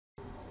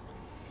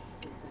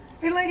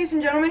Hey ladies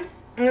and gentlemen,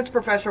 it's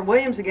Professor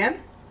Williams again,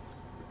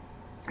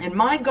 and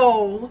my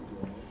goal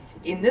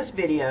in this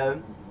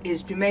video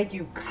is to make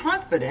you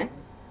confident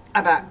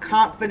about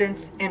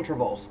confidence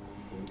intervals.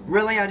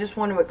 Really, I just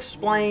want to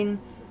explain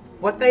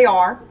what they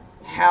are,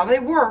 how they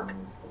work,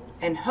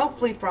 and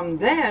hopefully from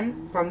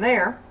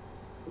there,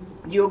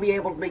 you'll be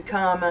able to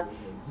become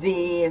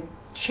the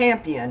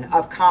champion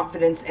of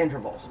confidence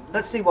intervals.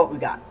 Let's see what we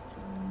got.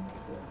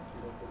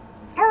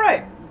 All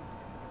right.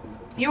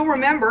 You'll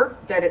remember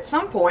that at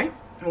some point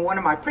in one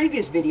of my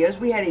previous videos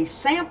we had a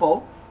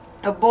sample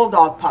of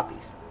bulldog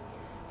puppies,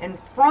 and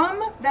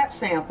from that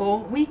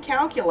sample we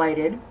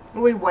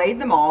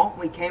weighed them all,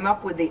 we came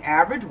up with the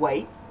average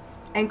weight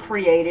and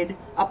created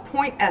a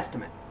point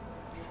estimate.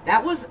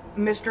 That was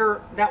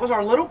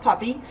our little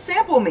puppy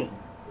Sample Me,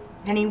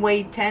 and he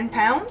weighed 10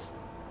 pounds,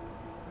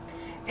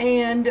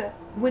 and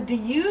with the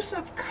use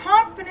of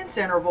confidence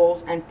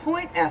intervals and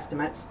point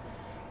estimates,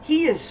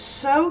 he is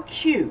so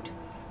cute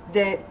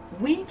that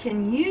we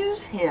can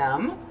use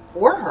him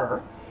or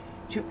her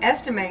to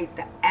estimate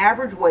the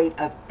average weight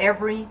of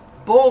every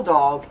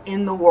bulldog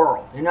in the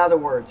world. In other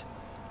words,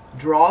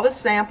 draw the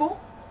sample,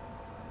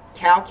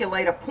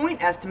 calculate a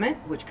point estimate,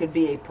 which could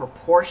be a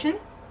proportion,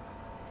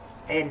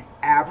 an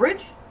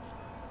average,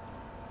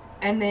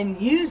 and then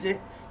use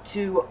it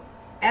to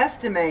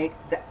estimate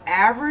the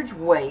average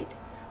weight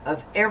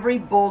of every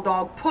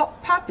bulldog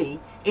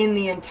puppy in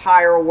the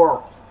entire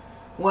world.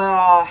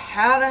 Well,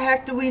 how the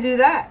heck do we do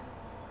that?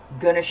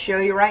 Gonna show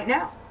you right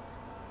now.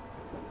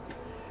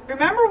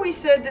 Remember we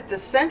said that the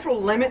central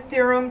limit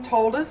theorem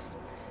told us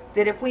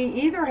that if we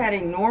either had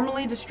a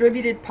normally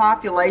distributed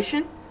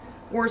population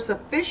or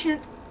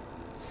sufficient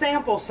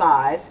sample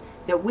size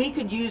that we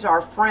could use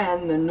our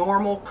friend the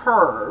normal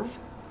curve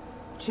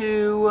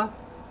to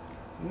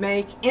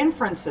make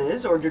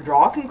inferences or to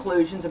draw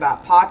conclusions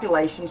about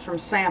populations from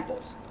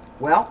samples.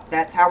 Well,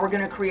 that's how we're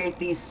going to create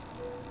these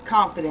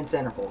confidence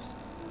intervals.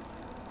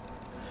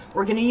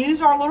 We're going to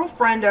use our little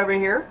friend over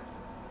here,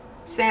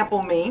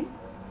 Sample Mean,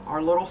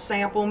 our little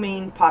Sample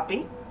Mean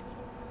puppy,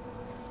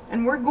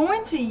 and we're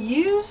going to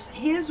use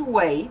his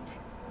weight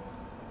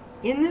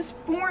in this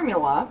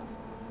formula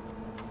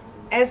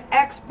as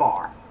X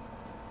bar,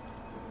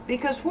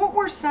 because what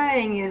we're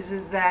saying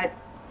is that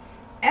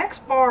X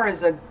bar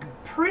is a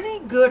pretty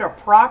good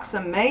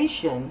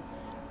approximation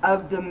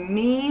of the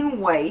mean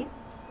weight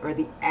or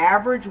the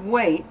average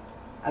weight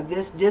of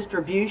this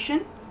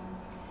distribution,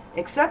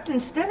 except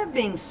instead of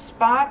being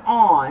spot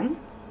on,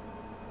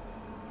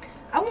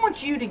 I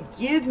want you to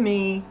give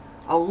me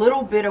a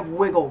little bit of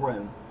wiggle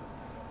room.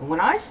 And when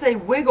I say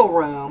wiggle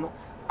room,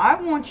 I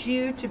want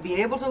you to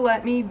be able to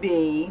let me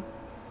be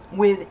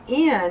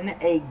within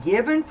a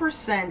given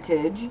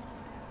percentage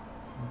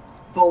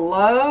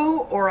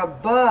below or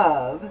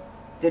above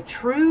the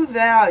true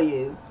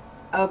value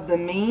of the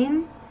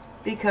mean,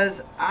 because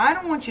I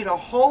don't want you to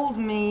hold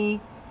me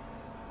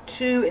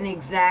to an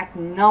exact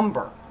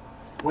number.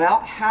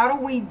 Well, how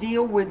do we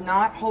deal with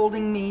not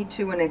holding me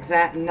to an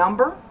exact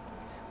number?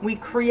 We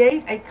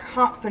create a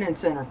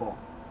confidence interval.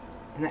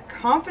 And that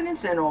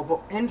confidence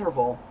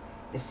interval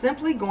is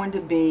simply going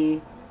to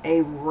be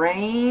a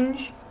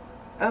range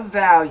of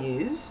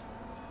values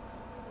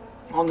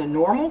on the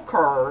normal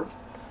curve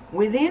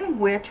within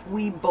which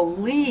we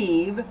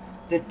believe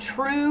the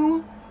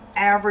true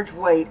average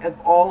weight of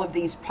all of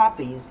these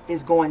puppies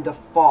is going to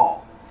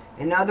fall.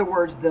 In other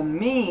words, the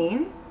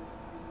mean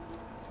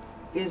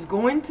is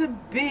going to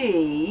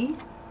be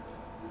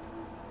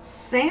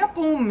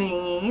sample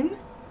mean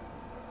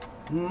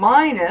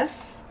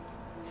minus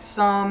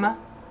some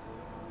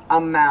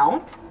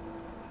amount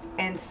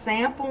and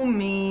sample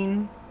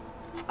mean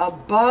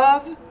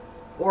above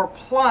or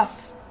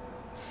plus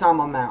some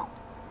amount.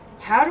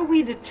 How do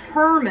we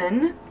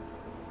determine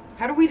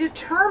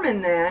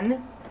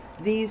then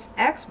these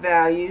X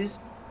values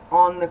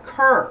on the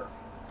curve?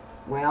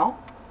 Well,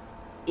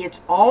 it's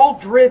all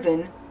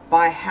driven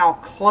by how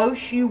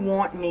close you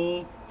want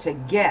me to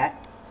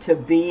get to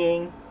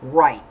being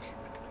right.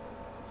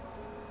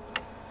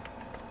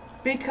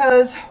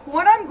 Because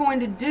what I'm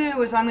going to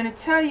do is I'm going to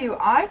tell you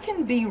I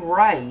can be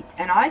right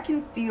and I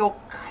can feel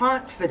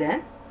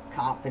confident,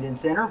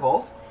 confidence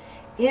intervals,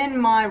 in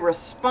my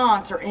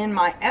response or in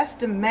my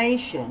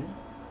estimation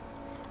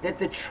that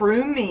the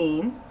true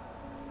mean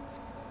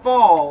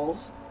falls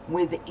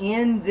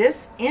within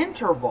this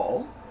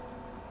interval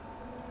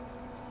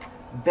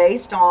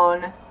based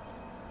on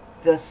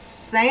the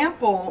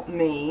sample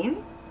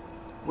mean,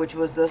 which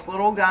was this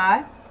little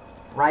guy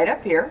right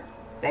up here,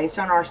 based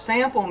on our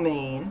sample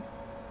mean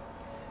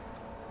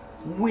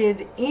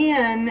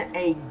within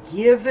a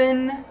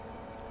given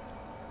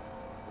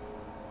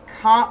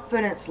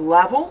confidence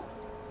level.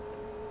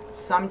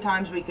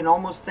 Sometimes we can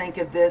almost think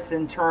of this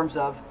in terms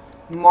of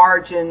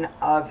margin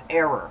of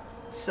error.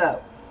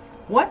 So,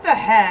 what the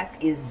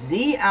heck is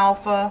Z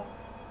alpha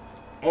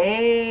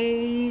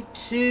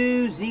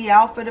A2, Z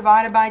alpha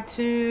divided by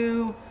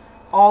 2,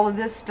 all of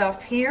this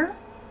stuff here?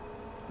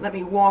 Let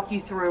me walk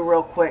you through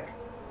real quick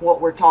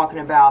what we're talking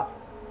about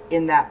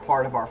in that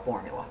part of our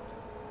formula.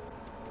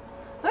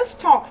 Let's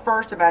let's talk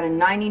first about a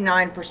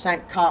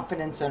 99%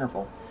 confidence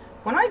interval.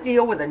 When I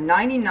deal with a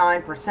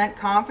 99%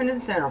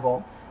 confidence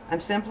interval,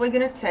 I'm simply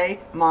going to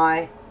take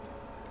my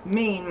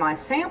mean, my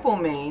sample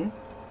mean,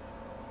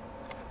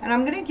 and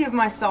I'm going to give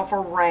myself a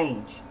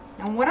range.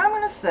 And what I'm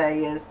going to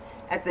say is,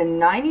 at the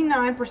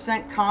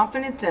 99%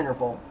 confidence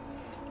interval,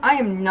 I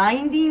am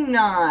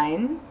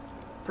 99%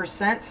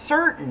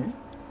 certain,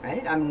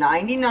 right? I'm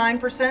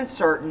 99%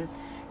 certain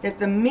that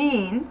the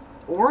mean,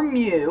 or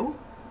mu,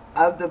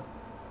 of the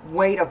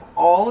weight of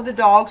all of the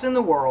dogs in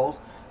the world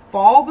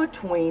fall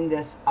between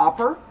this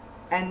upper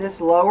and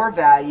this lower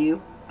value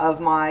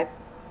of my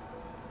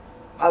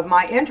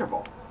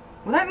interval.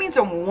 Well, that means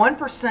a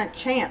 1%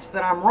 chance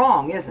that I'm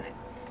wrong, isn't it?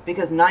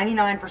 Because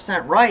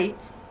 99% right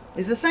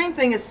is the same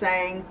thing as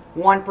saying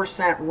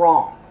 1%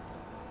 wrong.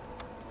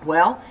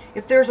 Well,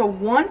 if there's a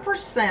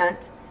 1%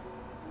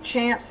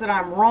 chance that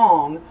I'm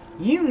wrong,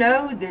 you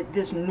know that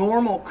this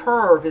normal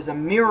curve is a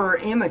mirror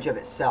image of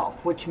itself,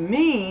 which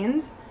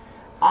means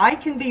I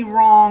can be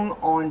wrong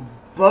on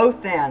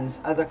both ends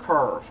of the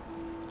curve.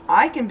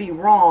 I can be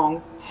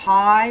wrong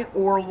high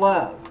or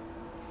low.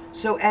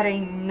 So at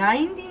a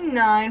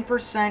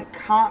 99%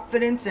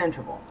 confidence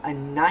interval,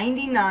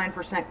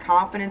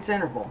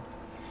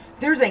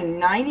 there's a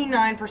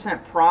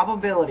 99%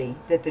 probability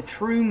that the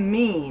true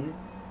mean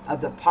of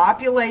the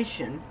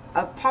population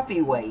of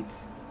puppy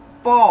weights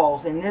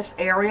falls in this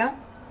area,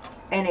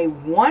 and a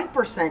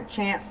 1%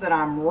 chance that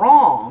I'm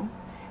wrong.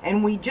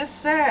 And we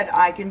just said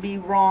I can be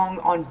wrong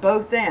on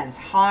both ends,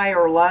 high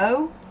or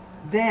low.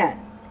 Then,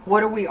 what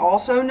do we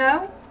also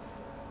know?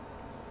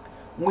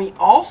 We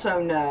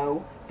also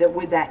know that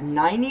with that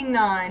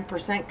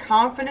 99%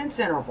 confidence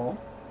interval,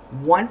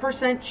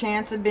 1%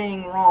 chance of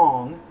being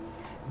wrong,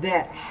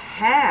 that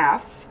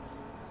half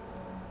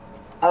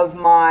of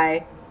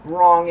my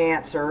wrong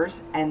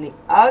answers and the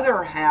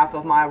other half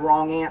of my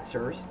wrong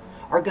answers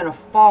are going to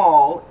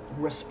fall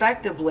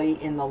respectively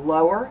in the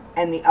lower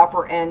and the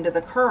upper end of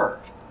the curve.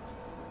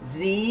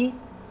 Z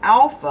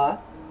alpha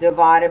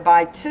divided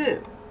by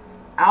 2.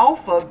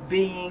 Alpha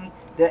being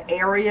the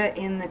area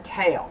in the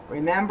tail.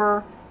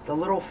 Remember, the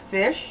little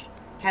fish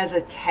has a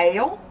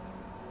tail.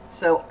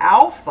 So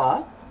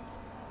alpha,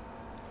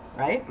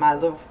 right, my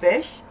little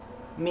fish,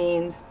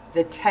 means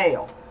the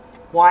tail.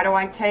 Why do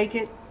I take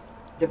it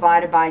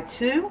divided by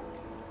 2?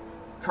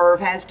 Curve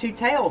has two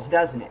tails,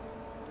 doesn't it?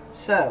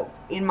 So,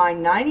 in my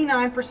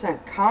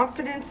 99%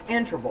 confidence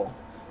interval,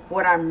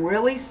 what I'm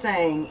really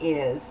saying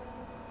is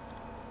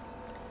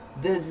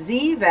the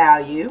Z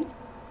value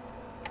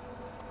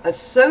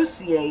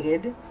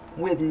associated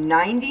with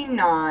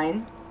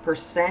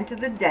 99%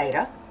 of the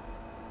data,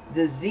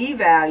 the Z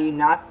value,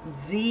 not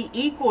Z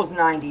equals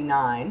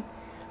 99,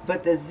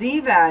 but the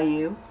Z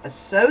value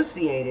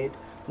associated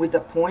with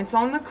the points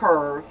on the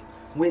curve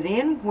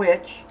within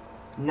which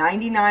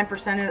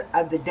 99%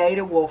 of the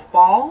data will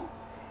fall,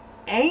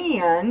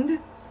 and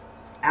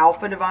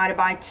alpha divided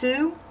by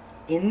 2,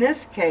 in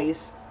this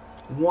case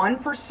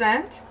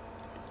 1%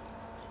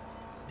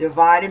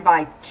 divided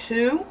by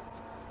 2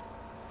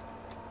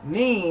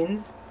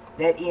 means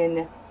that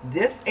in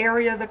this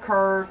area of the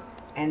curve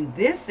and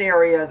this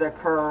area of the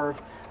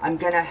curve, I'm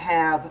going to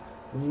have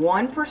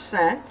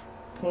 1%,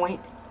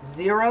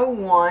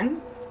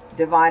 0.01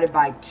 divided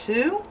by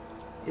 2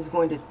 is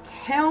going to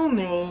tell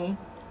me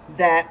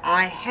that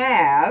I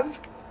have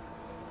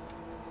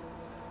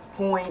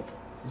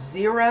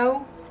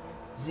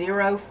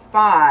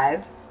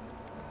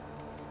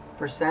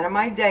 0.005% of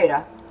my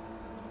data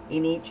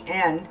in each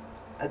end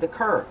of the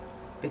curve,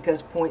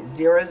 because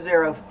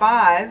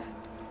 0.005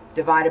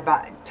 divided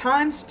by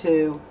times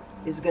 2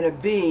 is going to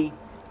be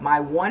my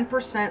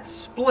 1%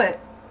 split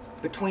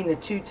between the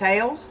two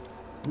tails,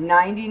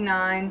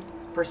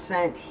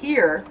 99%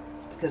 here,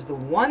 because the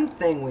one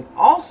thing we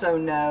also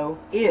know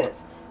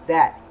is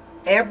that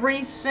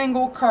every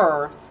single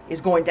curve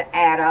is going to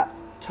add up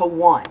to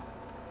 1.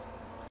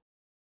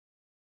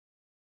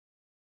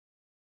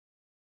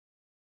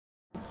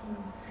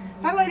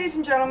 Hi ladies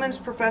and gentlemen, it's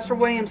Professor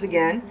Williams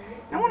again.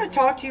 I want to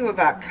talk to you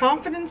about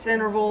confidence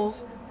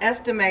intervals,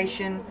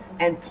 estimation,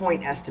 and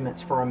point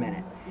estimates for a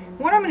minute.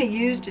 What I'm going to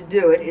use to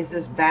do it is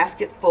this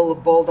basket full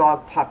of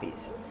bulldog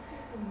puppies.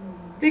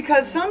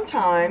 Because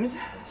sometimes,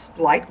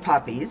 like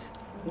puppies,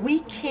 we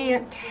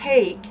can't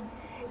take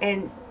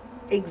and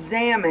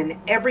examine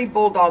every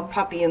bulldog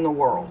puppy in the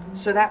world.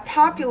 So that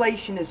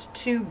population is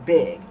too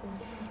big.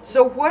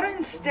 So what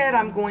instead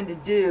I'm going to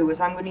do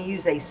is I'm going to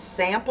use a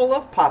sample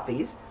of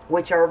puppies,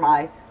 which are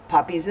my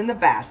puppies in the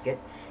basket,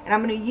 and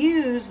I'm going to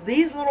use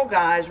these little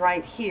guys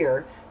right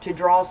here to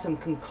draw some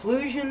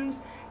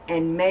conclusions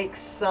and make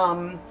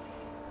some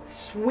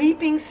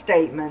sweeping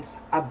statements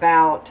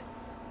about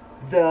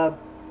the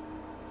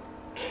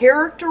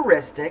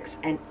characteristics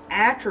and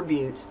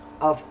attributes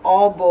of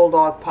all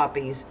bulldog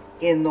puppies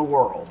in the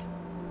world.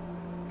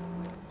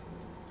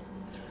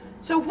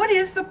 So what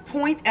is the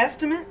point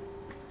estimate?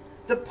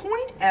 The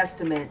point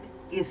estimate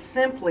is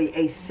simply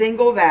a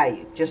single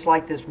value, just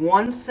like this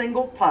one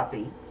single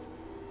puppy,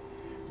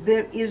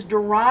 that is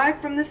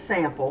derived from the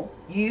sample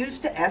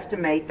used to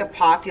estimate the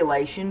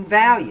population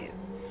value.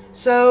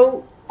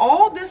 So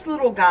all this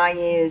little guy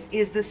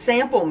is the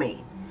sample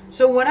mean.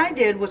 So what I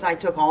did was I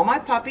took all my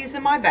puppies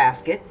in my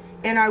basket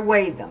and I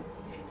weighed them.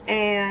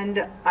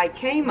 And I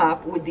came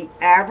up with the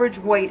average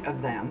weight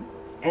of them,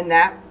 and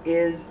that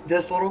is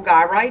this little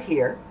guy right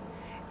here.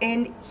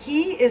 And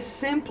he is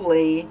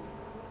simply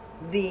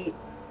the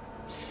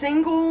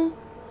single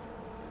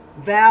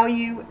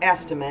value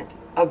estimate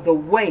of the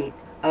weight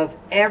of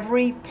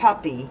every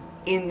puppy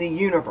in the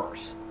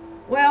universe.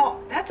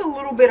 Well, that's a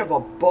little bit of a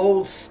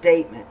bold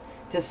statement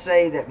to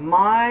say that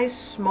my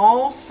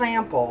small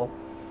sample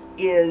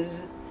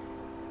is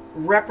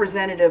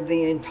representative of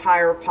the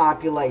entire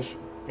population.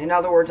 In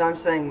other words, I'm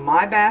saying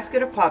my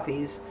basket of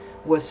puppies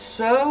was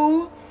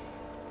so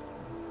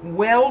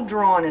well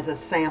drawn as a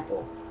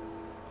sample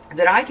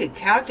that I could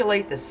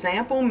calculate the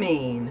sample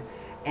mean,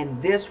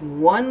 and this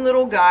one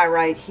little guy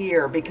right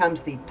here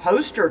becomes the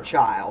poster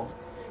child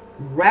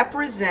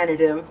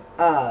representative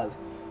of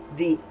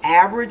the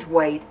average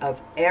weight of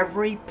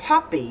every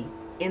puppy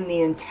in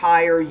the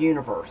entire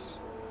universe.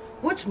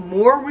 What's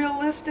more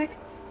realistic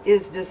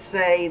is to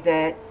say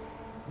that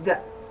the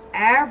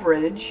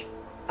average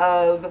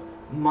of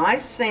my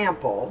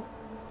sample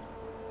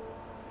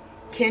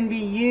can be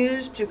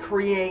used to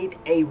create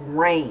a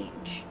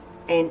range,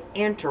 an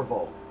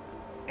interval,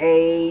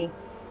 a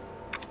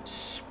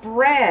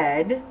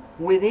spread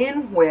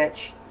within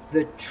which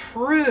the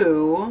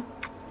true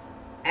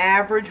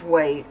average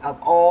weight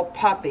of all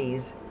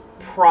puppies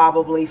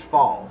probably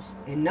falls.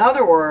 In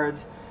other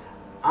words,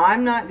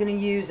 I'm not going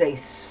to use a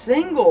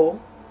single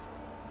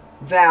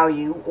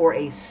value or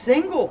a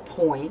single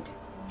point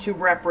to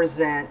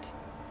represent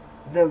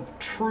the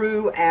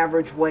true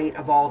average weight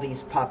of all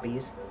these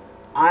puppies.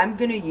 I'm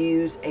going to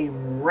use a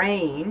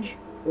range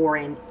or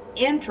an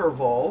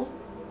interval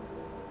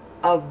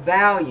of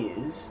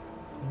values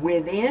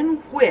within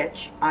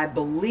which I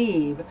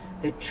believe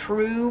the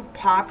true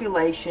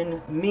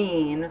population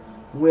mean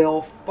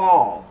will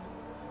fall.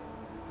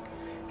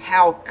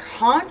 How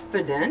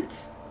confident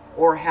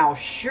or how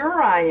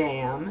sure I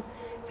am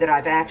that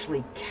I've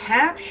actually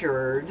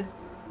captured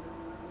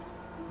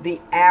the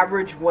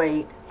average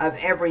weight of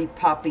every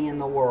puppy in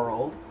the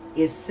world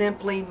is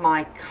simply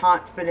my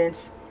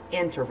confidence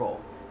interval.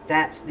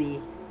 That's the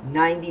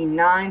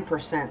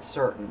 99%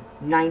 certain,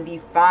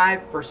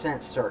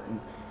 95% certain,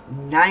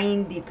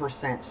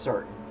 90%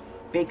 certain,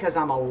 because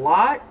I'm a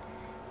lot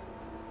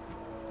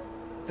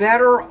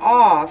better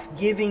off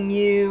giving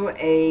you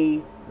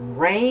a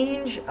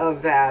range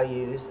of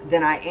values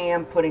than I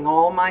am putting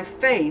all my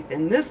faith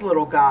in this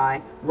little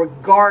guy,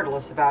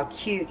 regardless of how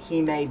cute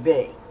he may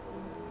be.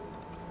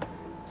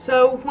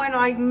 So when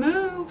I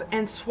move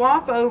and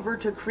swap over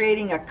to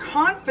creating a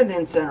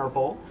confidence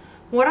interval,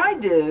 what I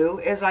do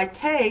is I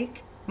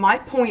take my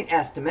point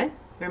estimate,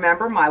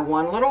 remember my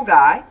one little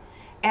guy,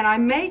 and I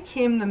make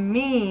him the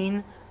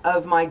mean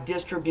of my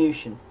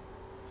distribution.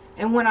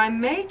 And when I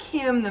make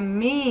him the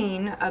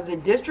mean of the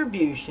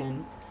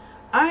distribution,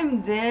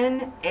 I'm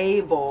then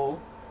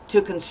able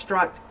to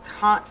construct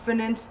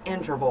confidence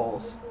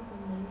intervals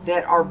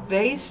that are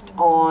based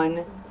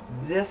on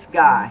this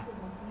guy,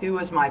 who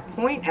is my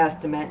point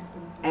estimate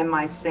and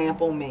my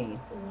sample mean.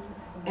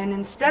 And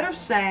instead of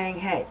saying,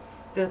 hey,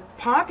 the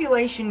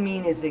population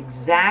mean is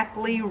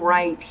exactly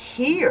right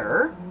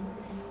here,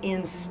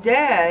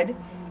 instead,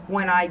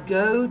 when I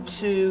go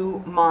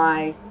to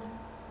my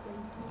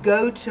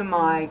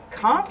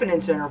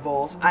confidence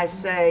intervals, I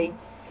say,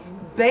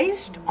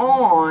 based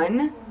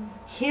on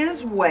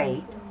his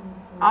weight,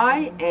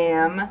 I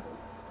am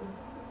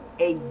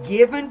a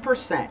given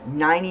percent,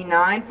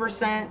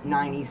 99%,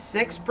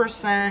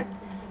 96%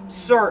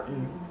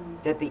 certain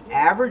that the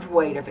average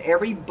weight of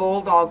every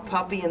bulldog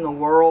puppy in the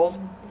world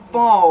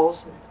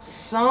falls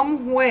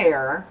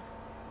somewhere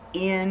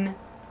in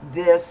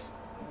this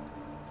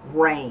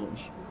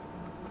range,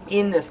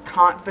 in this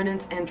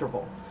confidence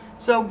interval.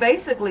 So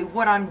basically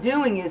what I'm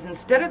doing is,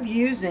 instead of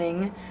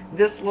using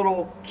this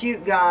little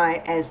cute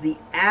guy as the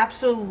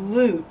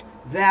absolute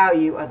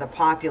value of the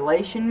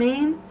population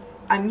mean,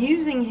 I'm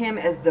using him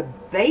as the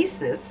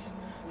basis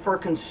for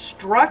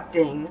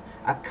constructing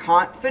a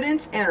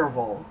confidence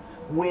interval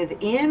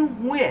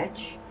within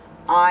which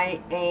I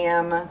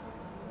am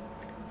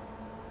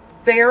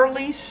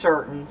fairly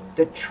certain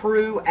the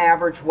true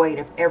average weight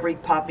of every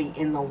puppy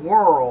in the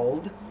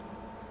world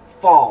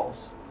falls.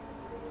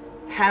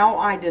 How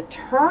I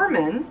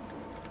determine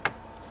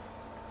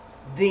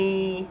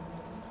the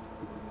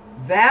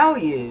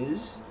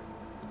values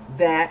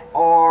that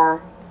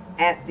are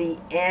at the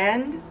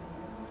end,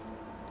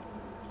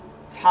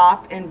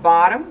 top and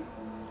bottom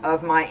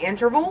of my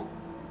interval,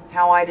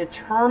 how I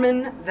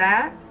determine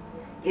that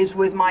is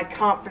with my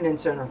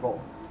confidence interval,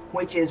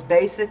 which is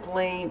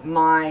basically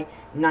my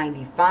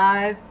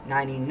 95,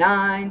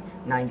 99,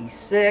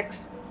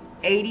 96,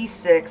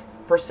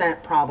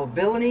 86%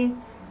 probability.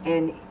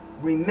 And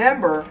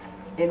remember,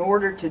 in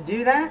order to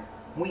do that,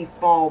 we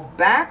fall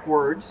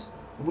backwards.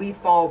 We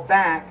fall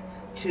back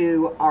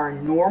to our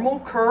normal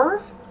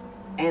curve,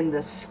 and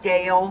the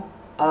scale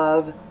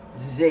of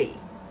z.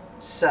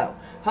 So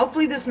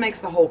hopefully this makes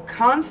the whole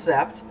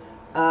concept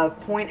of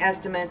point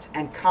estimates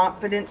and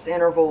confidence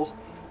intervals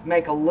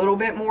make a little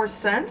bit more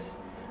sense.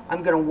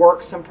 I'm going to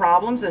work some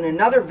problems in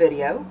another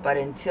video, but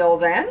until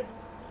then,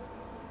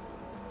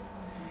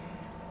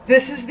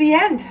 this is the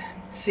end.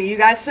 See you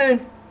guys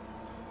soon.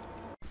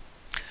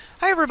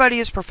 Hi everybody,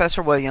 it's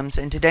Professor Williams,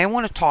 and today I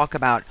want to talk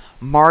about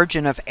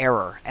margin of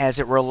error as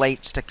it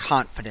relates to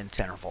confidence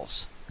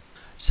intervals.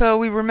 So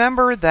we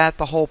remember that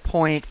the whole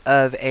point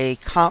of a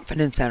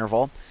confidence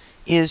interval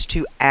is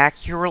to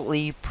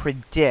accurately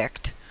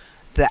predict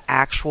the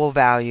actual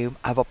value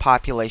of a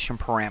population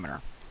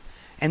parameter.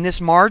 And this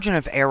margin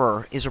of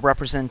error is a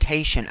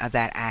representation of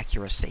that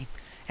accuracy,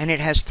 and it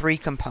has three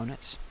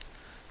components.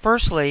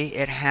 Firstly,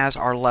 it has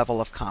our level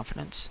of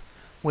confidence,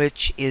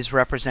 which is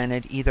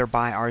represented either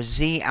by our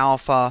z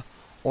alpha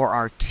or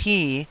our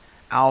t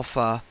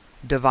alpha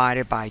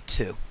divided by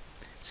 2.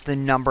 It's the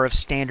number of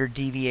standard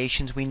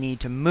deviations we need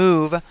to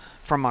move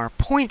from our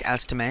point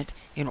estimate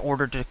in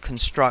order to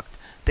construct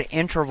the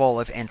interval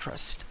of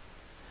interest.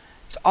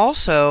 It's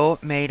also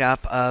made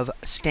up of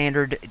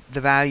the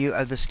value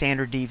of the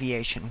standard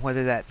deviation,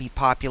 whether that be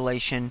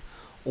population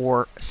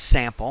or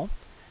sample.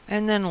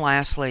 And then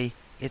lastly,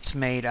 it's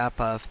made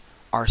up of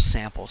our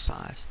sample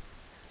size.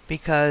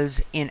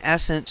 Because in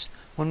essence,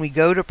 when we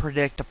go to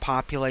predict a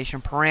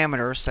population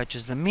parameter such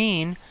as the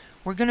mean,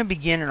 we're going to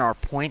begin in our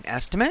point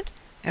estimate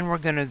and we're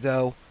going to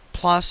go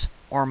plus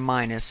or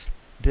minus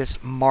this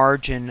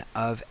margin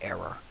of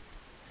error.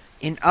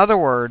 In other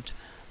words,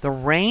 the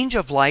range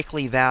of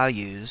likely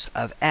values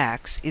of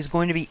x is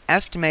going to be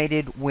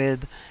estimated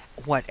with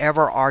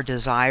whatever our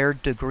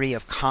desired degree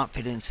of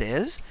confidence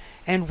is,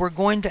 and we're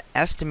going to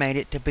estimate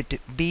it to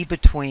be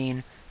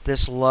between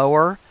this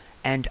lower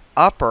and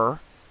upper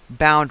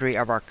boundary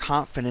of our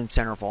confidence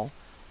interval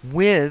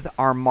with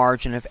our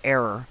margin of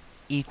error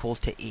equal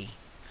to e.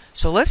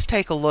 So let's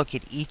take a look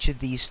at each of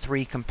these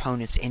three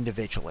components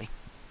individually.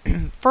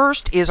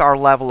 First is our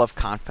level of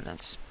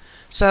confidence.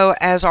 So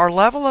as our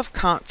level of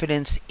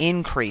confidence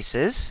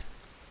increases,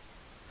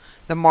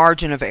 the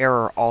margin of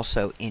error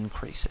also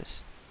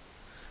increases.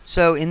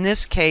 So in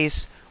this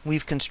case,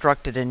 we've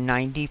constructed a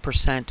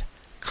 90%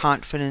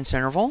 confidence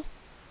interval.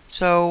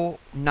 So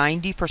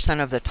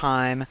 90% of the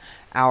time,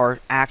 our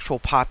actual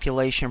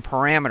population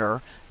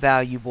parameter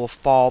value will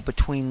fall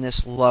between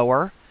this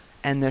lower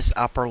and this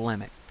upper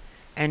limit.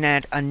 And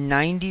at a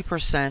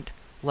 90%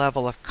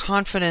 level of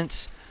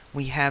confidence,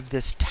 we have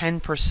this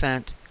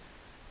 10%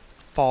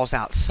 falls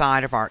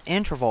outside of our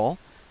interval,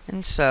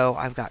 and so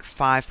I've got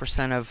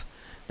 5% of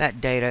that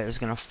data is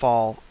going to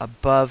fall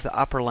above the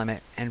upper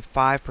limit and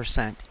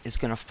 5% is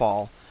going to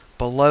fall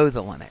below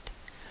the limit.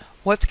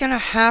 What's going to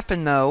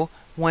happen though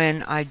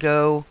when I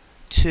go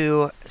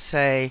to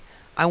say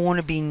I want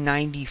to be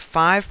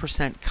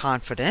 95%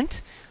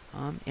 confident,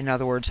 in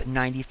other words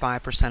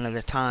 95% of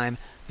the time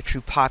the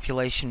true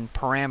population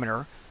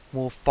parameter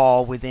will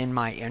fall within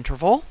my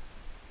interval?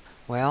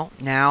 Well,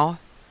 now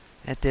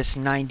at this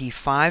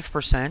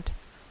 95%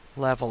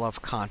 level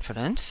of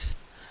confidence,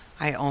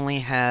 I only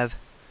have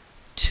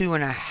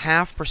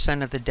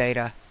 2.5% of the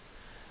data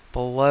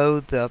below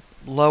the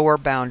lower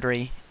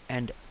boundary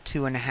and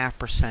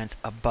 2.5%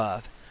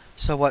 above.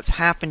 So what's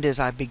happened is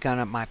I've begun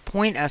at my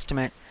point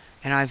estimate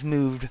and I've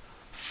moved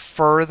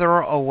further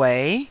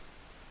away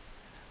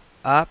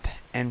up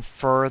and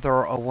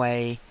further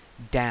away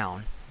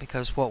down,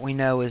 because what we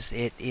know is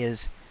it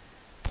is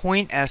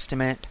point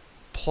estimate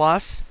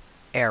plus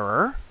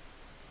error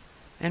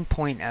and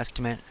point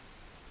estimate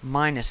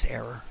minus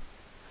error.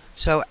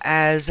 So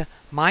as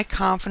my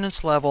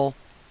confidence level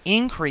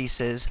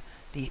increases,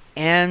 the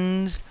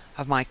ends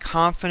of my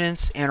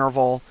confidence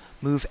interval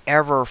move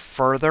ever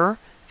further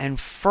and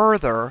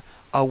further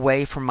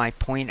away from my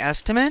point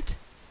estimate,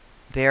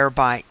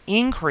 thereby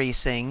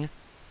increasing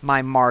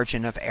my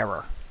margin of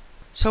error.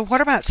 So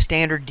what about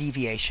standard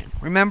deviation?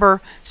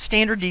 Remember,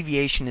 standard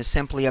deviation is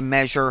simply a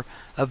measure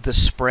of the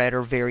spread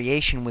or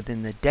variation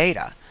within the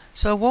data.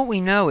 So what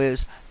we know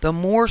is the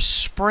more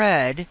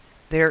spread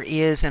there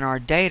is in our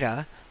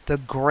data, the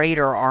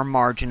greater our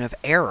margin of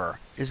error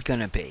is going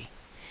to be.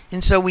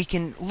 And so we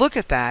can look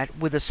at that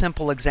with a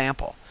simple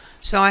example.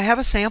 So I have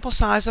a sample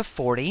size of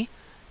 40,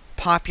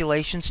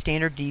 population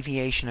standard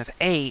deviation of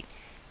 8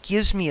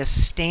 gives me a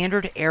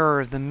standard error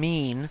of the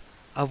mean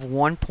of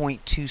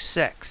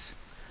 1.26.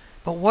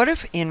 But what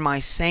if in my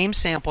same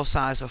sample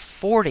size of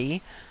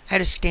 40 I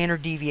had a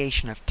standard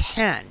deviation of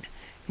 10?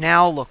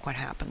 Now look what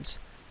happens.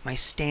 My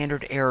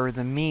standard error of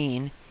the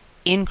mean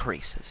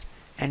increases.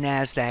 And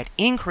as that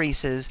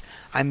increases,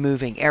 I'm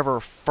moving ever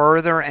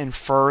further and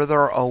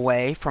further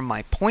away from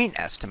my point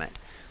estimate.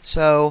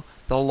 So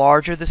the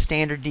larger the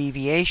standard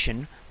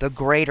deviation, the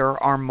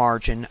greater our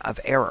margin of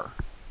error.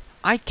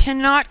 I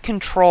cannot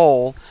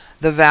control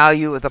the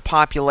value of the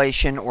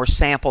population or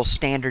sample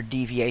standard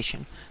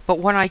deviation, but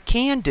what I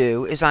can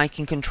do is I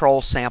can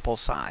control sample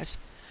size.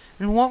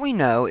 And what we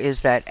know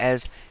is that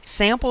as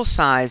sample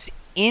size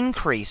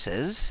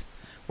increases,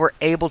 we're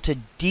able to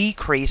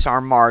decrease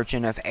our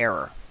margin of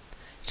error.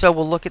 So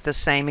we'll look at the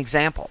same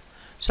example.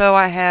 So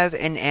I have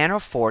an N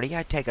of 40.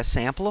 I take a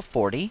sample of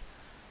 40.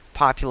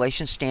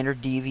 Population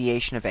standard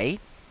deviation of 8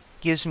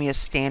 gives me a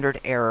standard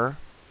error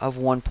of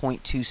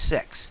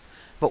 1.26.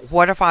 But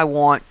what if I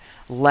want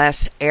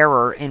less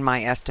error in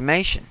my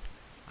estimation?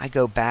 I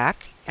go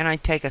back and I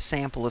take a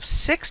sample of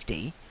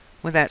 60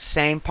 with that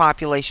same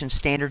population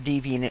standard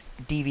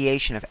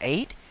deviation of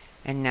 8,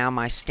 and now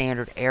my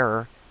standard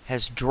error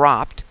has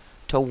dropped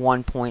to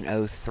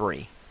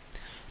 1.03.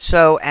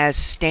 So as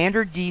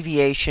standard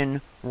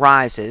deviation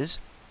rises,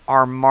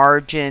 our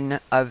margin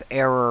of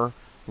error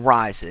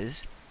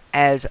rises.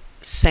 As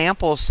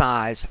sample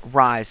size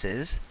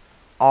rises,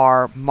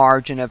 our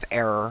margin of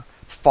error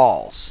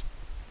falls.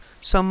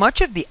 So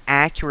much of the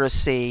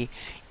accuracy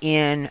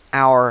in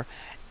our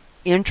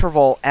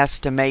interval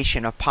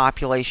estimation of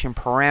population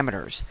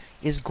parameters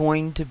is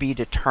going to be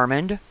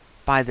determined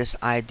by this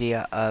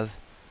idea of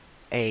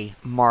a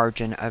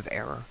margin of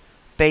error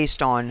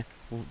based on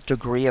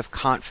degree of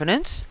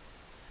confidence,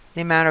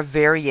 the amount of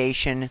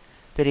variation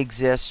that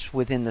exists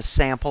within the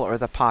sample or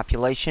the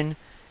population,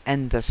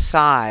 and the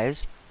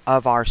size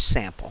of our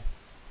sample.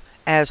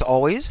 As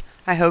always,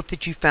 I hope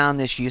that you found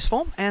this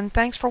useful, and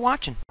thanks for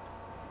watching.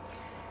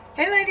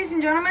 Hey ladies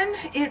and gentlemen,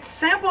 it's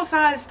sample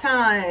size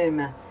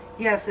time.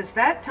 Yes, it's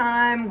that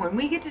time when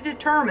we get to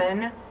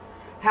determine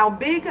how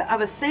big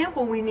of a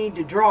sample we need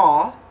to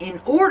draw in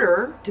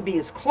order to be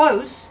as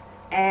close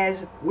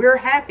as we're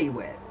happy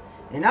with.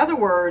 In other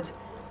words,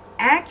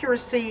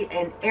 accuracy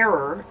and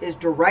error is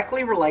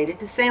directly related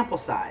to sample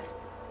size.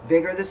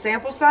 Bigger the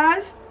sample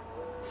size,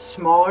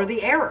 smaller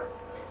the error.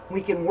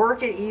 We can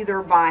work it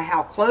either by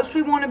how close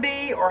we want to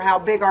be or how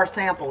big our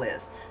sample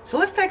is. So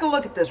let's take a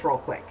look at this real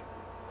quick.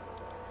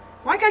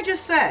 Like I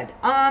just said,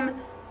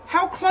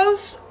 how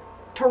close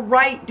to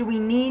right do we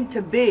need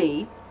to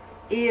be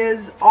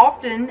is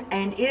often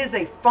and is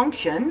a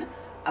function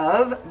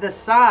of the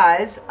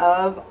size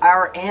of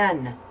our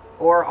N,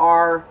 or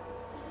our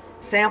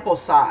sample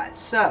size.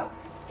 So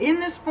in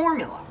this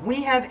formula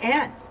we have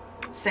N,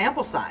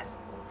 sample size,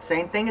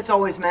 same thing it's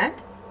always meant.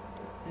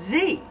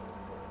 Z,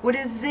 what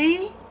is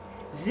Z?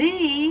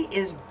 Z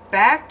is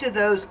back to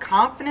those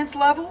confidence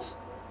levels,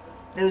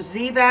 those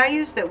Z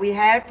values that we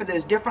had for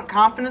those different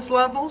confidence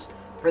levels,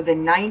 for the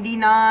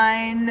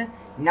 99,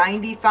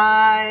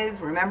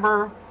 95,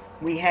 remember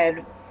we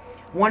had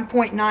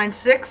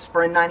 1.96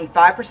 for a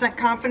 95%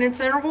 confidence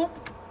interval.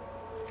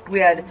 We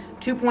had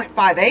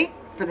 2.58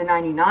 for the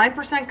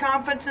 99%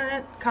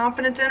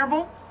 confidence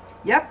interval.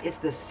 Yep, it's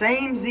the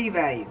same Z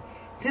value.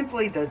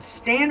 Simply the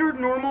standard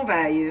normal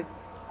value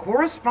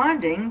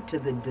corresponding to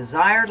the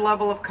desired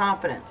level of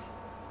confidence.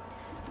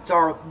 It's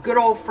our good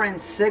old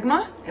friend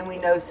sigma, and we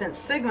know since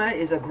sigma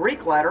is a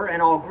Greek letter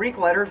and all Greek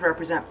letters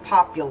represent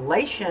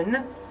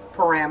population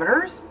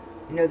parameters,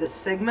 you know that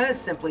sigma is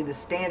simply the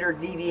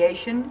standard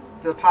deviation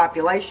for the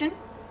population.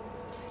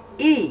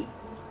 E,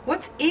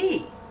 what's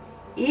E?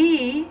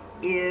 E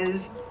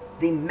is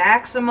the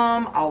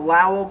maximum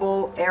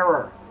allowable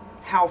error,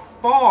 how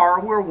far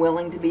we're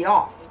willing to be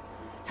off.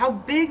 How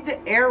big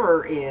the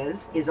error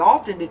is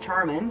often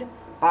determined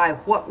by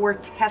what we're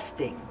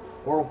testing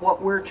or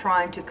what we're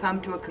trying to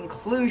come to a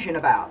conclusion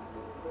about.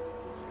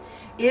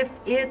 If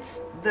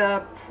it's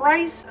the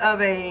price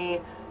of a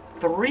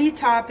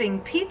 3-topping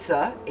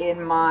pizza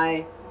in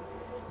my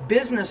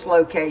business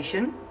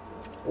location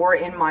or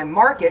in my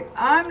market,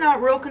 I'm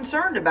not real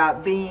concerned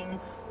about being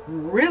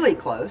really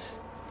close.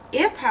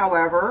 If,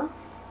 however,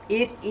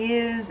 it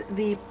is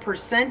the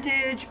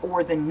percentage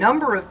or the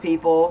number of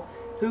people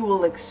who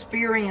will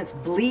experience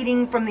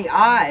bleeding from the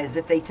eyes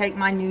if they take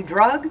my new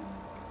drug,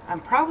 I'm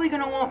probably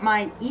going to want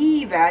my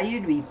E value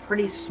to be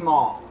pretty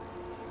small.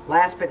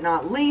 Last but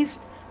not least,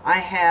 I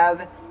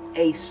have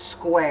a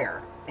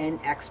square, an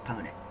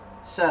exponent.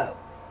 So,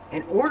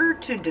 in order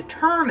to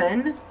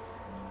determine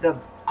the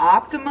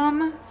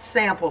optimum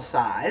sample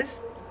size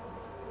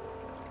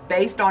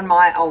based on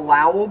my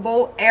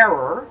allowable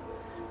error,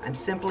 I'm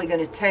simply going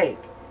to take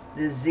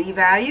the Z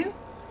value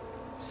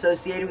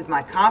associated with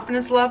my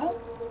confidence level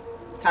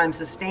times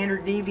the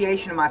standard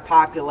deviation of my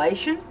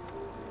population,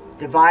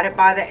 divide it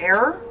by the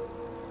error,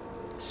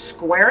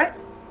 square it,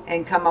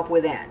 and come up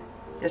with N.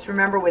 Just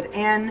remember, with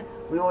N,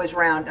 we always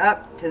round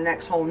up to the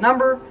next whole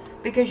number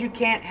because you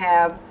can't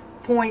have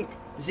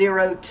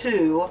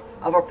 0.02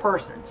 of a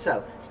person.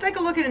 So let's take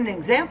a look at an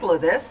example of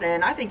this,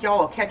 and I think y'all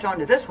will catch on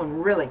to this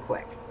one really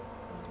quick.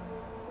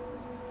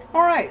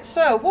 Alright,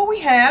 so what we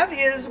have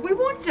is we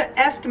want to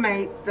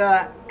estimate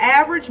the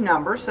average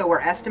number, so we're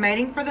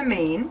estimating for the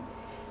mean.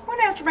 We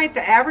want to estimate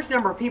the average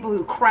number of people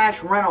who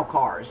crash rental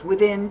cars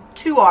within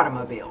 2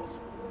 automobiles.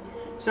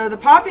 So the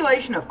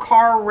population of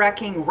car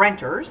wrecking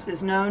renters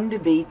is known to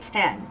be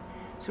 10.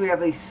 So we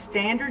have a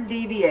standard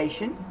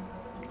deviation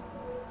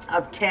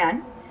of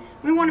 10.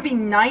 We want to be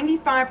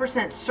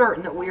 95%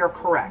 certain that we are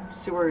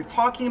correct. So we're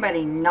talking about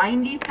a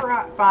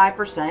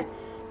 95%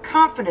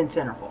 confidence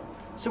interval.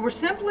 So we're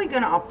simply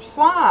going to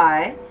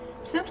apply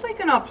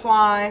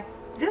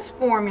this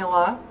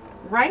formula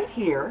right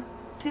here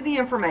to the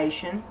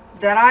information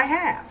that I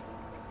have.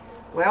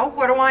 Well,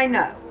 what do I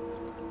know?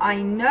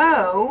 I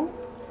know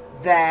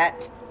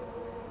that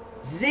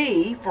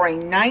Z for a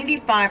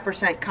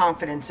 95%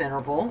 confidence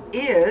interval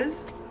is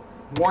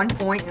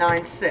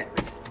 1.96.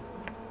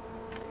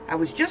 I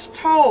was just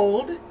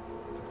told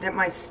that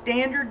my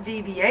standard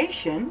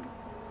deviation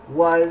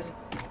was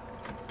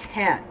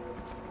 10.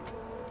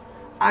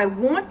 I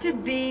want to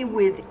be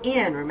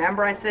within,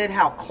 remember I said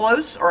how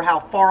close or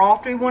how far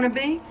off do we want to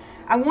be?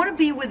 I want to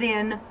be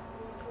within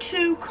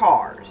 2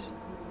 cars.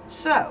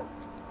 So,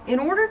 in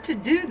order to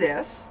do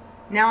this,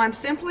 now I'm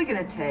simply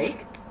going to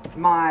take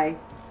my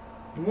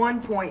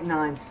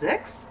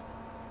 1.96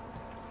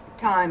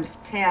 times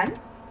 10.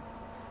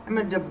 I'm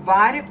going to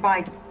divide it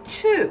by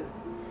 2.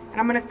 And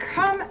I'm going to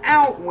come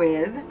out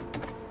with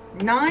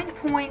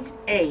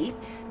 9.8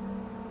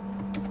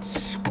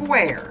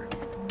 squared.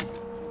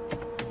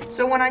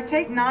 So when I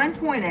take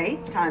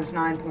 9.8 times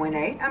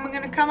 9.8, I'm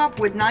going to come up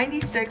with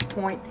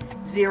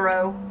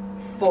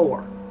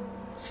 96.04.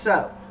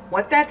 So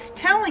what that's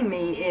telling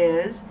me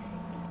is,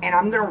 and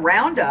I'm going to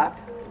round up,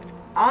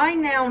 I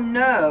now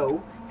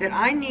that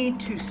I need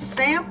to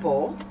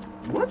sample,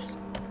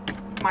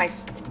 my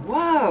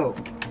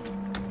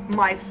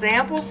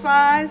sample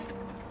size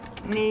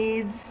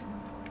needs,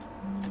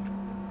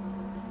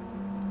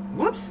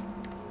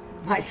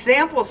 my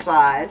sample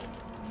size,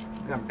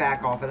 I'm going to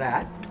back off of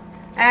that,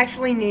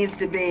 actually needs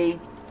to be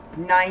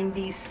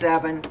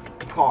 97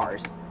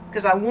 cars.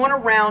 Because I want to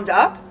round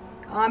up,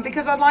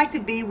 because I'd like to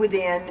be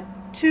within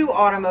 2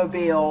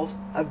 automobiles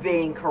of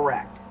being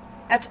correct.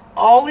 That's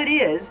all it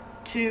is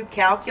to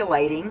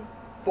calculating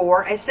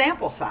for a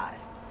sample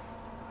size.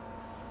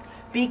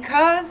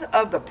 Because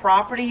of the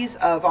properties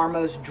of our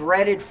most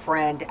dreaded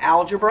friend,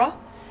 algebra,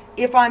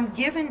 if I'm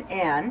given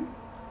n,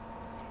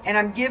 and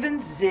I'm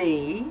given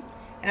z,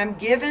 and I'm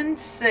given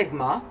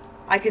sigma,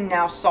 I can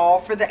now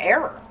solve for the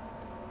error.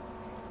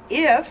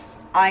 If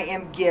I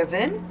am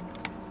given,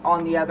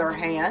 on the other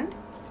hand,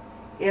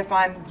 if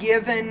I'm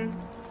given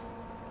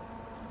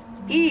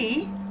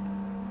e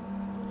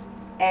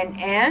and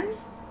n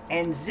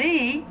and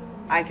z,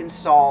 I can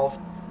solve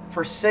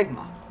for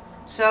sigma.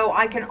 So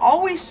I can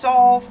always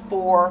solve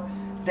for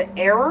the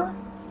error,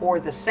 or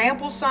the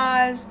sample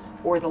size,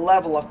 or the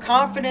level of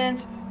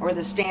confidence, or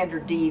the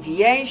standard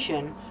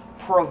deviation,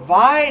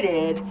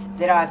 provided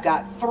that I've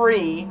got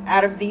 3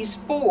 out of these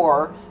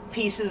 4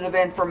 pieces of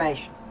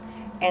information.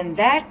 And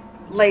that,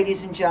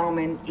 ladies and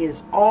gentlemen,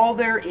 is all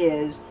there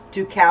is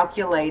to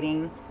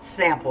calculating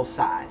sample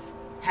size.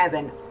 Have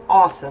an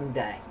awesome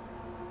day.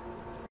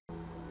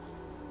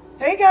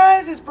 Hey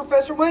guys, it's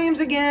Professor Williams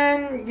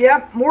again.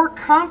 Yep, more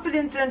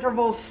confidence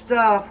interval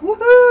stuff.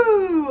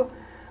 Woohoo!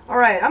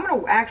 Alright, I'm going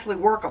to actually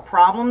work a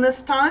problem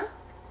this time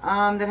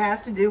that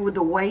has to do with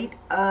the weight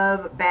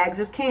of bags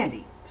of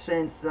candy.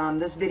 Since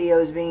this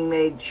video is being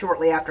made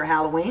shortly after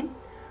Halloween,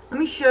 let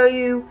me show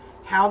you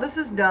how this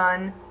is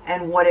done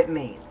and what it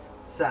means.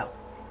 So,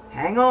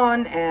 hang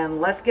on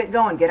and let's get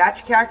going. Get out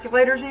your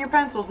calculators and your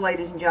pencils,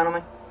 ladies and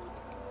gentlemen.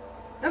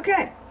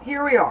 Okay,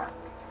 here we are.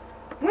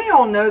 We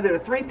all know that a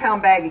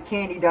 3-pound bag of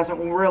candy doesn't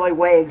really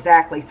weigh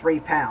exactly 3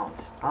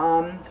 pounds.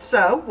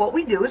 So what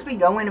we do is we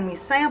go in and we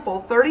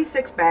sample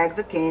 36 bags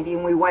of candy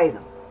and we weigh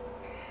them.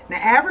 The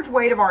average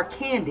weight of our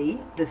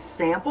candy, the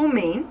sample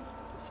mean,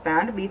 is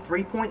found to be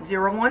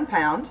 3.01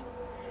 pounds,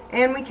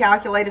 and we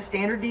calculate a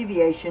standard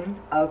deviation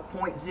of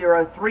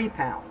 0.03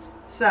 pounds.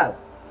 So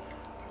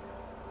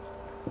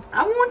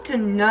I want to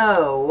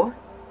know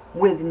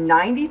with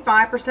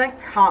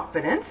 95%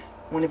 confidence,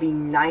 I want to be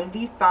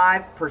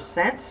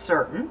 95%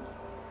 certain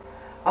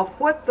of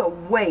what the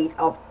weight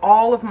of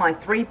all of my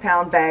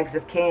 3-pound bags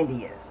of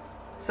candy is.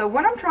 So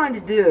what I'm trying to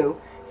do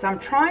is I'm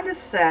trying to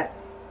set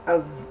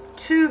of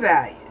 2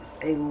 values,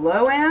 a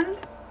low end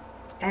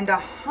and a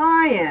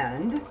high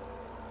end,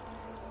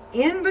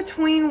 in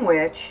between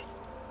which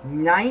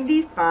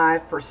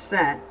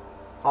 95%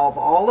 of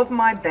all of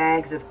my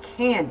bags of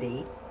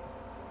candy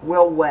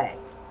will weigh.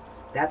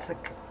 That's the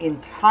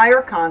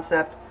entire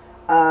concept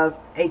of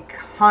a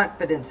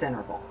confidence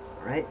interval,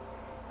 right?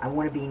 I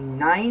want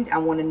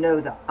to know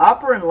the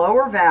upper and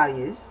lower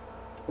values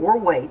or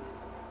weights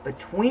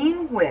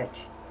between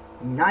which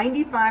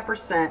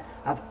 95%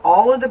 of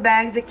all of the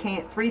bags of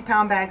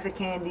 3-pound bags of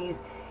candies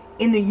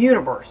in the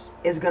universe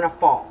is going to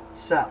fall.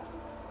 So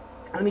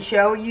let me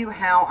show you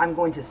how I'm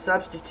going to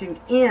substitute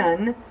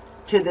in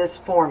to this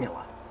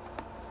formula.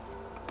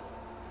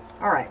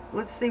 All right,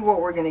 let's see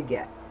what we're going to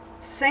get.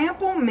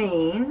 Sample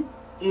mean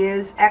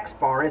is x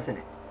bar, isn't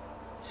it?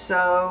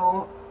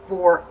 So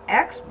for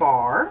x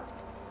bar,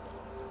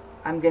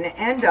 I'm going to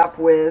end up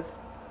with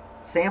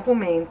sample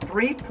mean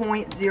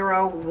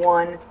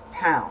 3.01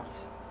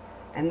 pounds.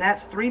 And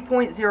that's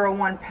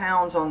 3.01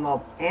 pounds on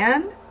the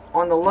end,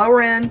 on the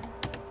lower end,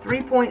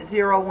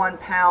 3.01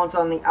 pounds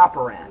on the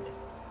upper end.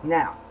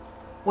 Now,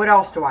 what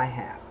else do I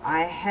have?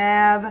 I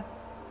have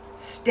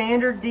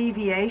standard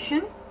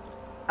deviation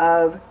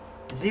of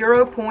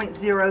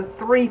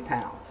 0.03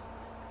 pounds,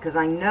 because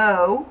I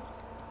know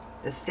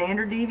the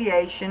standard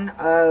deviation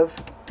of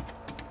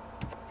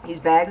these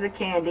bags of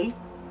candy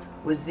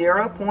was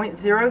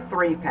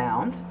 0.03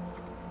 pounds.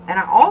 And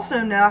I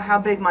also know how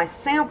big my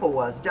sample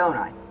was, don't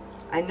I?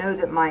 I know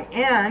that my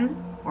N,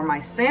 or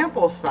my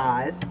sample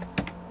size,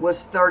 was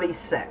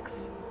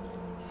 36.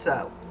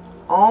 So,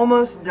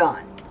 almost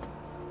done.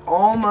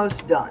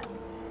 Almost done.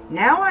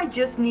 Now I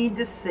just need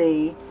to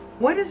see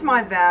what is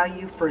my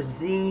value for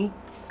Z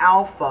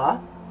alpha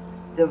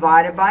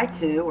divided by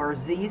 2, or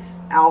Z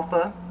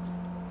alpha,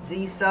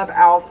 Z sub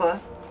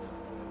alpha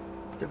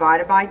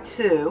divided by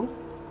 2.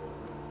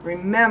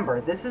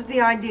 Remember, this is the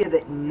idea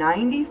that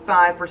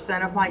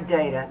 95% of my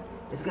data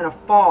is going to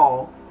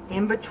fall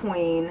in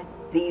between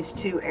these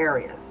two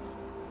areas.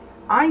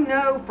 I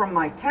know from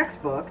my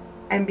textbook,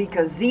 and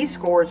because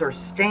Z-scores are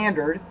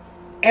standard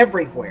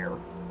everywhere,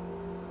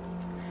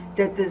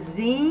 that the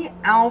Z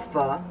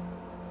alpha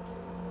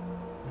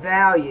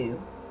value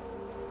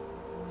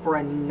for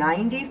a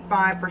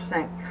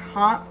 95%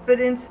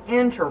 confidence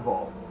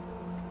interval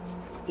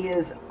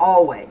is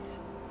always,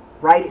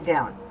 write it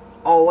down,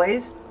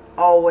 always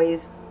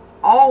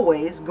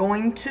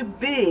going to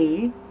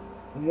be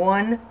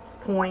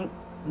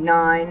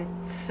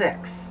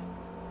 1.96.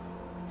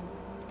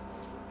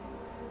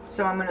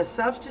 So I'm going to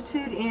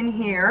substitute in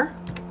here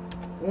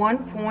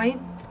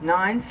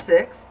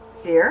 1.96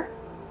 here,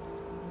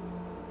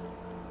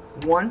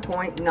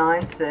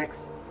 1.96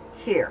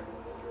 here.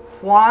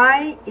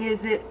 Why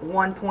is it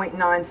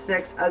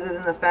 1.96 other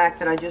than the fact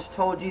that I just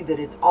told you that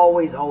it's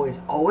always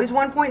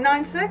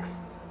 1.96?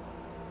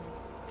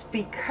 It's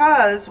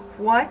because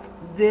what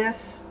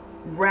this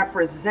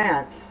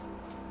represents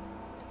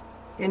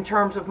in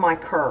terms of my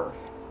curve,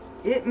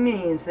 it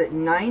means that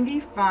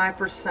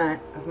 95%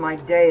 of my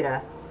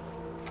data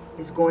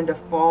is going to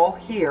fall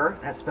here.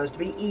 That's supposed to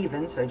be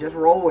even, so just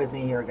roll with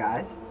me here,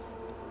 guys.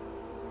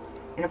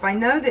 And if I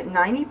know that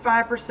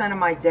 95% of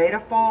my data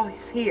falls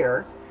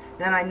here,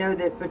 then I know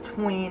that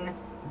between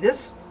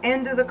this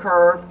end of the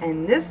curve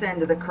and this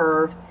end of the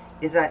curve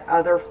is that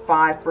other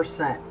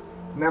 5%.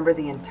 Remember,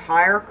 the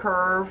entire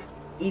curve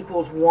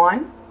equals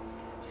 1.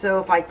 So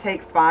if I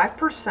take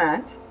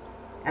 5%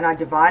 and I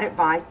divide it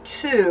by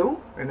 2,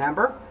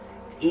 remember,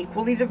 it's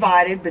equally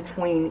divided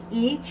between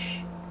each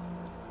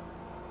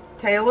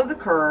tail of the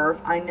curve.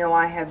 I know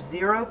I have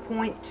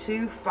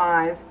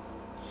 0.25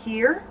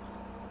 here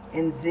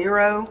and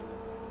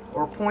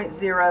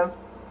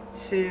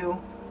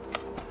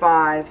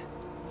 0.025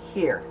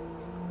 here.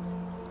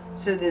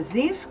 So the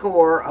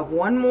z-score of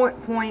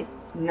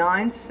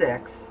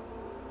 1.96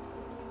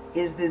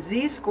 is the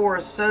z-score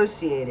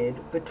associated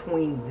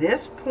between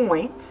this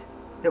point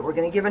that we're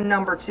going to give a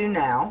number to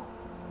now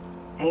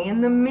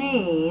and the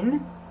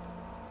mean,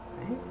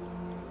 okay,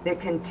 that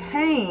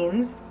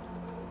contains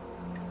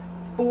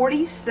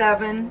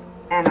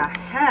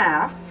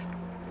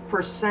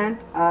 47.5%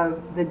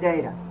 of the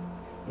data.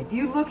 If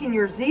you look in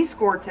your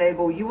z-score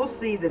table, you will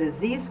see that a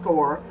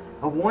z-score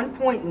of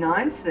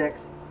 1.96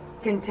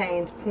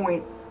 contains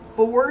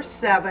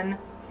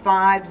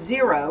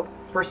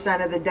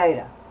 0.4750% of the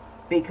data,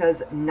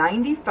 because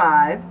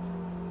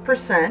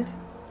 95%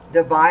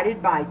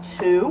 divided by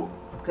 2,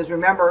 because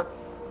remember,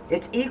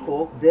 it's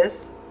equal,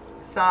 this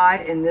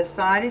side and this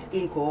side is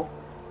equal,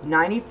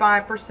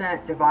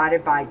 95%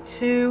 divided by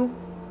 2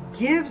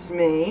 gives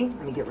me,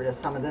 let me get rid of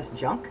some of this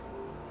junk,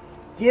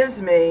 gives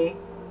me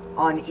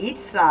on each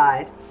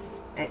side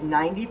at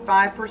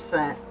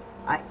 95%,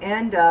 I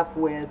end up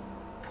with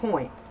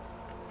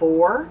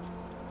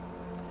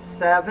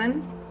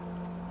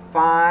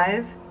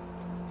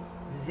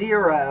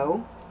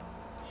 0.4750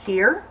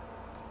 here,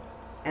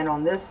 and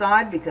on this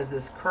side, because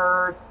this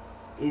curve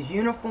is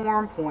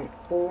uniform,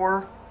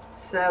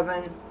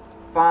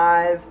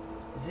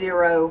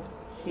 0.4750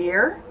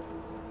 here.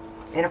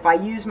 And if I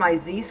use my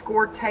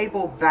z-score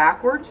table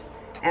backwards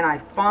and I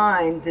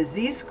find the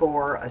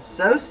z-score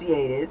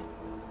associated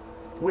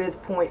with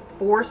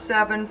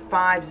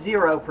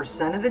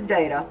 0.4750% of the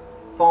data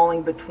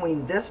falling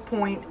between this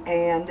point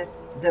and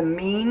the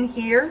mean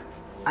here,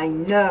 I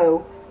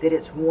know that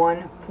it's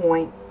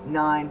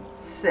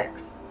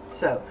 1.96.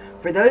 So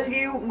for those of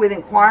you with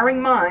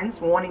inquiring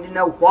minds wanting to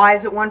know why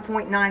is it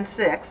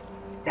 1.96,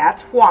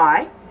 that's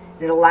why.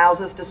 It allows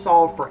us to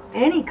solve for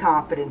any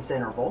confidence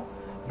interval,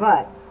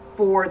 but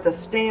for the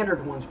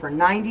standard ones, for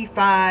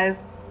 95,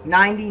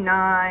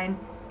 99,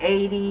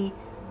 80,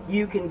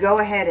 you can go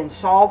ahead and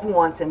solve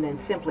once and then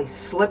simply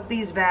slip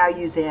these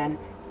values in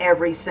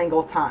every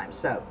single time.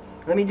 So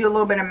let me do a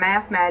little bit of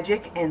math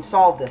magic and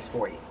solve this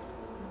for you.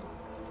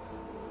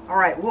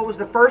 Alright, what was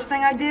the first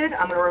thing I did?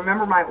 I'm going to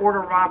remember my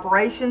order of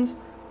operations.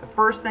 The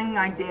first thing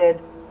I did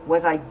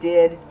was I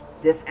did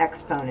this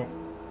exponent.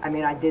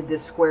 I did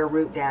this square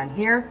root down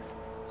here.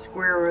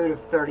 Square root of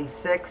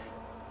 36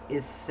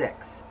 is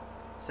 6.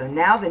 So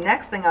now the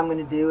next thing I'm going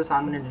to do is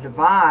I'm going to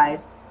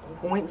divide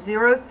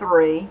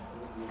 0.03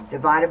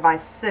 divided by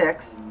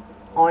 6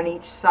 on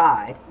each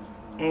side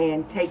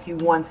and take you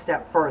one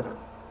step further.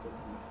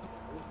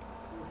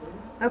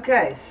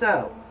 Okay,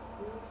 so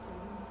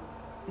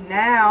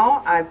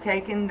now I've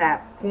taken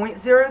that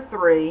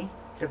 0.03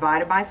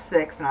 divided by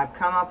 6 and I've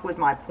come up with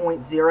my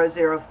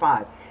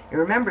 0.005. And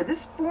remember,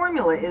 this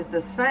formula is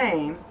the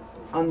same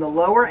on the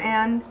lower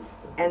end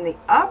and the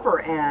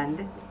upper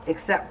end,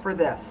 except for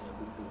this.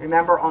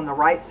 Remember, on the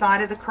right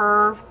side of the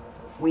curve,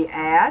 we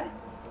add.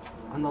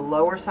 On the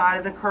lower side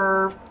of the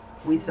curve,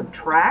 we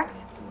subtract,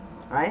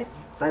 right?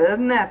 But other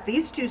than that,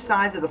 these two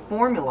sides of the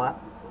formula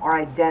are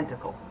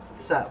identical.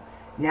 So,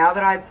 now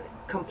that I've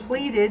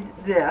completed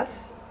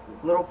this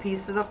little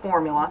piece of the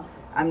formula,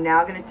 I'm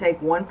now going to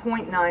take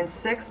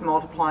 1.96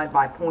 multiplied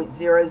by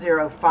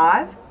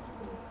 0.005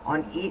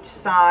 on each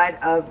side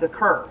of the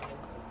curve.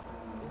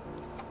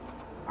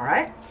 All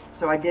right,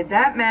 so I did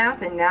that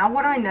math, and now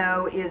what I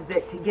know is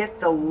that to get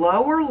the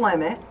lower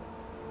limit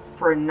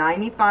for a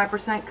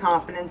 95%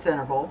 confidence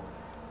interval,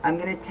 I'm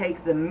going to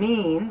take the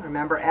mean.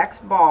 Remember, x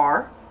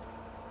bar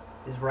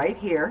is right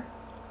here.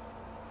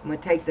 I'm going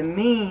to take the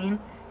mean,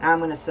 and I'm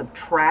going to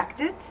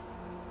subtract it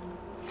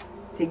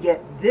to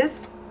get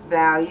this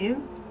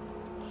value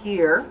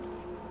here.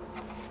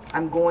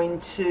 I'm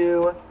going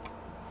to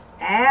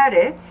add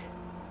it.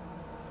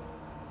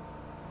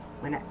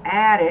 I'm going to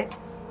add it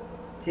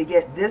to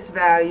get this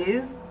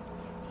value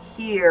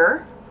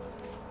here,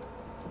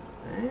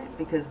 right?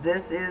 Because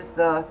this is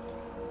the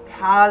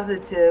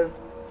positive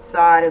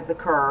side of the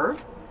curve.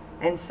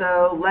 And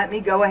so let me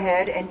go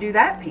ahead and do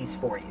that piece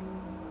for you.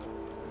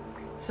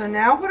 So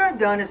now what I've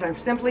done is I've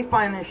simply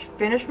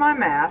finished my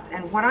math,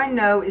 and what I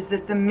know is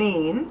that the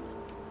mean,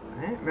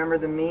 right, remember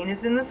the mean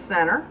is in the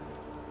center.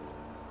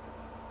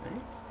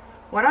 Right?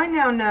 What I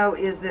now know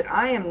is that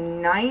I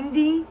am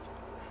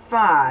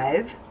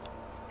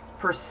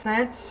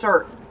 95%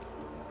 certain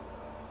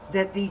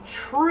that the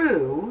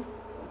true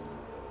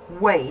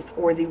weight,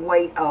 or the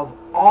weight of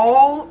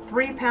all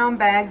 3-pound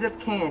bags of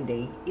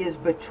candy, is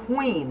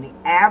between, the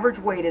average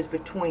weight is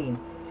between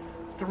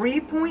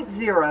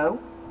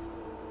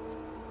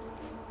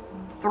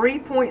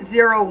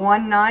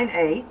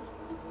 3.0198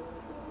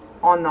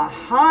 on the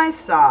high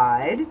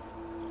side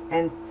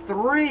and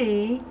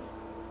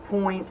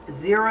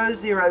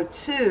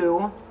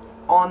 3.002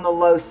 on the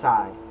low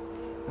side.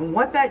 And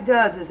what that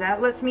does is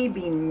that lets me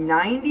be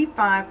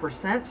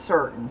 95%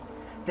 certain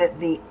that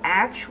the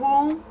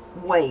actual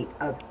weight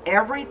of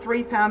every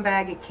 3-pound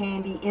bag of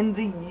candy in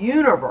the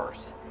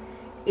universe,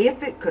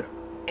 if it could,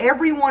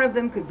 every one of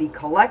them could be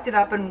collected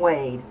up and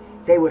weighed,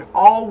 they would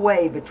all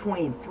weigh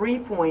between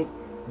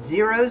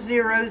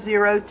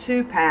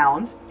 3.0002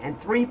 pounds and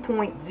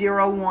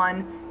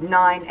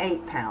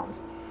 3.0198 pounds.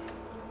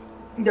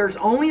 There's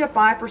only a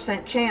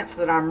 5% chance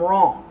that I'm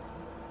wrong.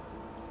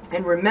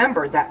 And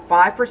remember, that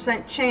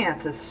 5%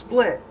 chance is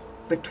split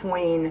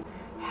between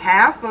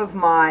half of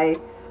my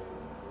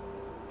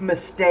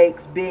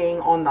mistakes being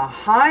on the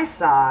high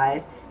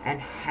side and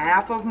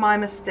half of my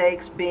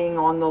mistakes being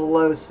on the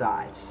low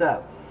side.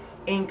 So,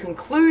 in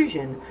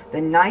conclusion, the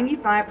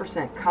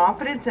 95%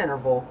 confidence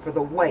interval for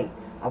the weight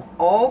of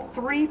all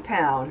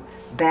 3-pound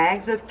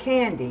bags of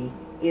candy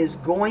is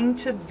going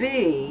to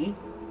be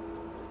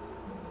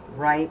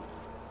right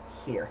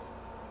here.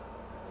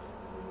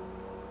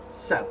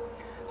 So,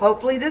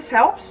 hopefully this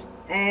helps,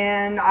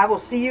 and I will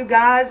see you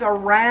guys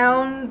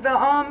around the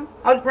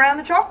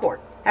chalkboard.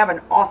 Have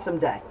an awesome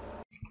day.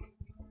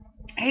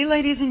 Hey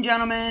ladies and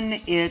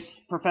gentlemen, it's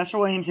Professor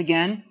Williams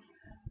again,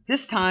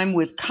 this time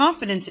with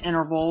confidence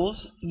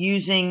intervals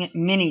using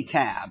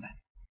minitab.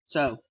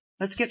 So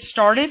let's get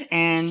started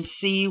and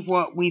see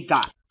what we've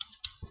got.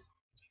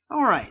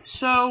 Alright,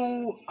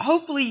 so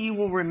hopefully you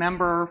will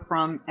remember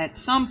from at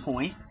some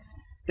point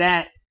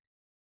that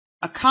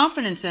a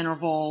confidence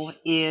interval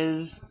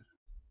is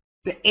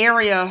the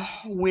area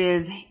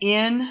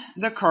within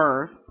the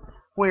curve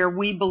where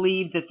we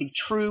believe that the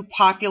true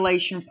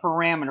population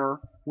parameter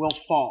will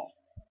fall.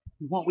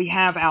 What we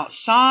have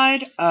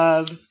outside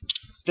of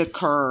the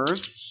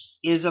curve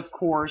is, of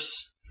course,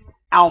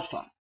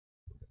 alpha,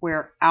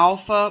 where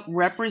alpha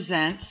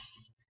represents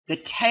the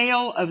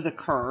tail of the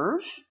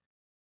curve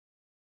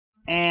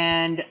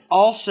and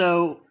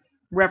also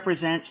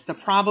represents the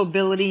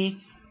probability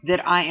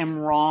that I am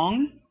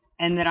wrong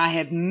and that I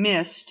have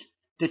missed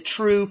the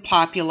true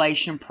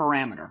population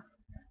parameter.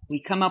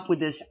 We come up with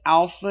this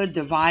alpha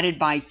divided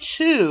by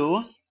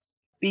 2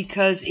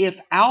 because if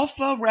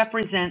alpha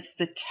represents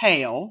the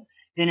tail,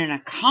 then in a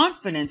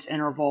confidence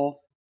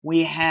interval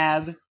we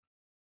have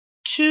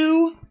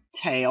 2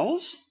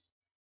 tails,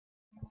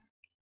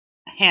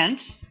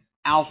 hence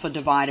alpha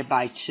divided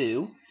by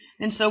 2.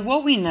 And so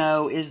what we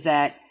know is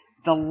that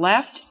the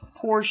left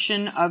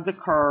portion of the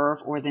curve,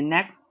 or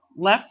the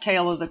left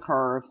tail of the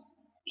curve,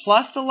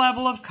 plus the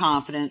level of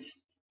confidence,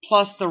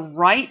 plus the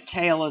right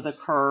tail of the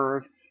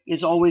curve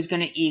is always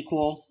going to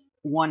equal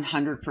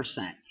 100%.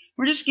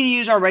 We're just going to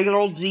use our regular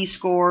old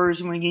z-scores,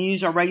 and we're going to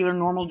use our regular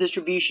normal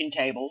distribution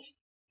tables,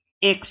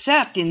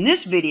 except in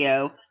this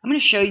video, I'm going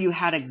to show you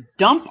how to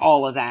dump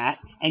all of that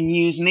and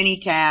use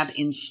minitab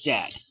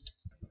instead.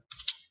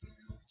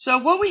 So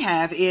what we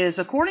have is,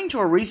 according to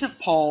a recent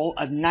poll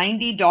of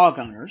 90 dog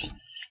owners,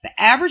 the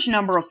average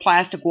number of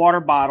plastic water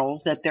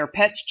bottles that their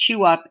pets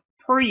chew up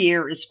per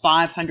year is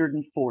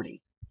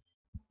 540.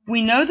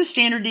 We know the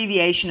standard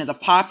deviation of the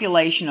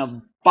population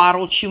of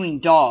bottle chewing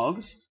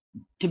dogs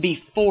to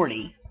be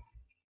 40,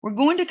 we're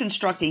going to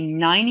construct a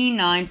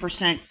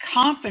 99%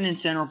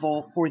 confidence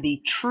interval for the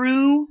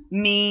true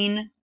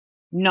mean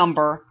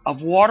number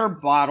of water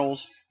bottles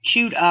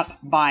chewed up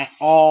by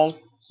all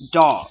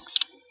dogs.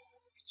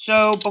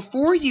 So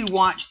before you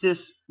watch this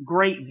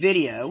great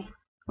video,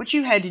 what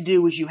you had to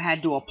do was you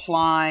had to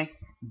apply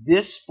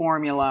this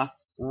formula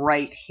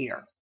right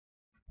here,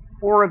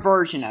 or a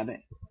version of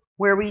it,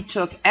 where we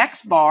took X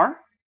bar,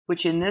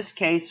 which in this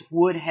case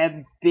would have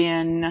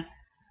been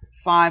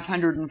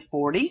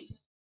 540.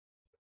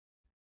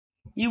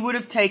 You would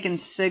have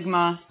taken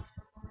sigma,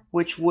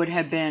 which would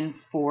have been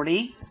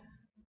 40.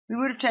 We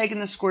would have taken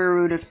the square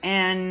root of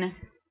n,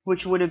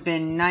 which would have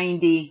been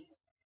 90,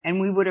 and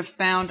we would have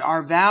found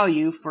our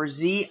value for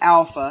Z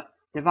alpha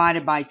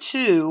divided by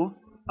 2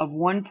 of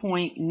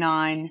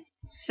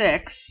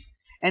 1.96,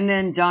 and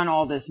then done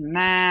all this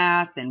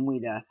math, and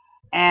we'd have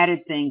added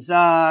things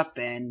up,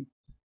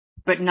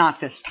 but not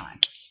this time.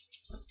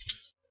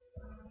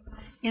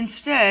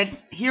 Instead,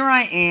 here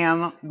I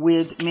am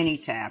with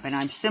minitab, and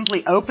I've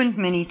simply opened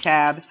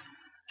minitab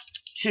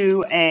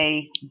to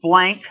a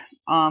blank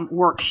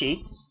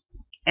worksheet,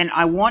 and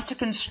I want to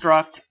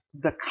construct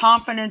the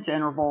confidence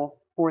interval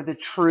for the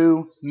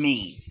true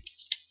mean.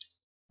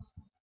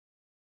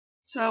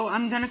 So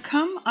I'm going to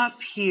come up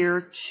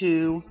here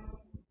to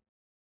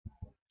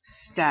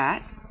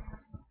Stat,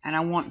 and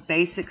I want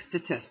basic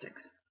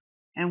statistics.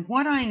 And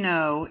what I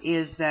know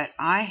is that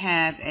I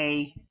have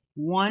a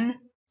one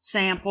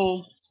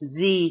sample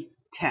Z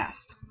test.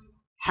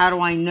 How do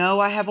I know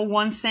I have a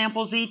one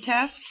sample Z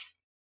test?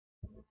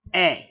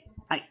 A,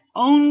 I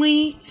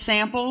only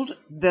sampled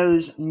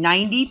those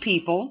 90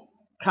 people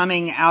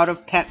coming out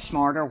of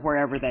PetSmart or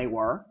wherever they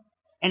were,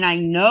 and I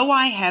know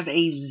I have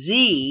a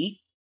Z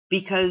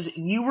because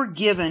you were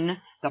given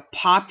the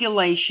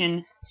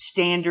population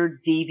standard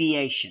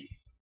deviation.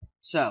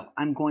 So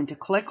I'm going to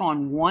click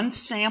on one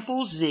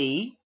sample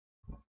Z,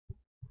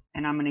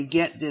 and I'm going to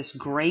get this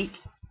great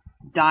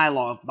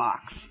dialog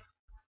box.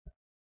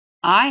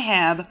 I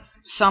have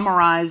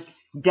summarized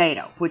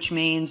data, which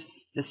means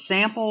the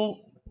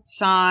sample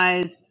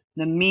size,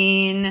 the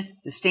mean,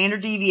 the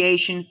standard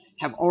deviation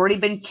have already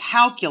been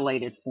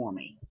calculated for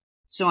me.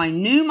 So I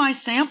knew my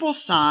sample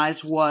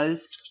size was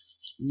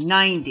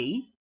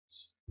 90.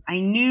 I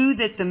knew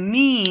that the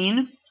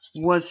mean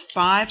was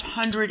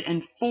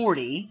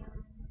 540.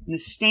 And the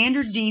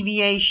standard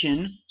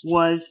deviation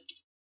was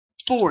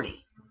 40.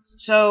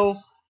 So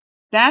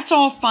that's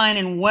all fine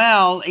and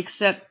well,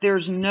 except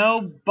there's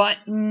no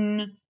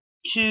button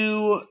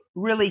to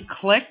really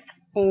click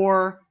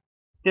for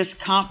this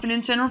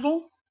confidence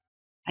interval.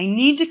 I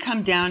need to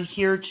come down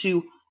here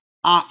to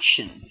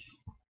Options.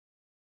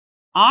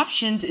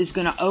 Options is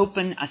going to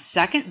open a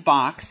second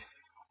box,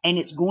 and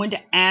it's going to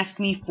ask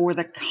me for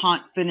the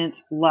confidence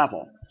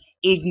level.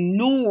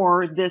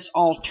 Ignore this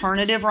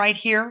alternative right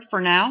here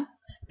for now,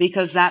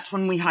 because that's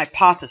when we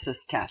hypothesis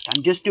test.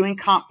 I'm just doing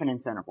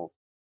confidence intervals.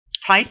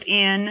 Type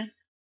in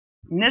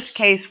this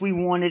case, we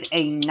wanted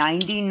a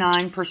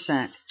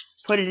 99%.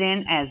 Put it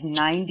in as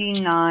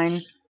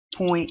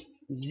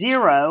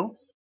 99.0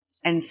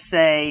 and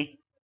say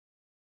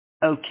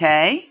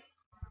OK.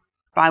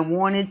 If I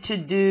wanted to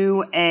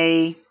do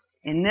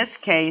in this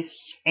case,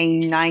 a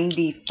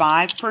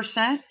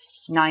 95%,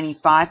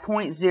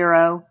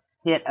 95.0,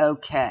 hit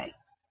OK.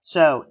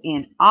 So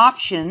in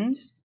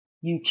Options,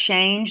 you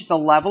change the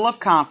level of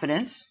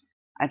confidence.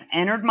 I've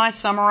entered my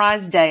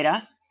summarized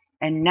data,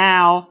 and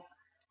now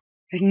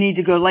I need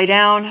to go lay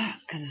down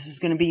because this is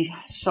going to be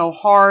so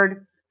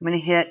hard. I'm going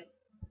to hit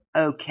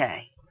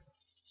OK.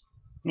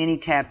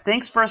 Minitab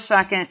thinks for a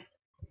second,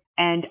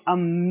 and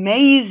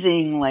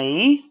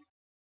amazingly,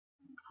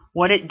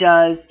 what it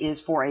does is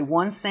for a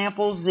one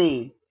sample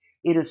Z,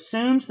 it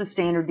assumes the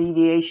standard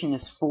deviation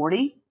is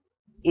 40.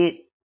 It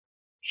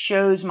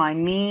shows my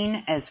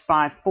mean as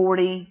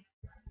 540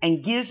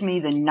 and gives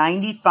me the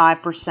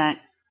 95%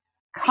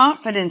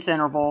 confidence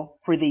interval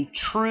for the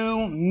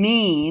true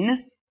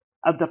mean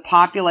of the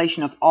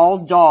population of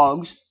all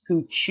dogs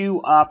who chew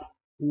up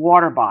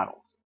water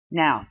bottles.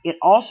 Now, it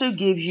also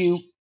gives you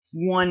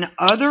one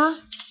other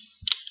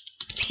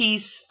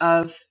piece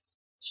of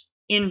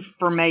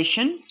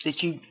information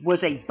that was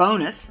a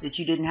bonus that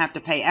you didn't have to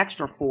pay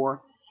extra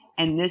for,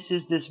 and this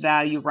is this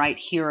value right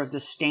here of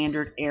the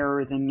standard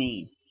error of the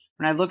mean.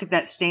 When I look at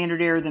that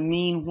standard error of the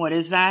mean, what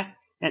is that?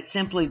 That's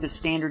simply the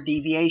standard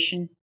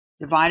deviation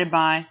divided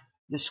by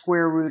the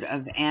square root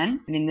of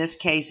n, and in this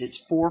case it's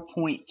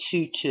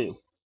 4.22.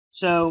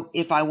 So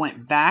if I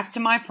went back to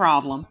my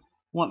problem,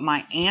 what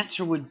my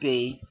answer would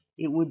be,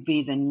 it would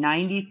be the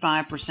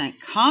 95%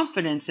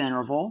 confidence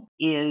interval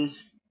is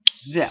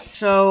this.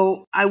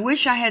 So I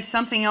wish I had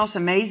something else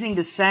amazing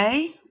to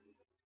say,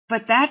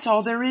 but that's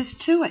all there is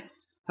to it.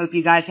 Hope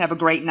you guys have a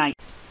great night.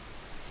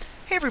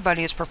 Hey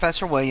everybody, it's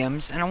Professor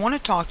Williams, and I want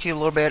to talk to you a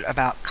little bit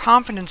about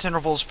confidence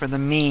intervals for the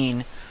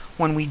mean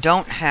when we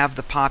don't have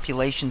the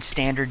population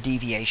standard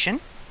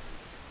deviation.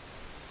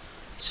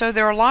 So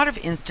there are a lot of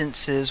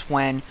instances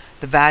when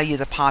the value of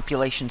the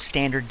population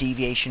standard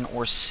deviation,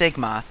 or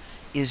sigma,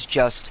 is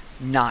just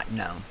not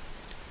known.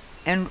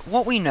 And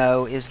what we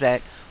know is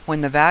that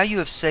when the value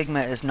of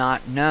sigma is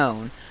not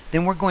known,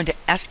 then we're going to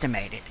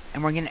estimate it.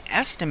 And we're going to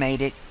estimate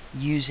it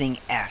using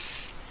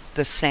S,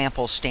 the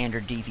sample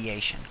standard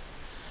deviation.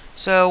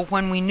 So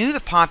when we knew the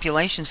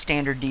population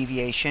standard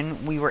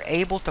deviation, we were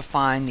able to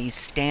find these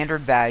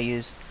standard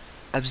values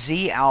of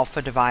Z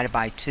alpha divided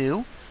by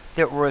 2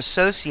 that were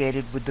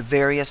associated with the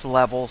various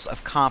levels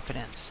of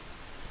confidence.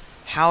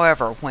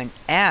 However, when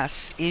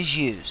S is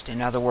used, in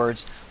other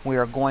words, we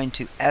are going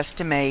to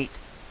estimate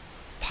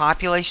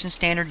population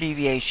standard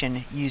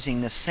deviation using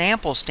the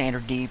sample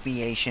standard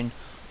deviation,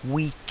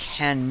 we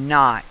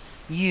cannot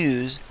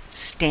use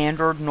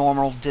standard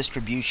normal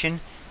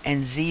distribution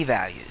and Z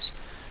values.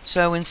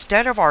 So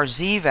instead of our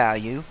Z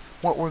value,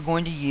 what we're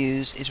going to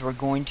use is we're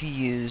going to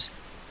use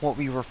what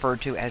we refer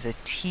to as a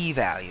T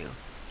value,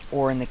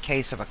 or in the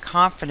case of a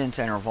confidence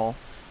interval,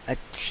 a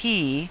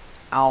T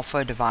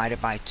alpha divided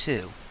by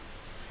 2.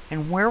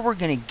 And where we're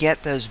going to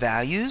get those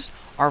values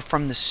are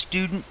from the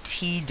student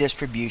T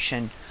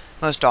distribution,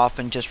 most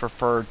often just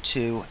referred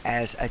to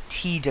as a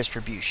T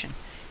distribution.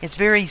 It's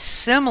very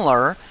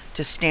similar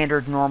to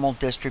standard normal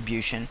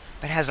distribution,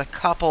 but has a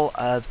couple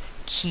of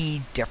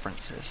key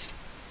differences.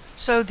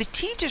 So the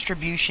T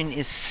distribution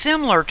is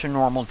similar to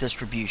normal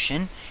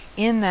distribution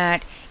in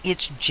that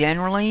it's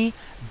generally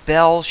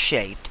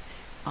bell-shaped.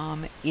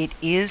 It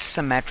is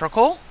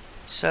symmetrical,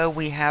 so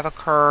we have a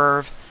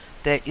curve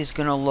that is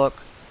going to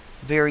look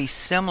very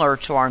similar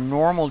to our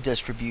normal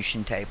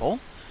distribution table.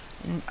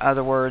 In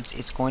other words,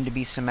 it's going to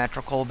be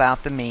symmetrical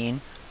about the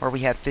mean, where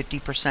we have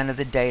 50% of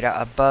the data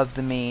above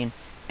the mean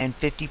and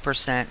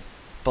 50%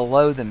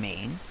 below the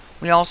mean.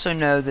 We also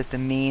know that the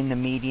mean, the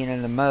median,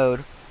 and the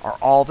mode are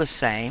all the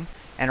same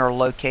and are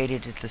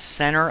located at the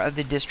center of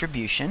the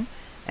distribution.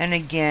 And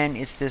again,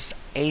 it's this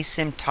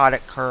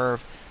asymptotic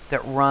curve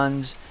that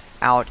runs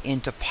out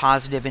into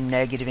positive and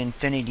negative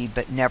infinity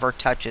but never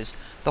touches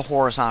the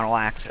horizontal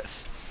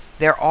axis.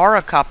 There are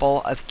a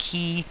couple of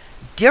key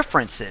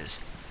differences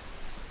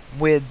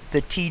with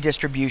the T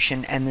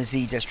distribution and the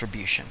Z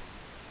distribution.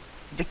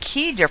 The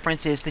key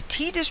difference is the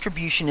T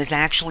distribution is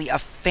actually a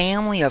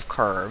family of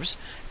curves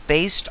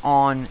based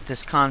on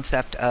this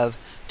concept of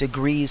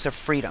degrees of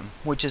freedom,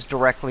 which is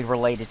directly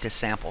related to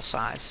sample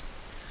size.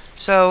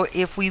 So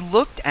if we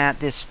looked at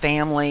this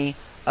family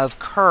of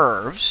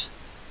curves,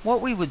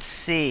 what we would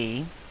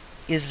see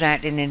is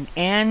that in an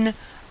n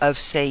of,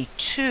 say,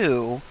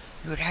 2,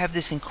 you would have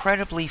this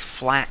incredibly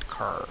flat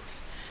curve.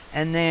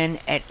 And then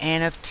at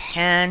n of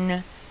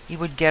 10, you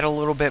would get a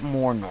little bit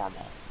more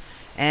normal.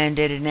 And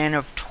at an n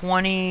of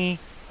 20,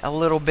 a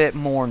little bit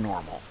more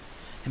normal.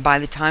 And by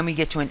the time we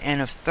get to an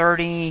n of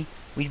 30,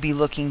 we'd be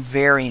looking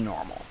very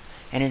normal.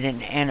 And at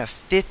an n of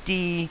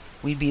 50,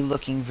 we'd be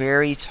looking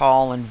very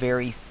tall and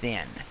very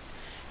thin.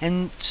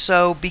 And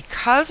so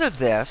because of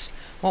this,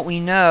 what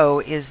we know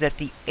is that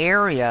the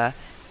area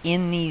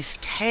in these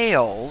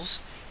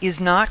tails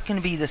is not going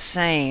to be the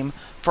same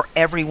for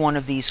every one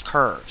of these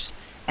curves.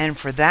 And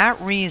for that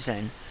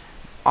reason,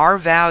 our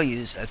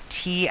values of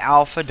T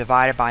alpha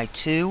divided by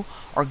 2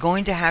 are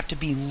going to have to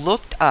be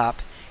looked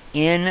up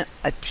in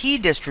a T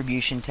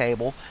distribution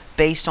table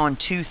based on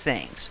two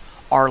things: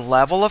 our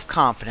level of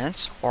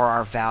confidence, or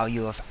our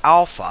value of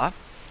alpha,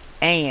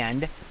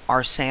 and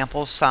our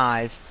sample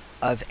size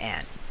of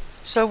n.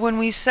 So when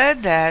we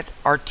said that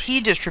our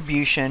T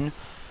distribution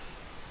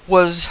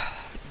was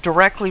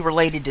directly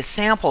related to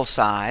sample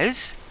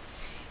size,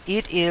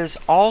 it is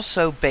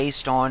also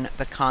based on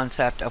the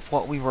concept of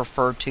what we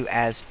refer to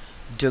as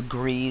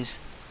degrees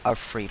of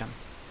freedom.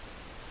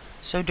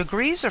 So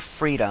degrees of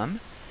freedom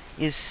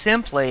is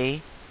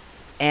simply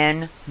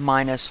n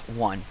minus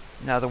 1.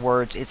 In other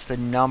words, it's the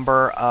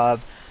number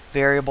of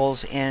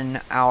variables in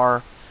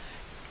our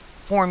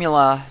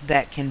formula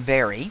that can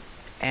vary.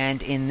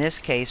 And in this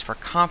case, for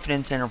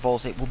confidence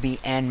intervals, it will be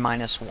n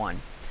minus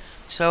 1.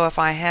 So if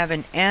I have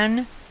an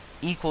n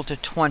equal to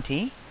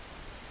 20,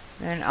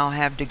 then I'll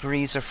have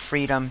degrees of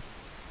freedom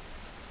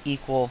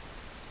equal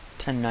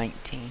to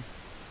 19.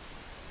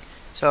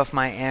 So if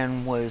my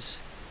n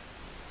was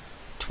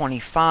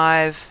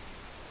 25,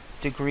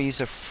 degrees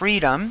of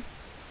freedom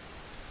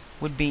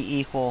would be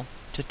equal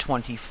to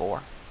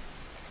 24.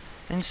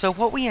 And so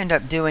what we end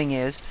up doing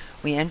is,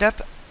 we end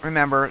up,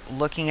 remember,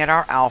 looking at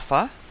our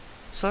alpha.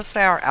 So let's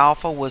say our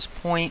alpha was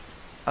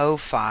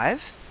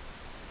 0.05,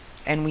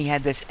 and we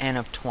had this n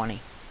of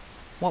 20.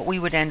 What we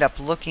would end up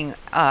looking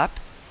up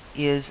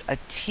is a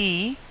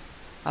t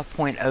of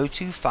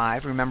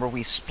 0.025. Remember,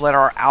 we split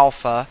our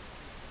alpha,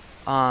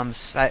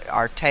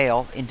 our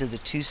tail, into the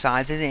two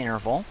sides of the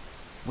interval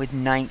with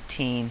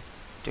 19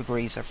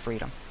 degrees of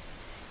freedom.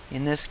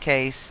 In this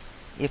case,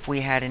 if we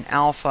had an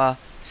alpha,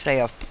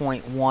 say, of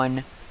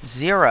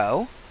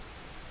 0.10,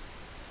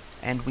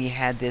 and we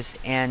had this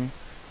n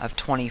of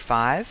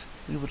 25,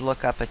 we would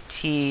look up a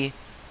t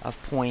of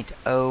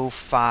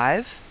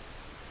 0.05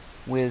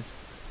 with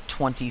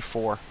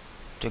 24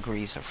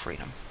 degrees of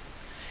freedom.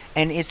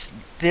 And it's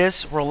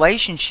this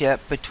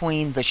relationship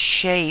between the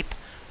shape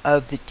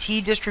of the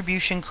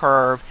t-distribution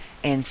curve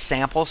and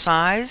sample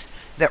size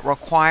that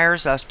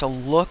requires us to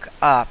look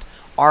up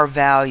our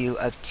value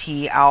of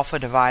t alpha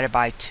divided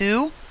by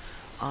 2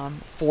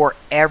 for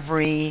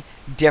every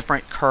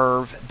different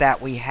curve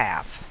that we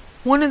have.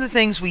 One of the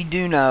things we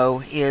do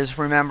know is,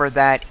 remember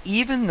that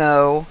even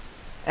though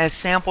as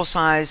sample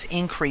size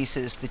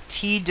increases, the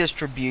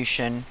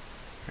t-distribution,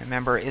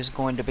 remember, is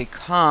going to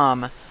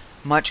become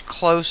much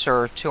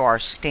closer to our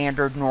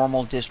standard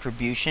normal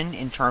distribution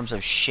in terms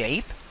of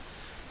shape.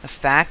 The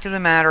fact of the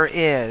matter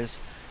is,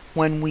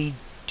 when we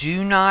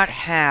do not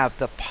have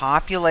the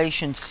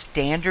population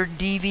standard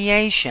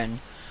deviation,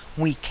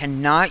 we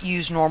cannot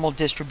use normal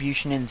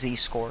distribution in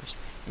z-scores.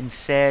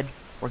 Instead,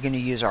 we're going to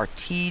use our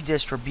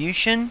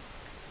t-distribution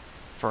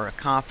for a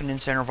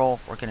confidence interval.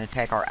 We're going to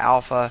take our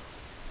alpha,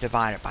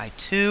 divide it by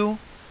 2,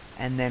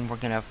 and then we're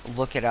going to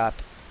look it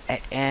up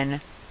at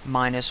n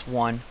minus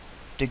 1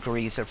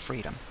 degrees of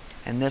freedom.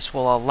 And this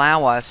will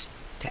allow us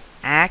to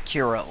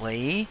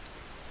accurately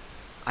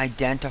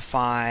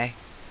identify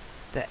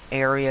the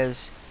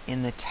areas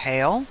in the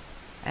tail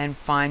and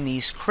find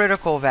these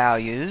critical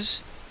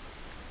values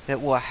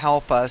that will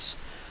help us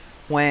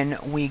when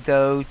we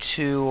go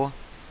to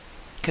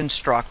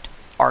construct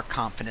our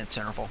confidence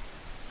interval.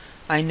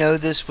 I know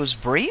this was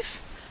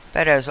brief,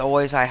 but as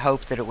always, I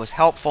hope that it was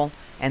helpful,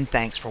 and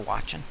thanks for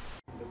watching.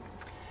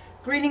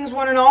 Greetings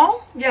one and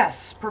all.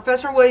 Yes,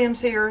 Professor Williams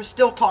here,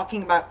 still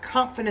talking about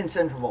confidence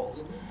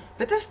intervals.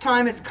 But this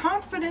time it's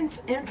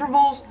confidence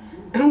intervals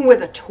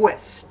with a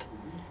twist.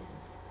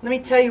 Let me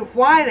tell you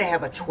why they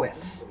have a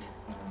twist.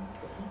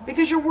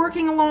 Because you're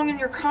working along in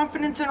your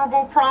confidence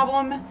interval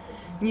problem,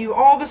 and you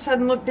all of a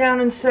sudden look down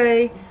and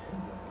say,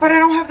 but I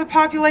don't have the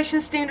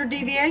population standard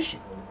deviation.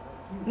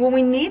 Well,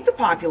 we need the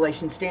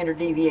population standard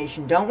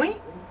deviation, don't we?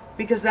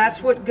 Because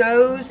that's what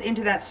goes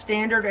into that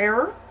standard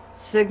error,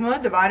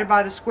 sigma divided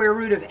by the square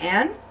root of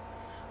n.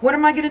 What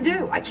am I going to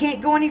do? I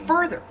can't go any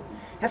further.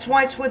 That's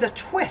why it's with a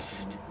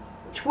twist.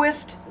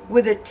 Twist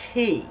with a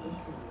T.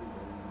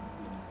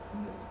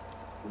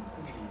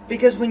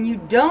 Because when you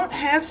don't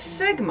have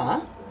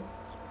sigma,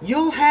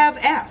 you'll have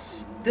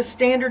S, the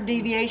standard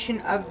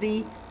deviation of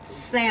the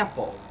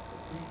sample.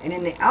 And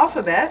in the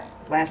alphabet,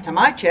 last time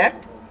I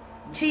checked,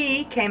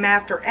 T came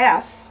after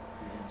S.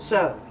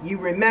 So you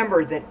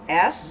remember that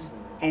S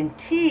and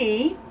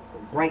T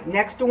right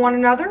next to one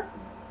another.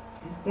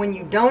 When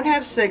you don't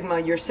have sigma,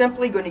 you're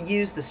simply going to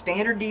use the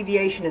standard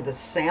deviation of the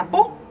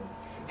sample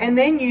and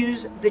then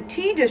use the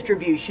T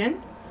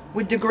distribution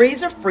with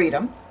degrees of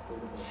freedom,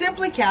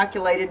 simply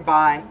calculated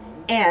by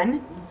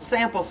n,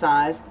 sample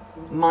size,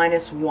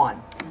 minus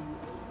 1.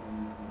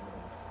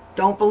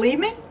 Don't believe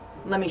me?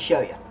 Let me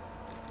show you.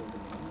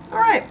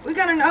 Alright, we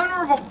got an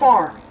owner of a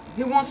farm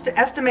who wants to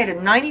estimate a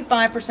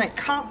 95%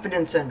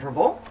 confidence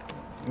interval.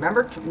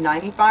 Remember,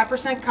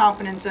 95%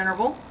 confidence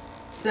interval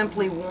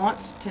simply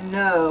wants to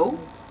know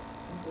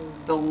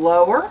the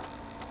lower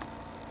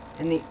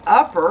and the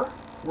upper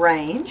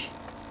range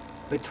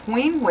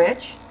between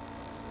which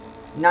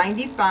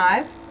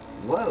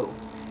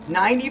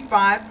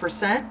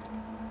 95%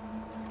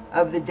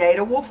 of the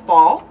data will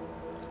fall,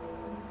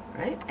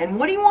 right? And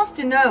what he wants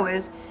to know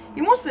is,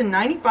 he wants the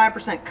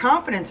 95%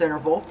 confidence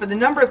interval for the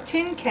number of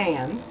tin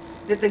cans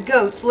that the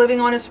goats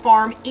living on his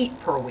farm eat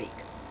per week.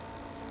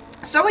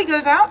 So he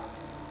goes out,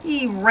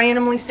 he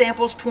randomly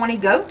samples 20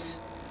 goats,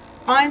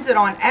 finds that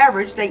on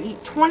average they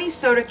eat 20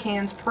 soda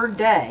cans per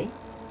day,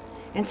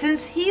 and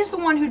since he's the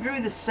one who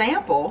drew the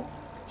sample,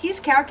 he's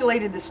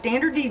calculated the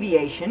standard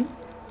deviation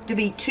to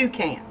be 2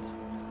 cans.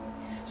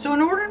 So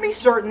in order to be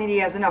certain that he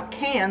has enough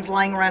cans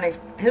lying around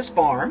his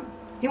farm,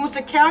 he wants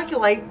to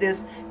calculate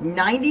this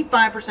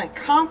 95%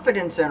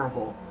 confidence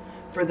interval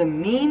for the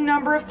mean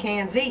number of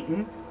cans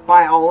eaten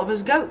by all of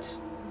his goats.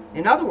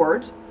 In other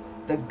words,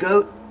 the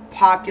goat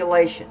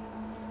population.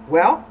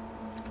 Well,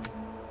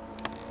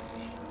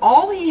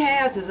 all he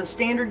has is a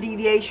standard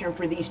deviation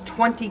for these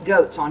 20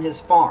 goats on his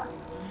farm.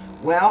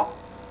 Well,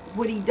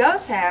 what he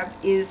does have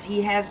is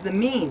he has the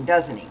mean,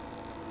 doesn't he?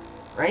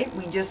 Right?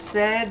 We just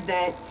said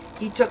that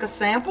he took a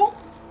sample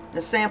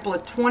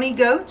of 20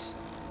 goats,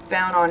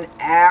 found on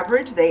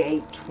average they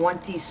ate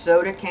 20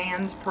 soda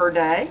cans per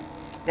day.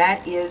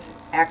 That is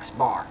X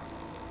bar,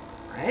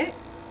 right?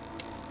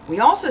 We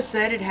also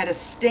said it had a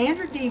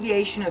standard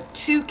deviation of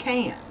 2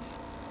 cans.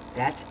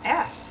 That's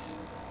S.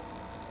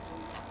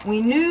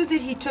 We knew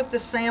that he took the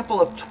sample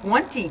of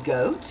 20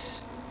 goats.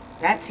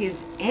 That's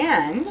his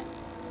N.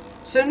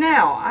 So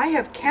now I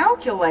have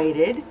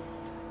calculated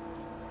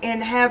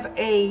and have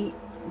a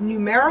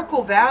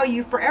numerical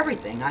value for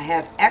everything. I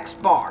have X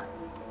bar,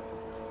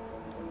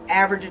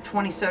 average of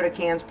 20 soda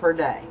cans per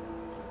day.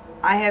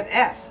 I have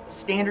S,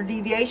 standard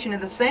deviation of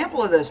the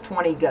sample of those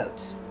 20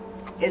 goats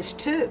is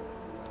 2.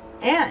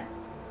 N,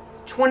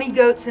 20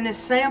 goats in his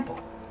sample.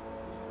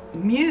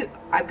 Mu,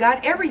 I've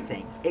got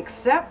everything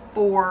except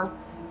for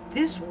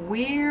this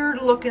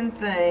weird looking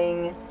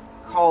thing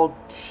called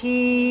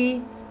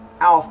T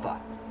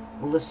alpha.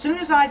 Well, as soon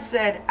as I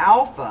said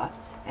alpha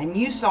and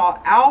you saw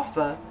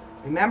alpha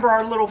Remember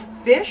our little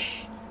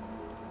fish,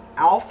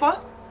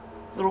 alpha,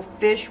 little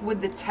fish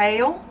with the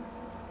tail?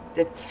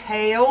 The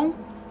tail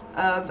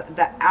of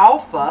the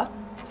alpha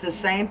is the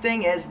same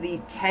thing as the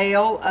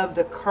tail of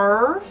the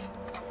curve.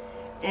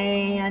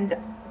 And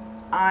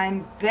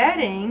I'm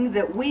betting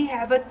that we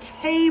have a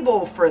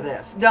table for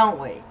this, don't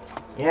we?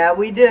 Yeah,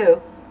 we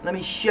do. Let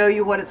me show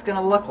you what it's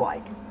going to look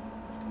like.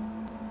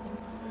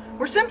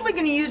 We're simply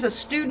going to use a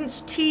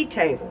student's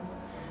t-table,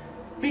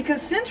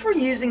 because since we're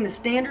using the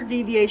standard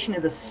deviation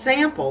of the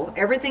sample,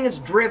 everything is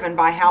driven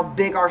by how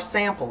big our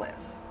sample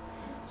is.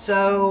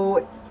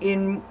 So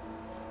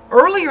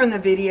earlier in the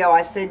video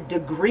I said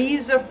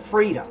degrees of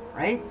freedom,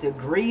 right?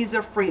 Degrees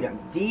of freedom,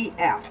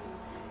 DF,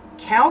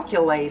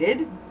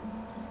 calculated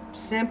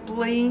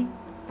simply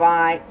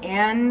by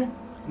n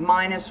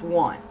minus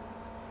 1.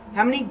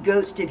 How many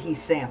goats did he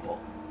sample?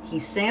 He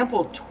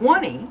sampled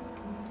 20.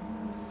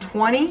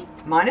 20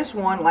 minus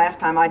 1, last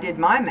time I did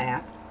my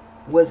math,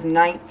 was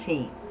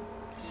 19.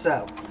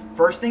 So,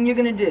 first thing you're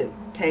going to do,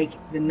 take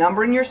the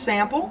number in your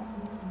sample,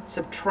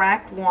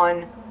 subtract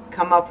 1,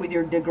 come up with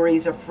your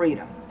degrees of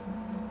freedom.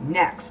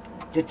 Next,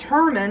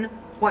 determine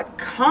what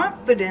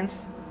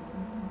confidence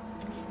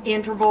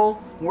interval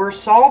we're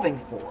solving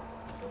for.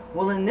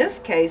 Well, in this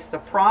case, the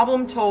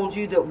problem told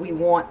you that we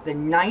want the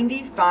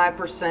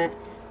 95%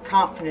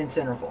 confidence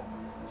interval.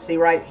 See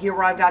right here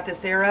where I've got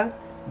this arrow?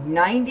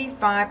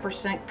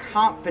 95%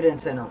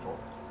 confidence interval.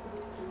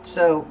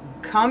 So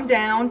come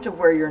down to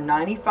where your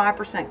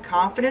 95%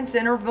 confidence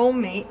interval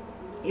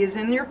is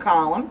in your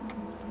column,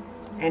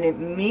 and it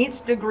meets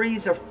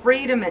degrees of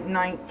freedom at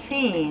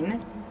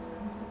 19.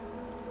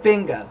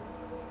 Bingo.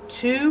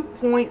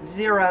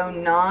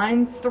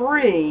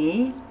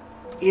 2.093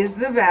 is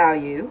the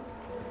value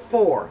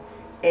for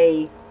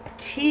a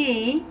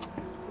t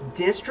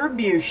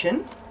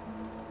distribution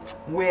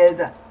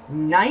with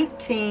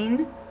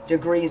 19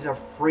 degrees of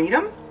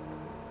freedom,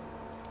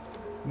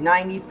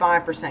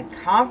 95%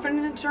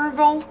 confidence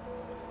interval,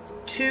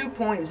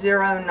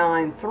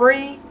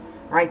 2.093.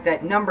 Write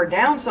that number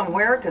down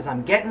somewhere because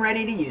I'm getting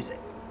ready to use it.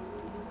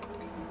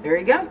 There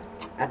you go.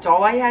 That's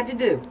all I had to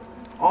do.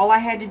 All I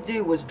had to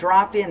do was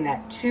drop in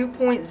that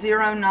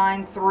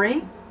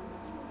 2.093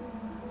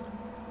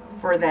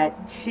 for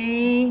that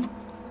t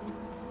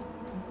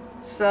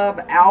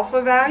sub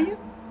alpha value.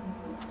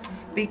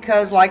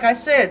 Because, like I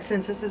said,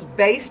 since this is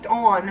based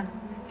on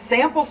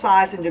sample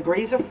size and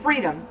degrees of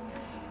freedom,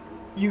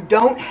 you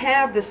don't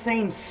have the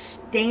same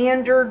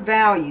standard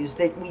values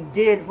that we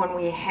did when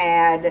we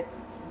had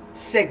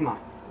sigma.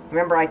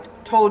 Remember, I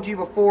told you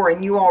before,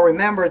 and you all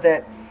remember,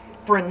 that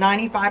for a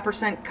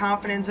 95%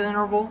 confidence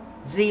interval,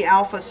 Z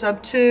alpha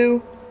sub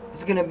 2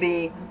 is going to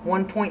be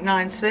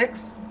 1.96.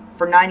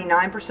 For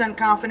 99%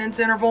 confidence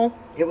interval,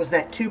 it was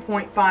that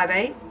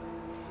 2.58.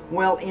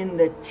 Well, in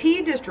the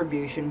t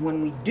distribution,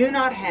 when we do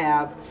not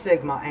have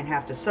sigma and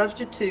have to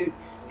substitute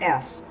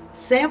S,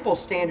 sample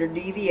standard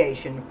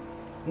deviation,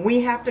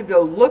 we have to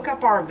go look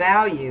up our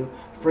value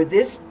for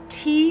this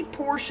t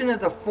portion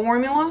of the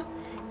formula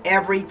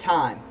every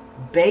time,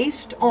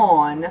 based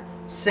on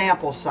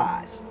sample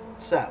size.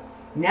 So,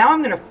 now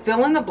I'm going to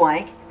fill in the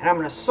blank, and I'm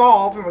going to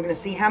solve, and we're going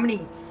to see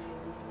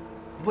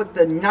what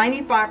the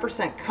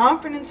 95%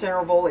 confidence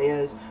interval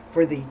is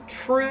for the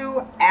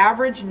true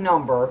average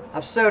number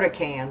of soda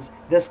cans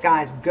this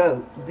guy's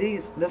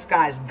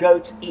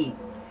goats eat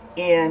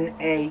in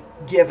a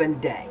given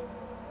day.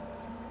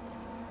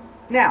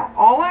 Now,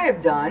 all I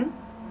have done,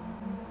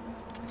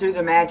 through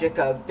the magic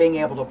of being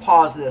able to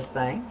pause this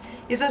thing,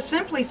 is I've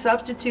simply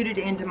substituted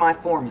into my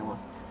formula.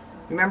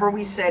 Remember,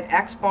 we said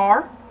X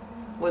bar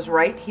was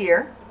right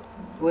here.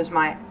 It was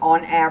my,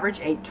 on average,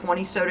 ate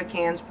 20 soda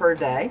cans per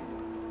day.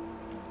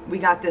 We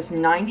got this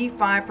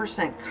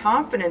 95%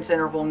 confidence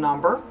interval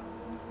number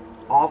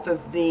off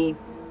of the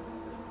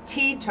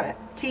T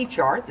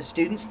chart, the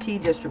student's T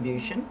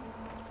distribution.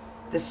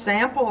 The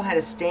sample had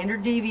a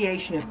standard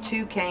deviation of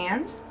 2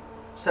 cans,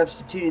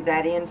 substituted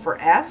that in for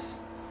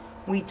S.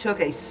 We took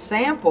a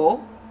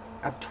sample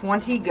of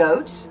 20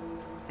 goats.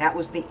 That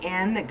was the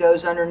N that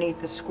goes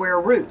underneath the square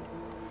root.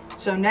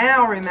 So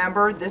now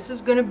remember, this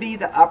is going to be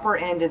the upper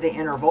end of the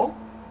interval,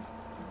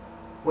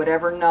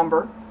 whatever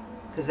number,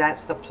 because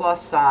that's the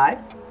plus side.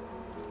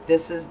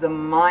 This is the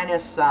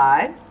minus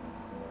side,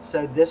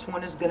 so this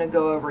one is going to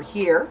go over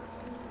here.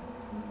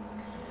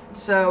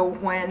 So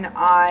when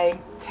I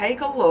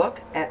take a look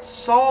at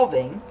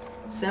solving,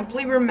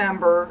 simply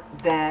remember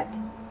that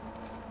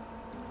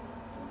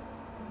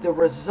the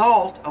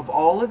result of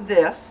all of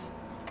this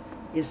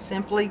is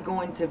simply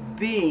going to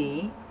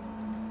be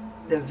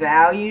the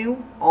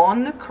value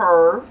on the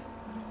curve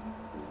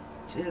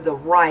to the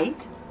right,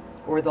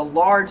 or the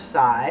large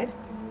side.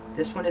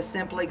 This one is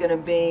simply going to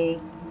be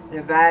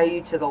the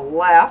value to the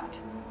left,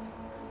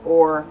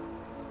 or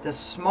the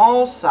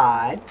small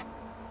side,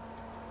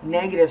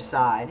 negative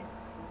side,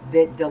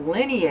 that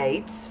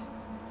delineates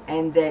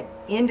and that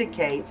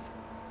indicates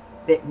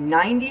that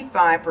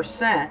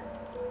 95%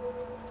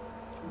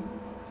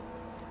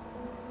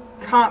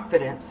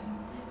 confidence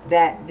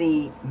that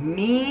the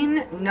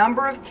mean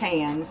number of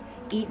cans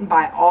eaten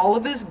by all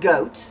of his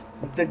goats,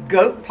 the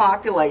goat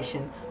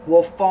population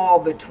will fall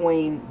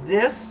between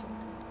this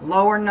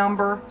lower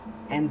number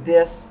and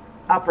this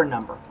upper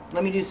number.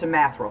 Let me do some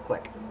math real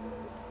quick.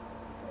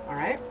 All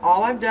right,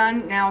 all I've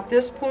done now at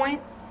this point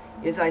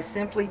is I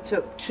simply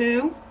took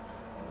 2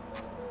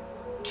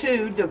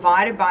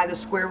 divided by the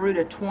square root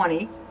of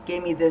 20,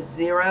 gave me this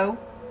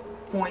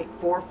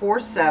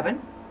 0.447.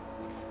 I'm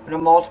going to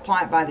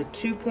multiply it by the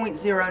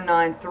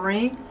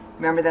 2.093.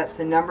 Remember, that's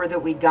the number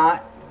that we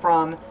got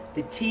from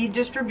the t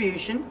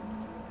distribution,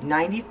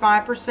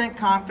 95%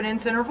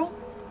 confidence interval,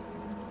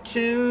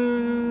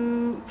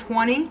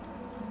 220.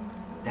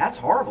 That's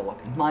horrible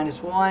looking.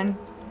 Minus 1,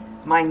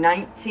 my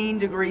 19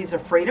 degrees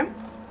of freedom.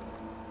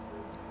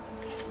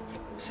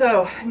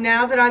 So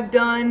now that I've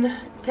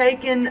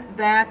taken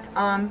that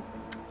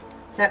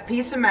that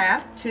piece of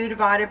math, 2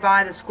 divided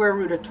by the square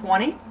root of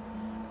 20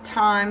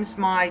 times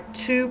my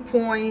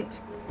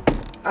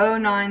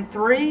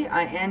 2.093,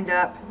 I end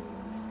up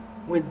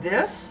with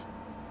this.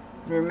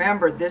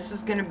 Remember, this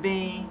is going to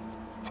be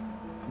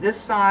this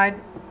side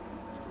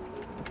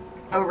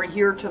over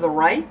here to the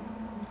right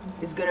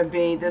is going to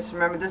be this.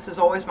 Remember, this is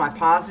always my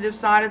positive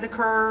side of the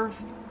curve.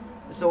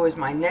 This is always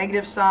my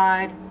negative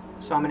side.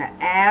 So I'm going to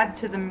add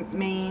to the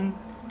mean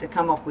to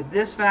come up with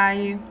this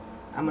value.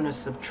 I'm going to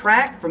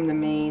subtract from the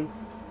mean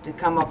to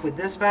come up with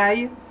this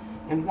value.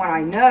 And what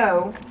I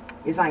know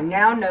is I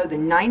now know the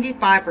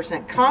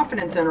 95%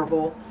 confidence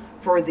interval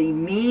for the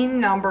mean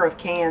number of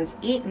cans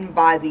eaten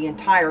by the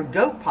entire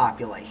goat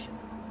population.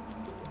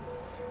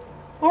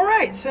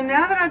 Alright, so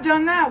now that I've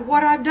done that,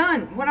 what I've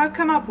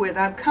come up with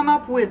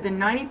the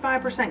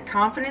 95%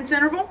 confidence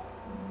interval.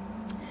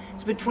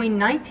 It's between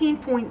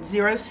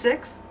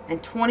 19.06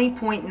 and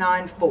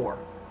 20.94.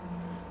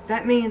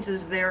 That means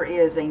there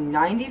is a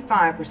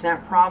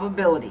 95%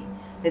 probability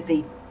that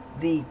the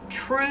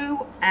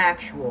true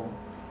actual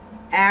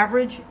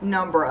average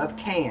number of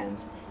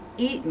cans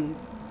eaten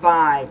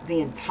by the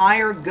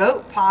entire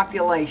goat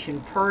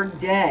population per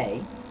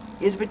day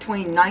is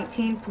between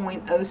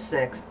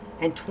 19.06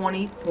 and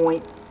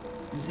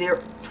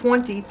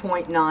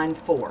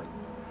 20.94.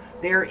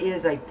 There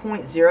is a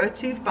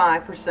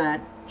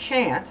 0.025%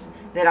 chance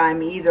that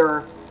I'm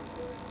either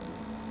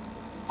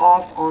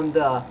off on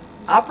the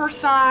upper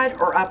side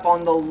or up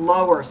on the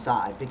lower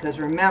side, because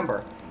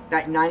remember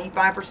that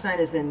 95%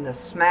 is in the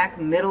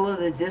smack middle of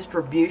the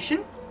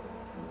distribution,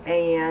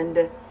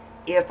 and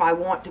if I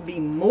want to be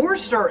more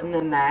certain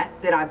than that,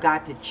 then I've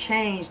got to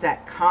change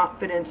that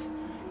confidence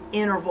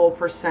interval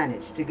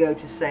percentage to go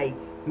to, say,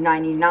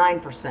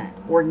 99%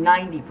 or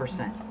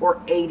 90% or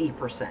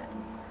 80%.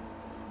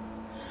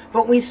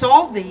 But we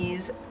solve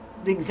these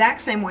the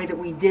exact same way that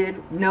we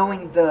did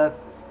knowing the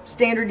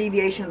standard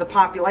deviation of the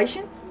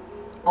population.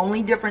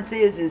 Only difference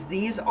is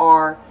these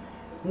are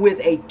with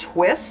a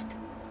twist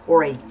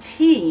or a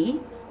t,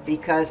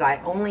 because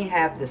I only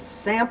have the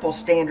sample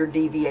standard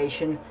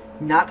deviation,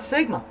 not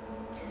sigma.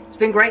 It's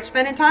been great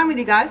spending time with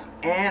you guys,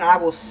 and I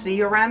will see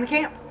you around the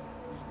camp.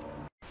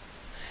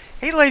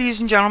 Hey ladies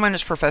and gentlemen,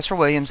 it's Professor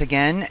Williams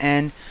again,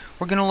 and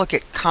we're going to look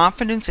at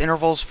confidence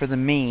intervals for the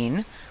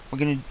mean. We're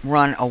going to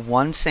run a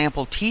one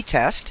sample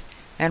t-test,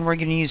 and we're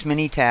going to use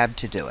minitab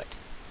to do it.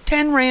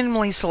 10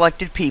 randomly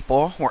selected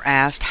people were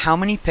asked how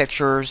many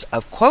pictures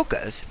of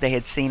quokkas they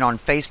had seen on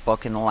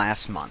Facebook in the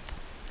last month.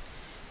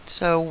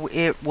 So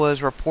it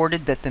was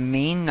reported that the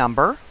mean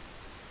number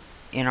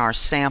in our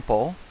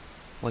sample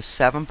was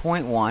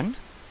 7.1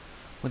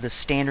 with a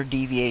standard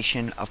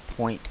deviation of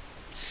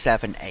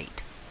 0.78.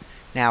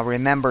 Now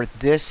remember,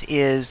 this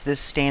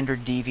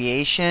standard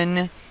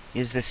deviation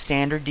is the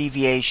standard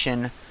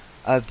deviation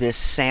of this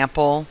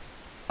sample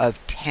of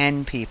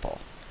 10 people.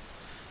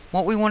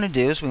 What we want to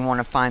do is we want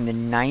to find the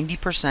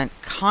 90%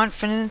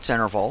 confidence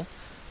interval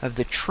of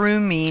the true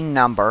mean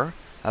number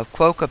of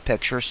quokka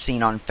pictures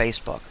seen on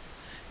Facebook.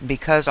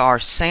 Because our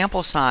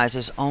sample size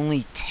is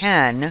only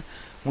 10,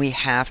 we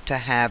have to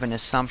have an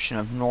assumption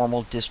of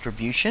normal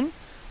distribution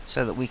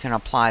so that we can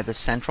apply the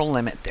central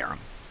limit theorem.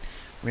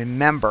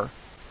 Remember,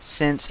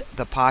 since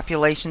the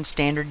population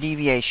standard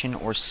deviation,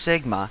 or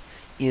sigma,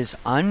 is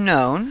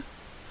unknown,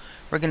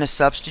 we're going to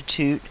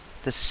substitute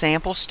the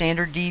sample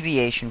standard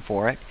deviation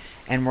for it,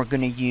 and we're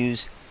going to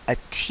use a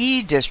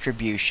t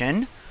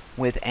distribution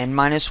with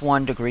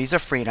n-1 degrees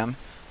of freedom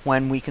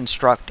when we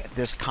construct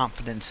this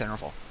confidence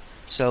interval.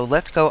 So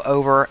let's go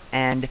over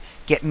and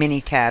get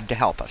minitab to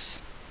help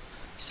us.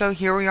 So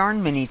here we are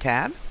in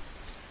minitab,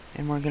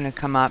 and we're going to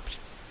come up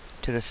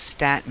to the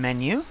stat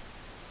menu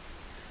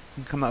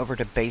and come over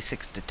to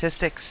basic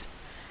statistics.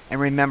 And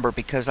remember,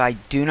 because I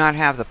do not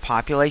have the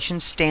population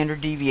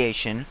standard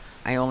deviation,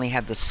 I only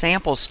have the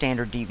sample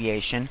standard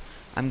deviation,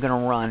 I'm going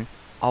to run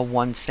a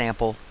one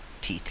sample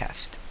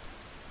t-test.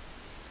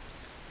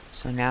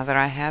 So now that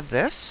I have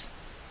this,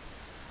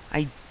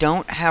 I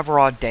don't have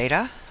raw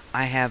data,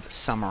 I have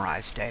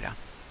summarized data.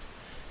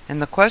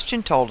 And the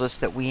question told us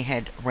that we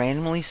had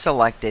randomly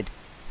selected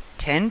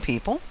 10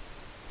 people,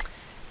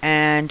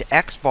 and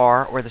x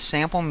bar, or the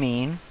sample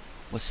mean,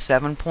 was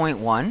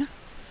 7.1.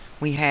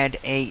 We had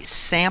a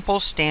sample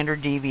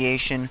standard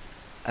deviation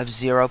of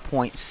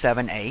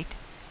 0.78,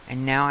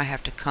 and now I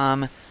have to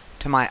come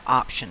to my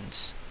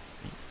options.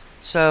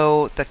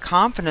 So the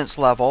confidence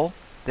level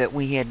that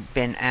we had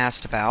been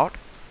asked about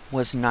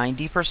was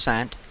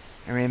 90%,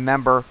 and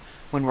remember,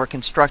 when we're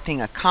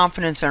constructing a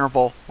confidence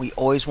interval, we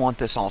always want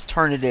this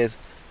alternative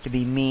to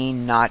be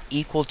mean not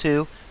equal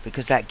to,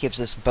 because that gives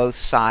us both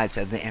sides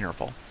of the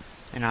interval.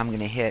 And I'm going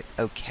to hit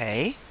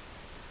OK,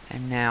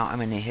 and now I'm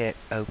going to hit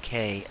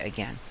OK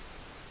again.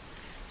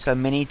 So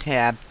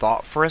minitab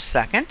thought for a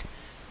second,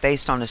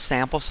 based on a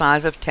sample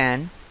size of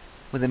 10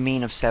 with a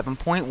mean of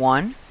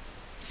 7.1,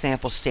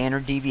 sample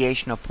standard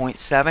deviation of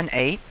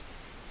 0.78,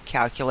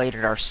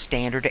 calculated our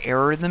standard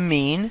error of the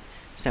mean,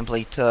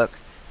 simply took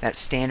that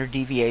standard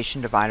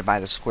deviation divided by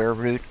the square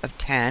root of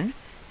 10,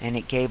 and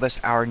it gave us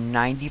our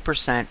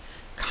 90%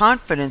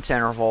 confidence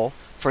interval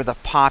for the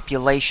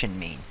population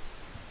mean.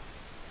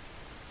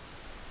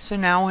 So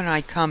now when I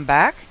come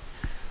back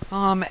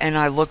and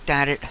I looked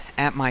at it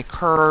at my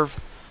curve,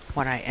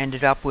 what I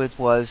ended up with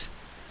was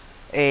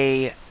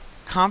a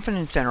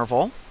confidence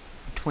interval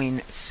between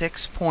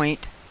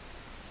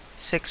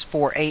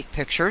 6.648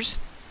 pictures,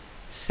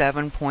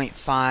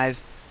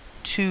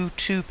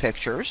 7.522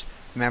 pictures.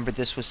 Remember,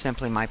 this was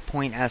simply my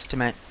point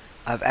estimate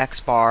of x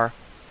bar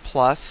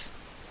plus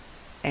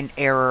an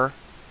error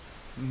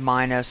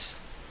minus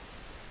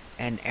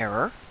an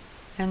error.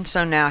 And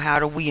so now how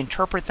do we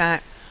interpret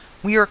that?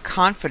 We are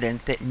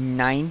confident that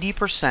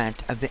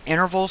 90% of the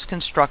intervals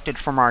constructed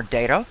from our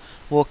data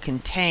will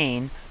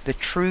contain the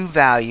true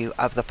value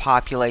of the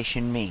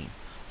population mean.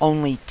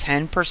 Only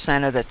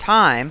 10% of the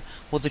time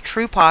will the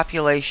true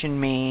population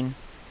mean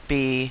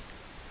be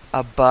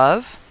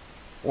above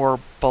or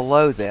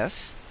below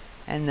this,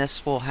 and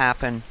this will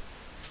happen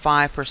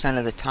 5%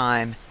 of the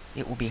time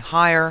it will be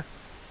higher,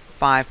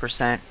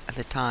 5% of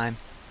the time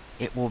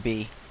it will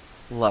be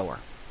lower.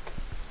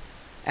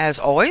 As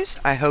always,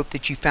 I hope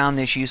that you found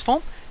this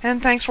useful,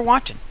 and thanks for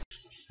watching.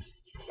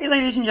 Hey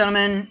ladies and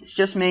gentlemen, it's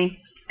just me,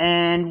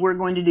 and we're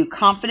going to do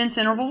confidence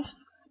intervals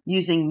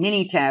using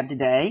minitab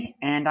today,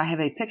 and I have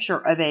a picture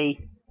of a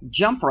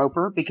jump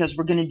roper because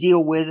we're going to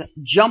deal with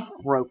jump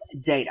rope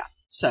data.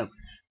 So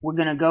we're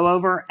going to go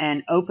over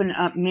and open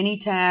up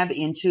minitab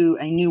into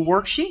a new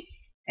worksheet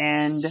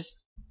and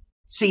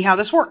see how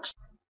this works.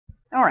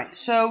 Alright,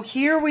 so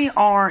here we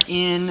are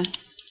in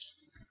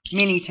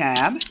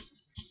minitab,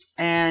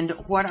 and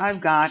what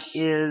I've got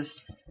is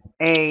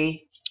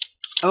a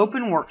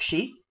open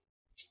worksheet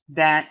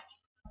that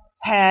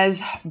has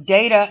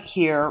data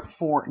here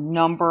for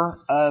number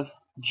of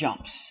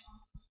jumps.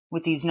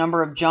 What these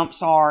number of jumps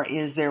are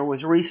is there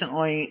was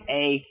recently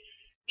a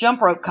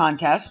jump rope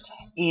contest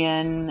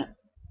in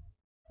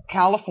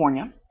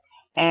California,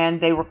 and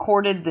they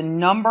recorded the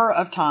number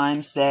of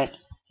times that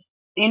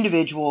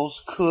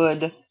individuals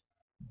could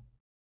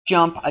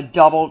jump a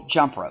double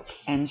jump rope.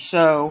 And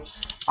so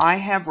I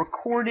have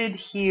recorded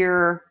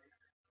here,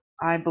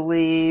 I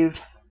believe,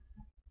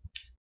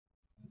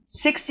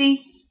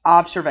 60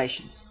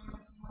 observations.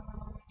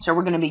 So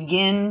we're going to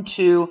begin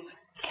to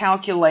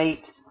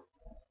calculate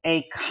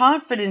a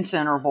confidence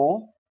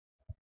interval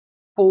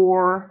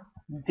for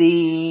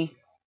the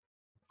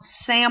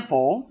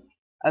sample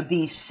of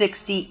these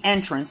 60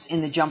 entrants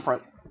in the jump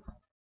rope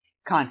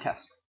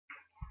contest.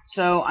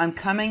 So I'm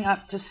coming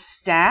up to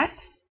stat,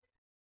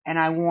 and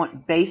I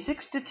want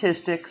basic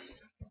statistics,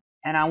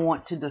 and I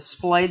want to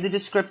display the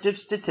descriptive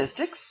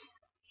statistics,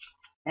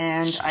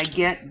 and I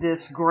get this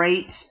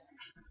great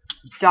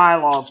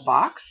dialog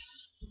box,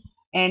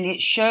 and it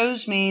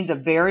shows me the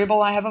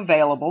variable I have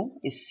available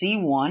is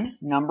C1,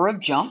 number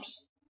of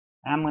jumps,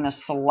 and I'm going to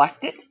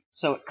select it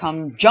so it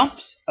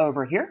jumps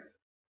over here,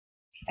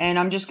 and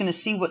I'm just going to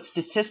see what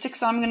statistics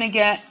I'm going to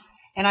get,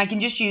 and I can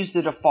just use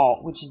the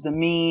default, which is the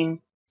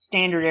mean,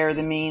 standard error of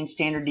the mean,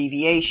 standard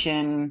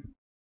deviation,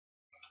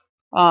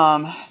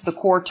 the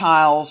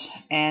quartiles,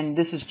 and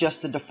this is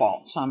just the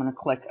default. So I'm going to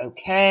click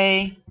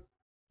OK,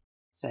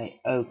 say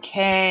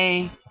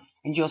OK,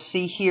 and you'll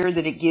see here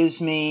that it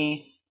gives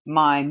me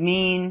my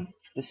mean,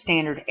 the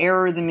standard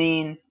error of the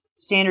mean,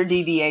 standard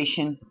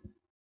deviation,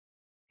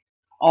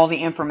 all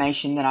the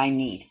information that I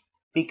need.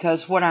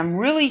 Because what I'm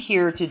really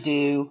here to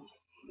do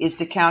is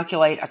to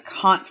calculate a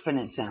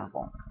confidence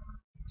interval.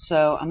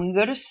 So I'm going to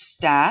go to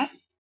Stat,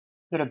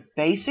 go to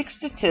Basic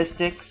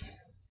Statistics,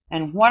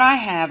 and what I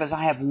have is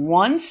I have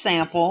one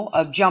sample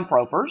of jump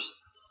ropers.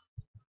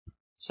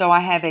 So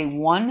I have a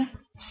one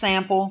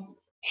sample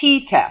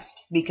t-test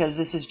because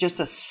this is just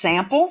a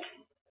sample.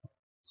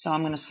 So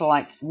I'm going to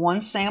select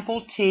one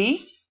sample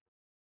t,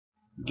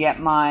 get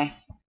my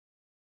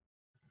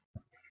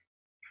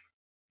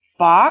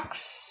box,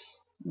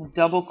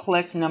 double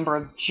click number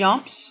of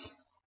jumps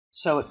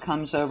so it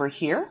comes over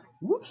here.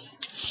 Whoops.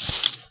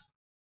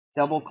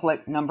 Double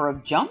click number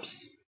of jumps,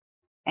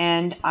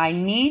 and I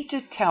need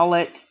to tell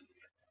it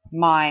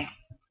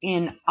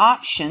in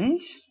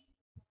options,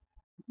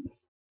 I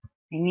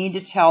need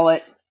to tell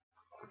it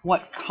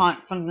what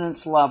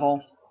confidence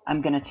level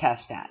I'm going to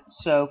test at.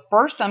 So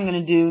first I'm going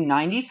to do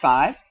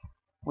 95,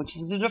 which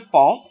is the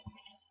default,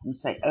 and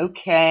say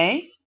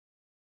OK.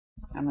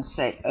 I'm going to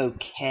say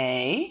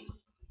OK.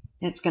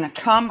 It's going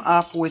to come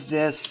up with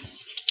this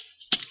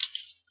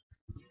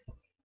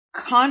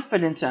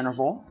confidence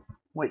interval,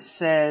 which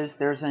says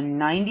there's a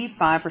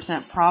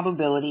 95%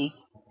 probability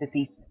that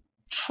the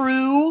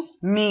true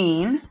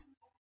mean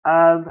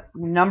of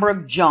number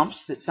of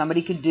jumps that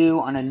somebody could do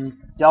on a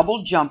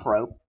double jump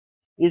rope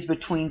is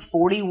between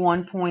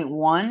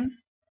 41.1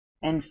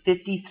 and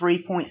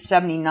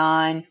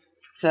 53.79.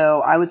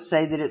 So I would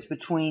say that it's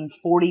between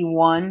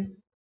 41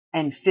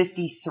 and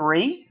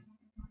 53.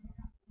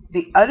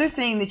 The other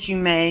thing that you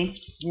may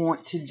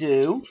want to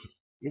do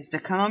is to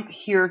come up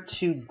here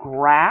to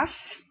graph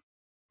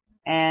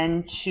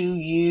and to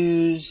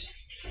use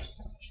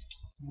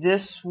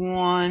this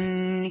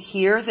one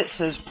here that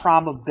says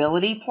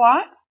probability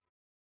plot,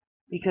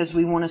 because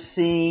we want to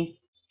see,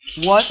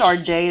 was our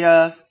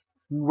data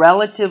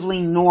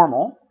relatively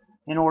normal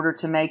in order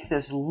to make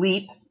this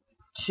leap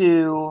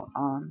to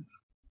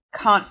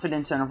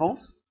confidence intervals.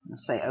 I'm going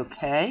to say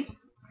OK.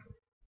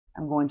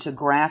 I'm going to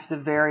graph the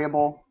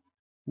variable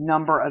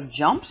number of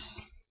jumps.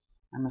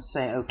 I'm going to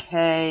say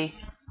OK.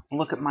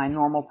 Look at my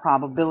normal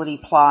probability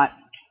plot.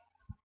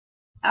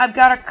 I've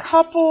got a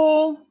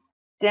couple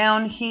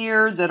down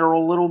here that are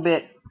a little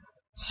bit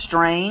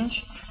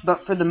strange,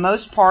 but for the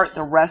most part,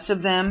 the rest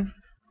of them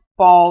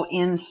fall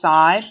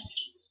inside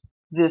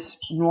this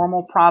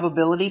normal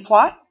probability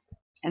plot.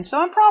 And so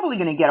I'm probably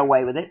going to get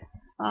away with it,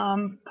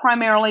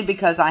 primarily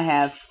because I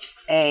have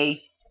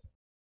a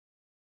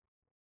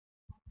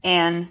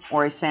n,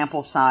 or a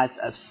sample size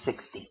of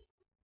 60.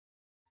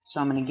 So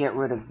I'm going to get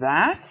rid of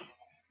that.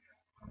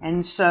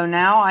 And so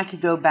now I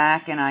could go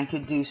back and I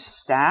could do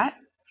stat,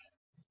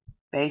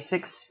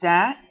 basic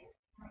stat,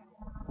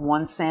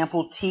 one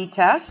sample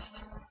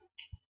t-test.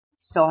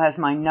 Still has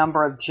my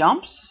number of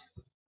jumps.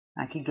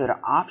 I could go to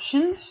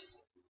options.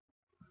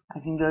 I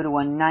can go to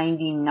a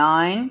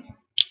 99%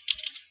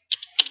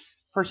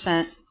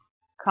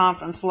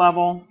 confidence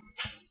level,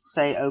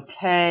 say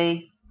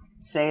OK,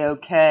 say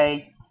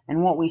OK.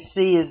 And what we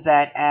see is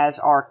that as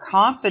our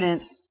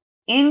confidence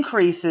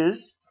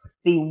increases,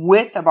 the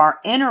width of our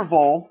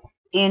interval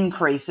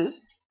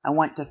increases. I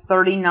went to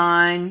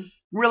 39,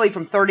 really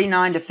from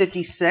 39 to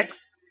 56,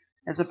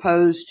 as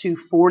opposed to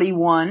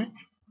 41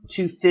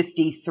 to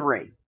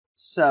 53.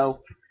 So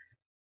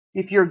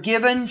if you're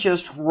given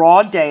just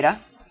raw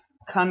data,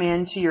 come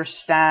into your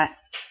stat,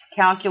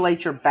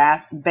 calculate your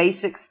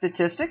basic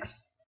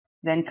statistics,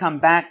 then come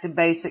back to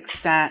basic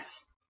stats,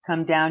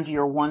 come down to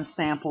your one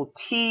sample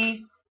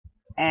t,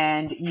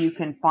 and you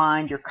can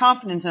find your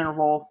confidence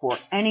interval for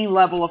any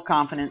level of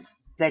confidence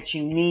that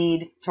you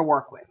need to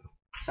work with.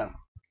 So,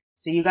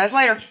 see you guys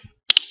later.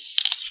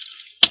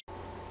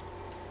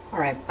 All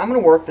right, I'm going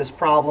to work this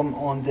problem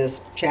on this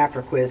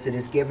chapter quiz that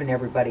has given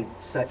everybody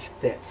such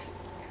fits.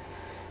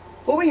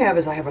 What we have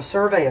is I have a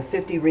survey of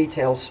 50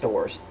 retail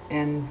stores,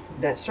 and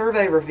that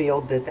survey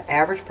revealed that the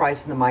average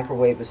price in the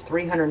microwave was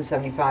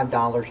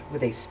 $375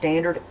 with a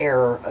standard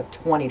error of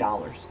 $20.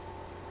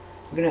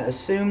 I'm going to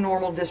assume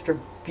normal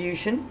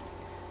distribution.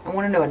 I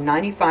want to know a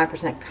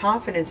 95%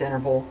 confidence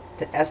interval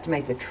to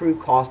estimate the true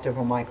cost of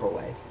a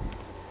microwave.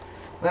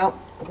 Well,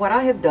 what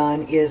I have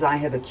done is I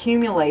have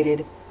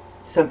accumulated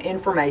some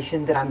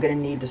information that I'm going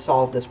to need to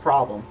solve this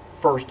problem,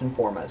 first and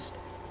foremost.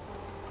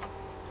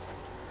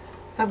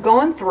 I've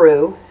gone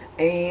through,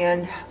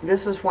 and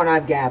this is what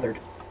I've gathered.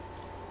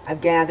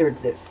 I've gathered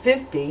that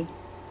 50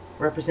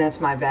 represents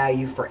my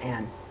value for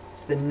n.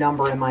 It's the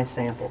number in my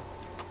sample.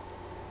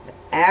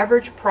 The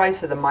average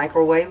price of the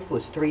microwave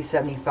was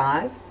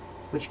 $375,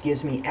 which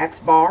gives me X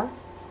bar.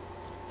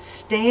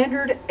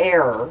 Standard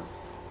error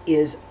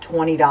is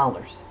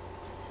 $20.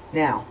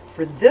 Now,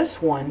 for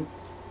this one,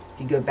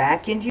 if you go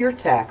back into your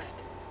text,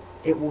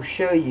 it will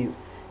show you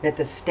that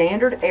the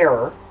standard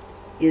error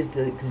is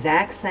the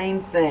exact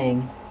same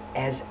thing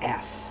as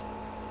S.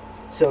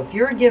 So if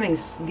you're given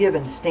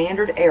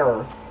standard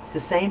error, it's the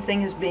same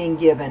thing as being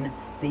given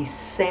the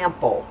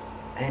sample,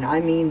 and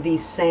I mean the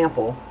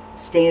sample,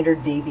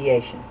 standard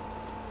deviation.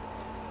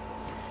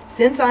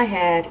 Since I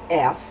had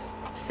S,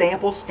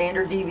 sample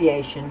standard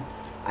deviation,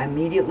 I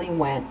immediately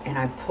went and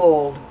I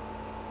pulled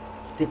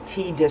the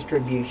t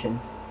distribution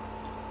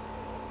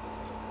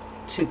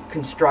to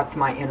construct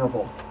my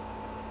interval.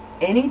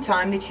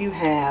 Anytime that you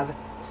have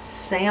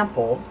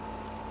sample,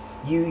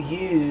 you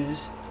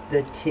use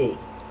the t.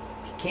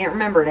 If you can't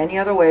remember it any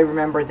other way,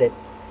 remember that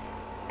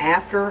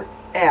after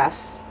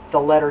S, the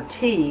letter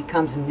T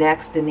comes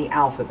next in the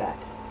alphabet.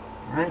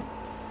 All right?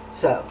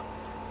 So,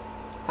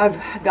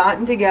 I've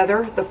gotten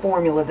together the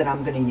formula that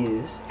I'm going to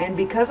use, and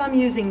because I'm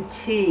using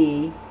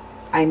T,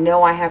 I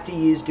know I have to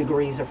use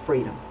degrees of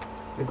freedom.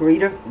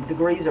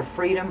 Degrees of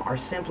freedom are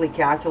simply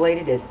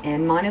calculated as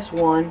n minus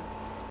 1.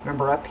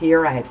 Remember up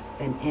here I had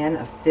an n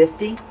of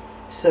 50.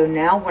 So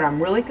now what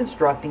I'm really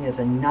constructing is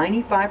a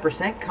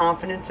 95%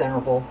 confidence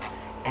interval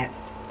at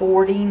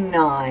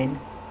 49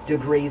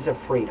 degrees of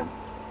freedom.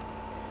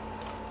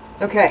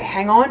 Okay,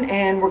 hang on,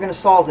 and we're going to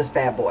solve this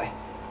bad boy.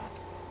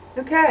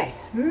 Okay,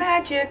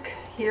 magic.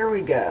 Here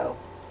we go.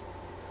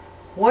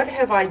 What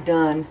have I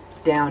done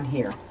down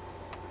here?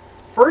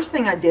 first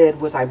thing I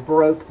did was I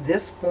broke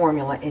this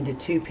formula into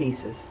two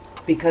pieces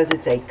because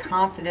it's a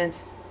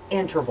confidence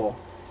interval.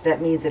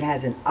 That means it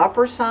has an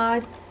upper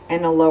side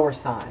and a lower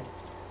side.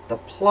 The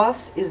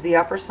plus is the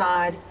upper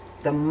side,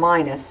 the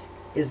minus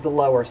is the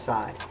lower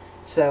side.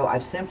 So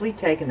I've simply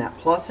taken that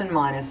plus and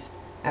minus,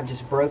 I've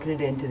just broken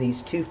it into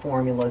these two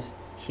formulas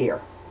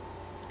here.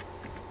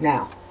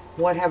 Now,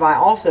 what have I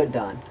also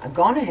done? I've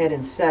gone ahead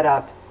and set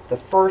up the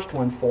first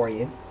one for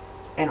you,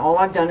 and all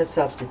I've done is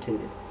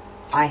substituted.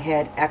 I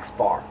had X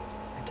bar.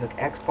 I took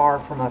X bar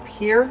from up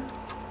here,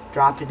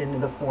 dropped it into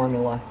the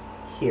formula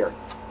here.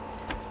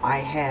 I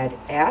had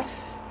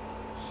S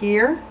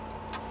here.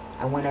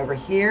 I went over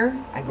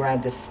here, I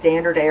grabbed the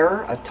standard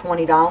error of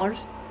 $20,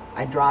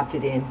 I dropped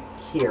it in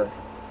here.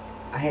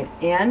 I had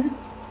N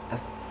of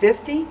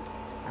 50,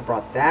 I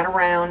brought that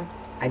around,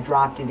 I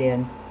dropped it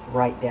in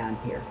right down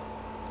here.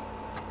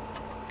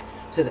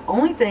 So the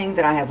only thing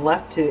that I have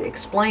left to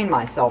explain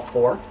myself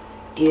for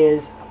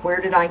is where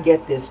did I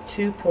get this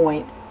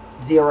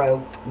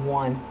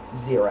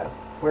 2.010?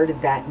 Where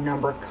did that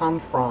number come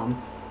from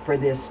for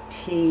this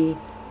T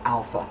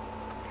alpha?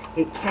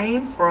 It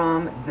came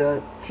from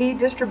the T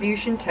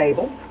distribution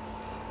table,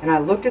 and I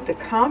looked at the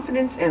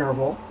confidence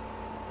interval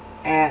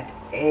at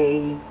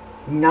a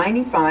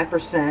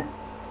 95%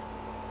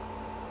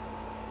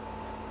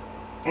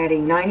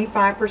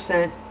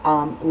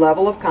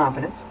 level of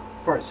confidence,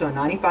 so a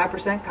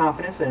 95%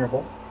 confidence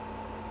interval,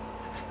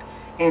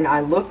 and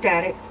I looked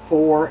at it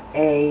for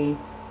a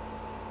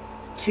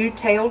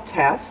two-tailed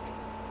test,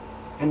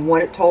 and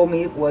what it told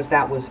me was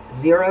that was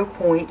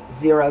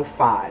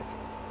 0.05.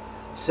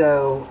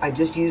 So I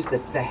just used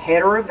the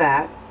header of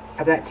that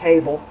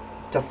table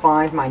to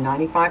find my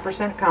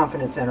 95%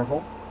 confidence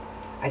interval.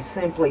 I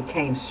simply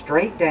came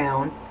straight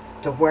down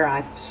to where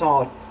I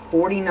saw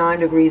 49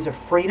 degrees of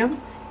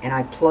freedom, and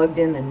I plugged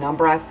in the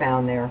number I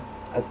found there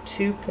of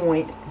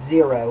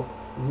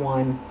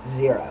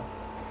 2.010.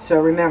 So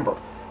remember,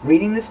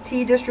 reading this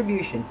T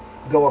distribution,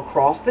 go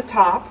across the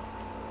top,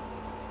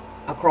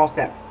 across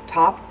that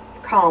top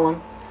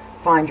column,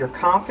 find your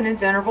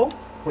confidence interval,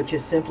 which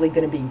is simply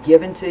going to be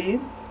given to you,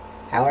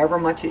 however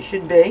much it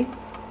should be.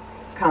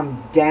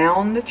 Come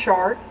down the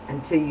chart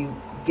until you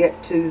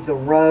get to the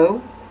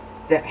row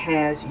that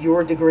has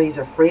your degrees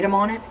of freedom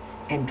on it,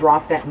 and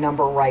drop that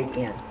number right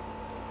in.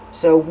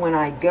 So when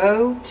I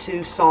go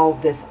to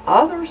solve this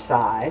other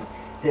side,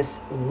 this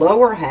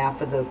lower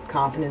half of the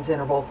confidence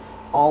interval,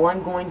 all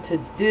I'm going to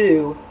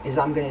do is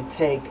I'm going to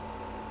take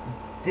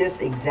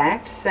this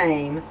exact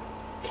same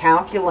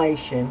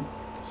calculation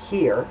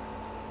here,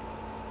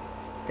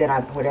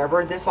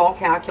 whatever this all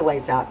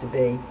calculates out to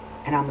be,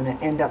 and I'm going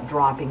to end up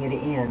dropping it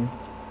in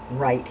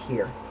right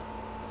here.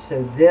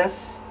 So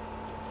this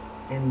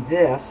and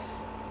this,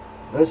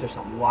 those are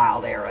some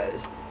wild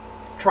arrows.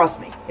 Trust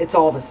me, it's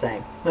all the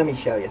same. Let me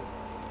show you.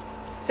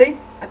 See,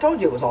 I told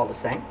you it was all the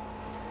same.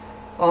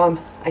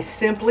 I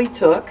simply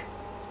took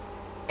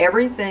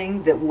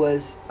everything that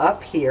was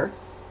up here,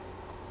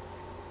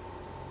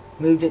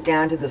 moved it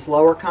down to this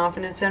lower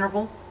confidence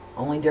interval.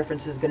 Only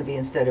difference is going to be,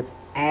 instead of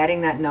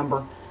adding that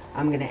number,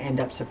 I'm going to end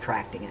up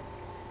subtracting it.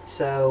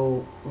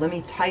 So let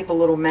me type a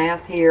little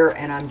math here,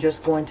 and I'm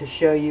just going to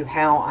show you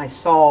how I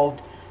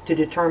solved to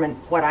determine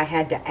what I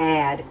had to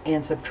add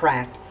and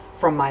subtract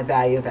from my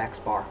value of X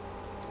bar.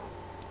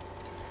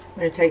 I'm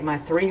going to take my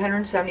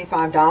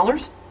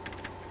 $375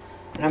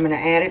 and I'm going to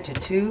add it to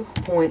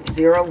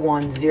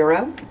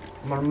 2.010.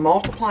 I'm going to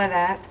multiply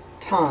that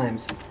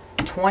times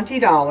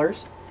 $20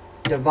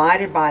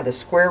 divided by the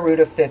square root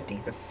of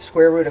 50. The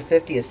square root of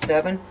 50 is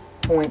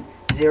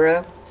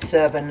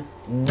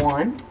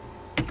 7.071.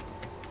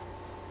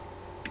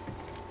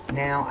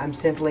 Now I'm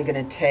simply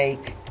going to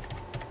take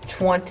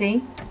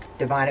 20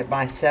 divided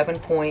by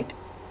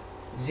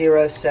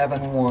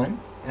 7.071,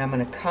 and I'm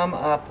going to come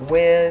up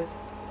with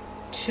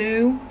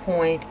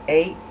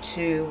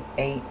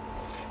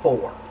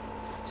 2.8284.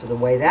 So the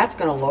way that's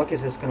going to look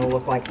is it's going to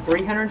look like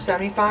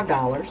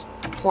 $375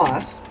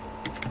 plus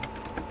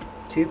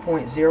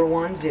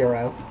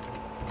 2.010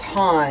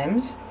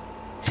 times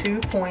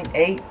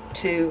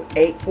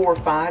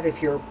 2.82845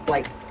 if you're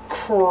like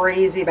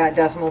crazy about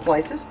decimal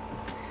places.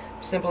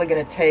 I'm simply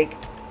going to take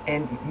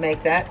and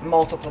make that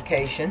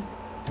multiplication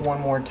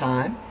one more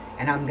time,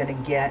 and I'm going to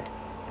get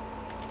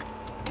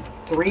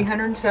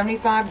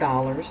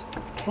 $375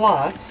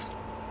 plus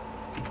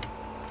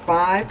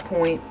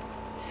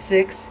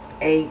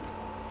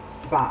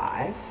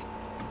 5.685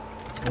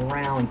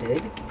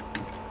 rounded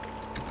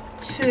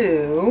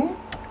to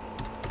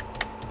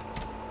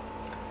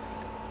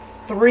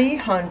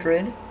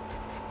 $380,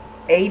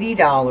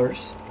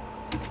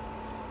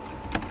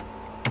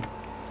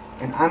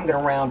 and I'm going to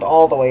round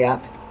all the way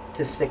up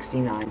to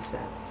 69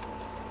 cents.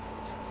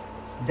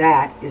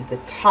 That is the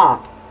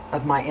top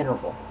of my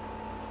interval.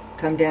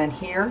 Come down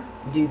here,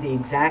 do the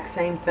exact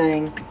same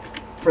thing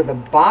for the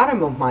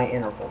bottom of my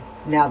interval.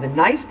 Now the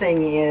nice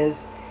thing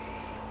is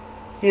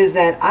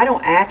that I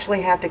don't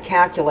actually have to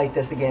calculate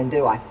this again,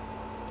 do I?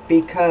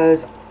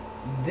 Because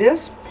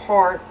this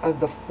part of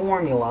the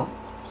formula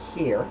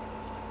here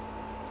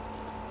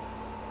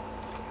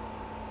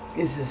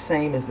is the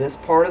same as this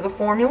part of the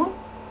formula.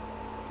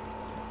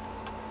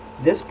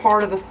 This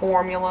part of the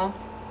formula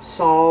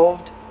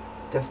solved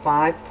to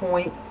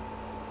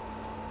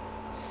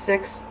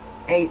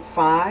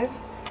 5.685.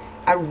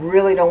 I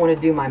really don't want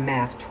to do my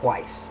math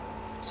twice.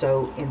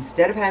 So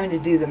instead of having to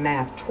do the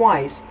math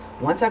twice,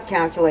 once I've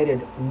calculated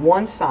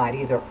one side,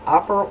 either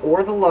upper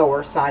or the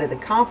lower side of the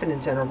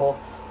confidence interval,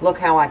 look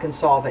how I can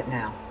solve it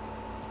now.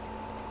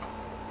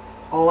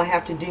 All I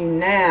have to do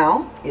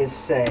now is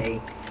say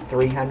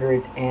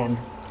 300 and,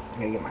 I'm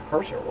going to get my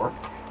cursor to work.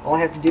 All I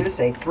have to do is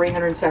say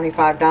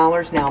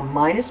 $375 now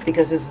minus,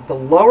 because this is the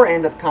lower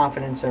end of the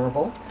confidence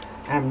interval,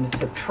 I'm going to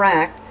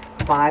subtract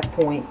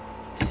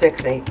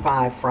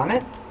 5.685 from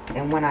it.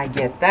 And when I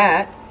get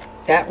that,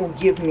 that will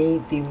give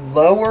me the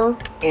lower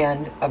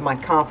end of my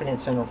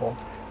confidence interval.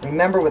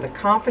 Remember, with a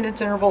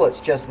confidence interval, it's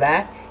just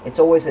that. It's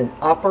always an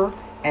upper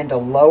and a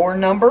lower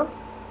number.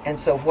 And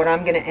so what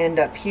I'm going to end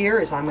up here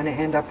is I'm going to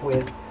end up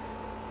with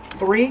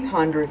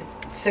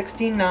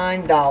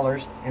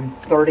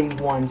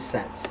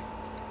 $369.31.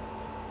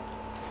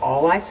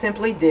 All I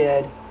simply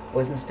did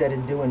was, instead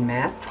of doing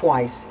math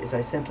twice, is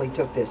I simply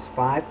took this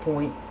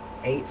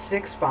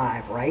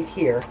 5.865 right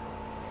here,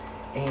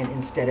 and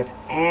instead of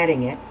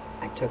adding it,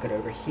 I took it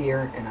over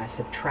here and I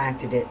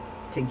subtracted it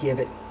to give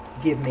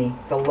me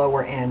the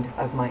lower end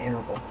of my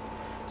interval.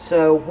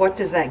 So what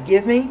does that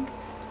give me?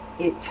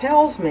 It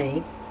tells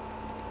me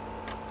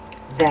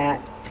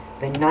that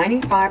the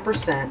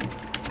 95%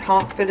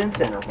 confidence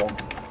interval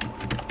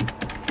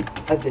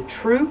of the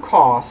true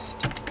cost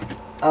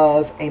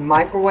of a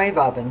microwave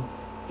oven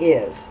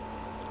is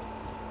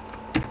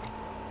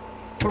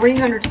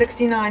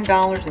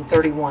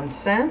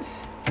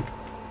 $369.31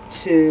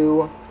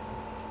 to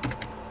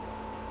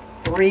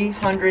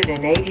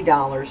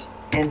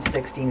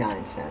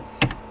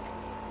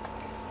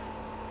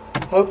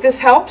 $380.69. Hope this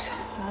helps,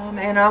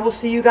 and I will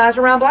see you guys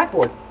around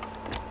Blackboard.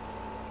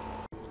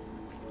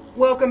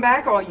 Welcome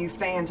back, all you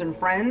fans and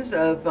friends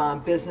of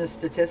business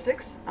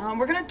statistics.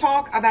 We're going to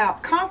talk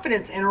about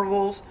confidence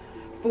intervals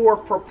for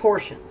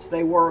proportions.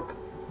 They work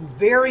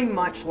very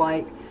much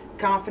like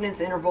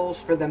confidence intervals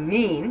for the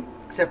mean,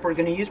 except we're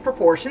going to use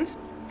proportions.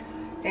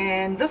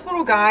 And this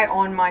little guy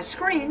on my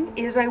screen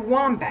is a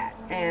wombat,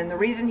 and the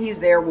reason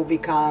he's there will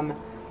become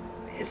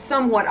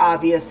somewhat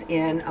obvious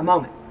in a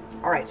moment.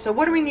 Alright, so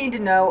what do we need to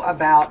know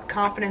about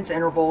confidence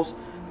intervals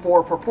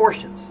for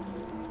proportions?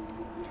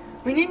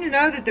 We need to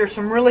know that there's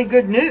some really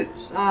good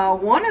news.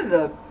 One of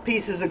the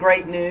pieces of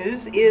great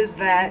news is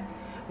that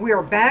we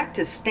are back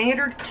to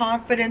standard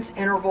confidence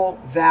interval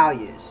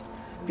values.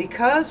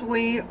 Because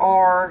we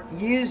are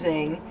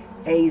using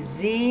a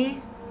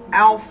Z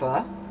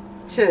alpha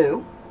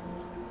 2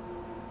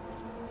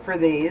 for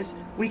these,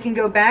 we can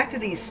go back to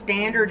these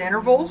standard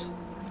intervals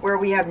where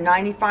we have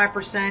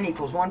 95%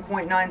 equals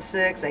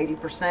 1.96,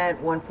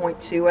 80%,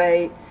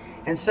 1.28,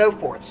 and so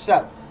forth.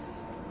 So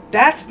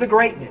that's the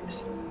great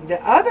news. The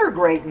other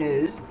great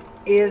news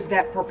is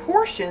that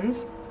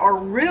proportions are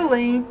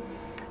really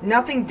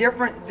nothing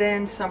different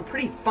than some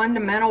pretty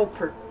fundamental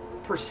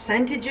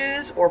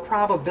percentages or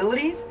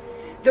probabilities.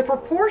 The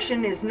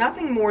proportion is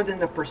nothing more than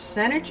the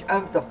percentage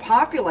of the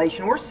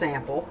population or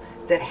sample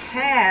that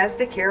has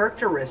the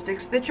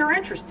characteristics that you're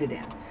interested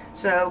in.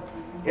 So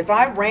if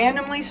I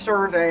randomly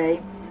survey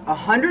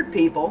 100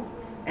 people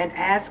and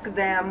ask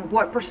them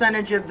what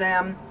percentage of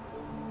them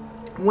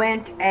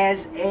went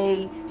as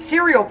a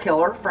serial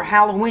killer for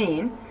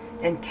Halloween,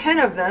 and 10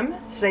 of them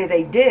say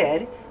they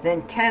did,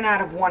 then 10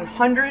 out of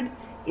 100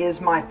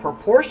 is my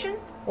proportion,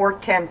 or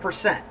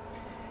 10%,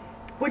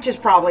 which is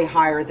probably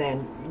higher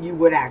than you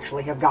would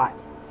actually have gotten.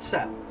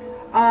 So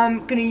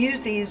I'm going to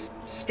use these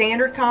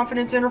standard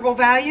confidence interval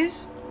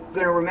values. I'm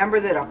going to remember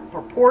that a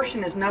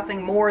proportion is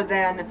nothing more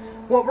than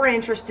what we're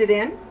interested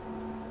in,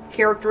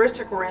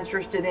 characteristic we're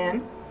interested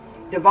in,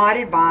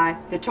 divided by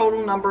the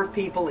total number of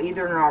people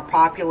either in our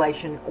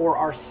population or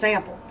our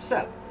sample.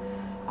 So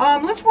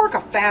let's work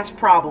a fast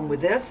problem with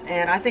this,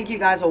 and I think you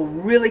guys will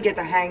really get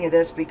the hang of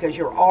this because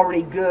you're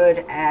already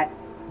good at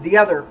the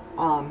other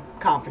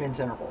confidence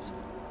intervals.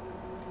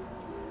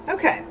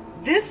 Okay,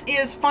 this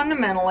is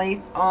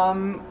fundamentally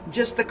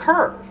just the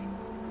curve,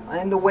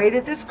 and the way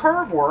that this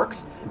curve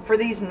works for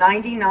these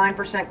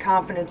 99%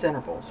 confidence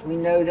intervals. We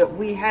know that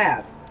we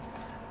have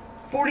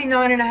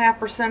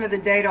 49.5% of the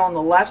data on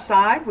the left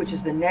side, which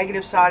is the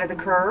negative side of the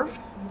curve,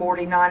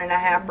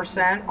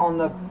 49.5% on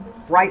the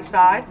right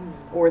side,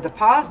 or the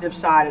positive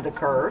side of the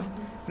curve,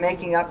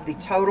 making up the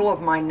total of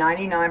my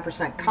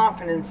 99%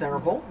 confidence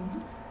interval.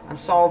 I'm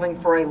solving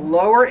for a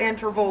lower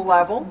interval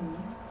level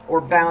or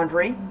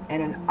boundary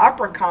and an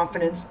upper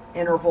confidence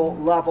interval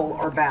level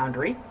or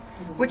boundary,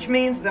 which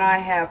means that I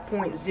have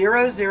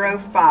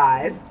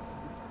 0.005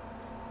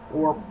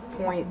 or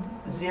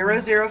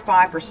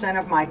 0.005%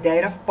 of my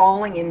data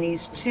falling in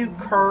these two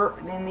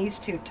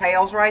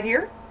tails right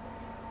here.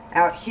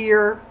 Out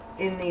here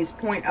in these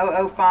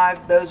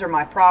 0.005, those are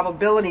my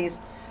probabilities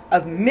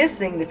of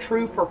missing the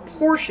true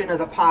proportion of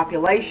the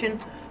population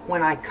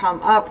when I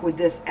come up with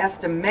this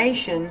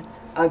estimation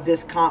of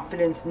this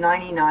confidence,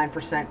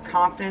 99%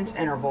 confidence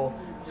interval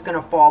is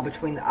going to fall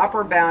between the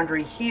upper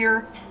boundary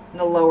here and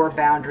the lower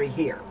boundary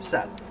here.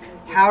 So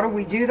how do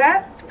we do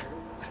that?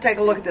 Let's take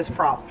a look at this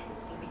problem.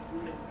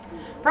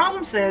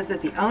 Problem says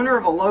that the owner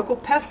of a local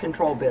pest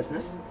control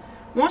business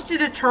wants to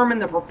determine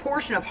the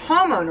proportion of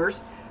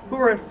homeowners who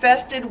are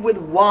infested with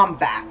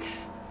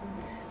wombats.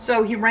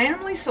 So he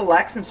randomly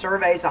selects and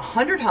surveys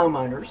 100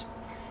 homeowners,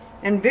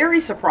 and very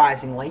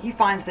surprisingly, he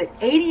finds that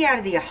 80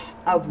 out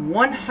of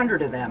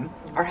 100 of them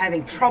are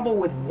having trouble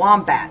with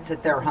wombats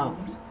at their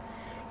homes.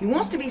 He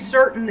wants to be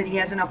certain that he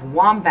has enough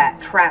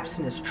wombat traps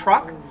in his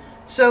truck,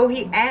 so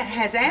he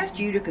has asked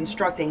you to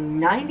construct a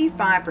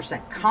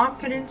 95%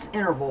 confidence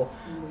interval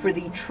for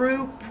the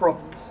true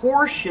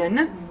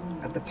proportion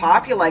of the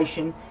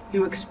population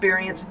who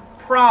experience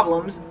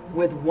problems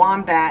with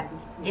wombat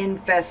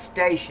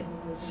infestation.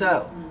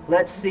 So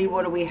let's see,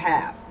 what do we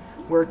have?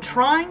 We're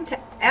trying to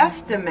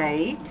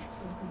estimate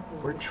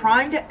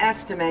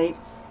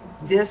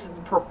this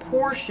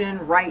proportion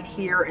right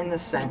here in the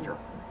center.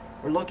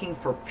 We're looking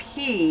for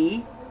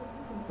P,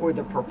 or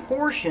the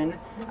proportion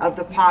of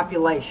the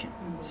population.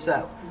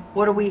 So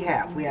what do we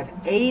have? We have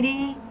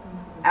 80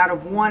 out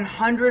of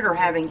 100 are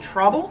having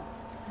trouble.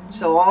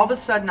 So all of a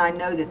sudden I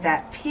know that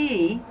that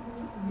P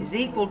is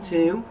equal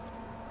to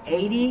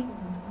 80%.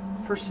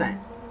 So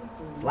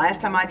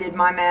last time I did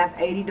my math,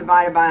 80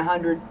 divided by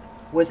 100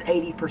 was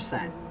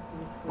 80%.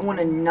 I want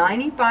a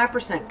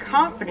 95%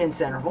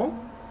 confidence interval,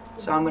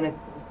 so I'm going to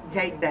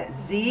take that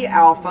Z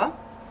alpha,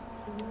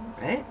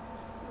 right,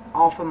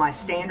 off of my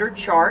standard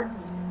chart.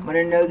 I'm going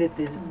to know that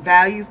this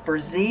value for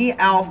Z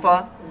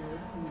alpha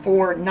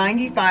for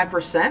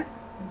 95%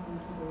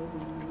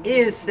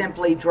 is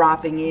simply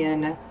dropping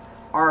in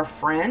our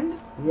friend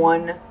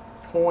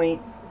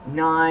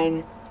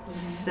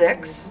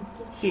 1.96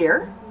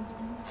 here.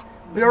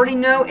 We already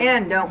know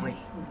N, don't we?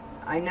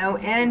 I know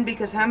N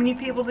because how many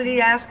people did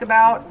he ask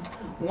about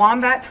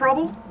wombat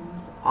trouble?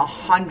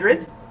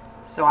 100.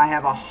 So I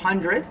have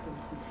 100.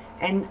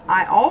 And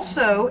I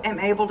also am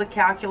able to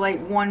calculate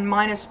 1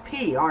 minus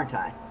P, aren't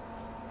I?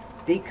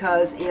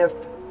 Because if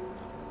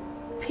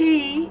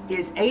P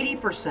is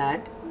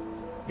 80%,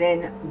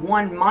 then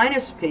 1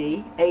 minus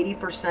P,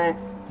 80%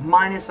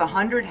 minus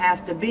 100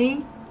 has to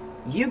be,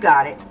 you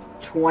got it,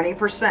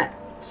 20%.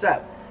 So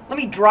let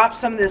me drop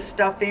some of this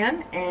stuff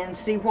in and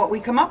see what we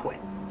come up with.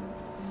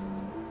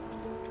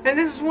 And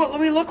this is what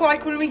we look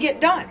like when we get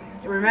done.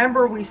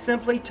 Remember, we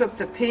simply took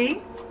the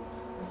P,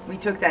 we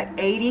took that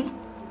 80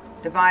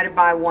 divided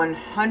by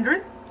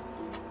 100,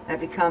 that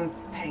became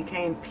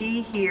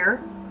P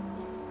here,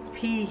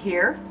 P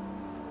here.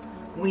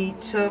 We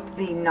took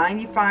the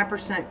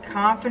 95%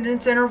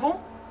 confidence interval,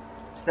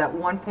 so that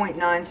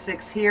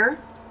 1.96 here,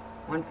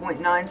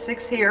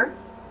 1.96 here.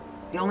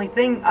 The only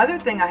other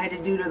thing I had to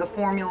do to the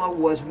formula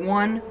was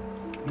 1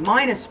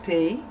 minus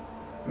P.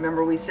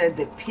 Remember, we said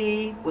that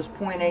P was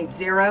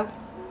 0.80.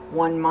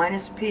 1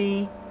 minus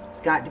P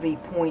has got to be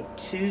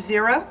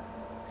 0.20.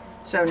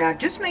 So now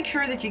just make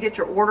sure that you get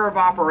your order of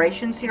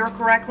operations here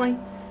correctly,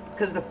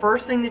 because the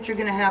first thing that you're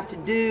going to have to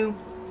do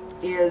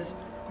is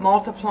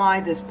multiply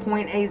this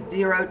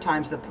 0.80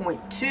 times the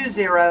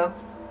 0.20,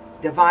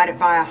 divide it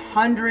by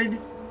 100,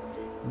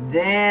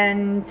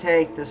 then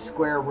take the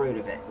square root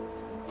of it.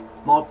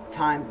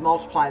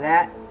 Multiply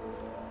that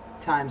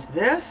times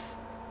this,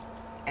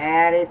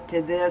 add it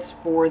to this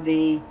for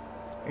the,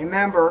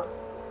 remember,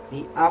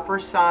 the upper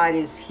side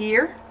is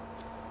here.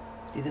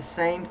 Do the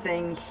same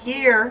thing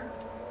here,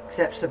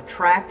 except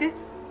subtract it,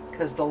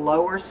 because the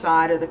lower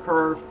side of the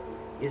curve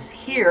is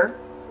here.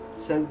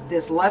 So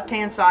this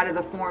left-hand side of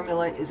the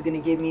formula is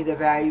going to give me the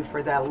value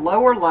for that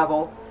lower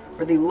level,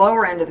 or the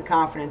lower end of the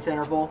confidence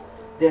interval.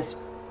 This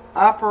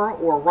upper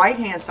or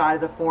right-hand side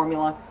of the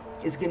formula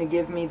is going to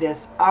give me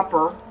this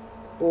upper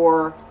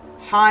or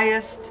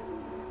highest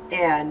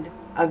end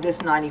of this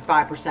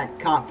 95%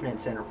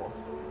 confidence interval.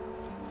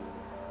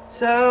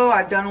 So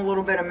I've done a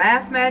little bit of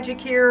math magic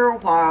here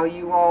while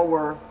you all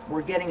were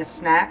getting a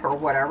snack or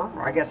whatever,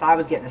 or I guess I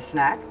was getting a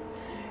snack.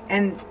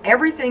 And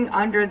everything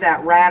under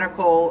that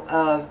radical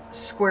of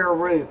square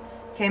root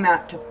came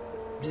out to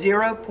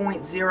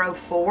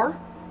 0.04.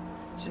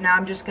 So now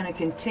I'm just going to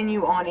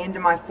continue on into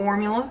my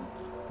formula,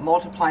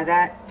 multiply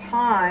that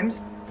times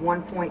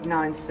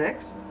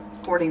 1.96.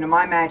 According to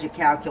my magic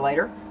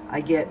calculator, I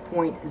get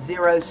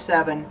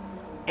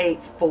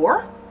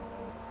 0.0784.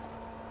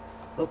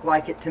 Look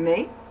like it to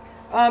me.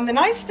 The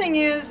nice thing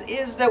is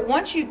that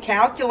once you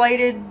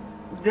calculated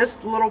this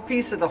little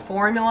piece of the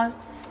formula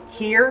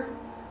here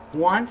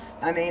once,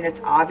 I mean,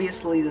 it's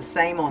obviously the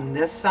same on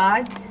this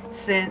side,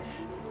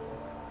 since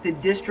the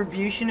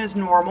distribution is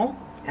normal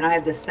and I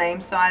have the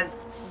same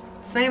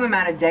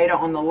amount of data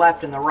on the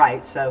left and the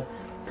right. So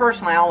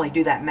personally, I only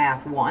do that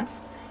math once.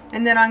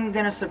 And then I'm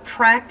going to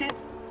subtract it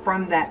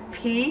from that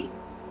P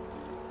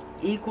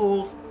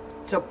equals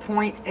to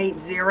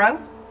 0.80.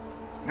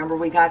 Remember,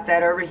 we got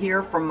that over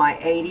here from my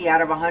 80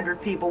 out of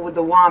 100 people with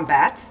the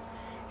wombats.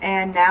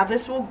 And now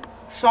this will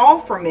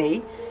solve for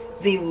me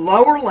the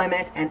lower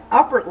limit and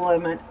upper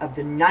limit of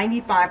the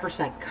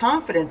 95%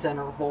 confidence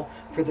interval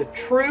for the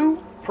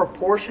true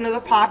proportion of the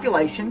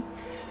population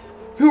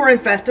who are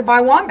infested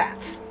by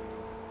wombats.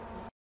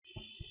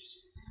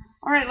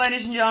 All right,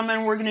 ladies and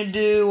gentlemen, we're going to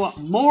do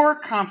more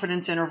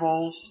confidence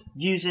intervals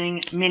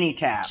using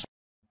minitab.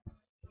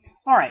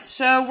 All right,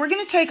 so we're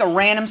going to take a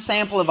random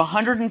sample of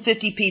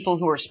 150 people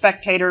who are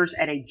spectators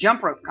at a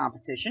jump rope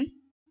competition.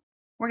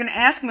 We're going to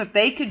ask them if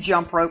they could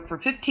jump rope for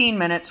 15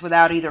 minutes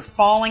without either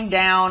falling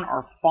down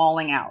or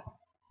falling out.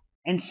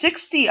 And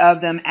 60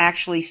 of them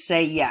actually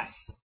say yes.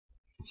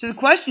 So the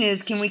question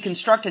is, can we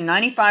construct a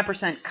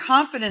 95%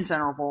 confidence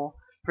interval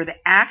for the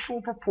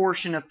actual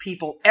proportion of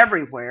people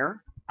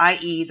everywhere,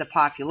 i.e. the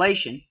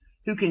population,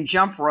 who can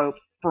jump rope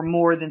for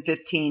more than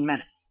 15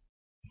 minutes?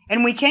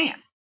 And we can,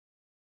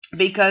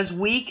 because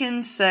we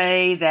can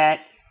say that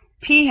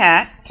p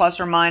hat plus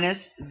or minus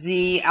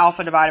z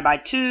alpha divided by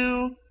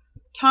 2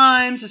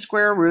 times the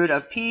square root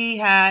of p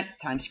hat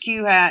times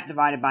q hat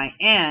divided by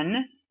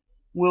n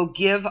will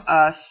give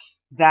us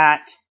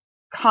that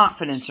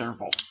confidence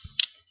interval,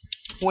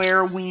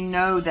 where we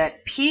know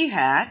that p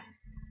hat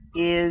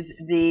is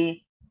the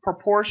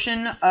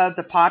proportion of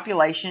the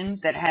population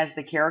that has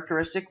the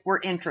characteristic we're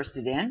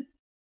interested in,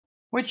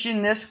 which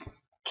in this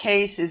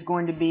case is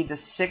going to be the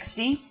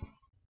 60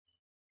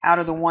 out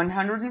of the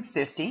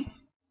 150.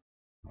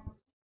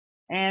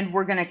 And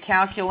we're going to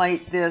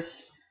calculate this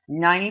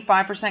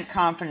 95%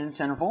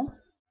 confidence interval,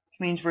 which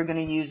means we're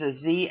going to use a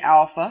z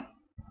alpha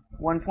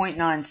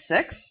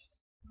 1.96.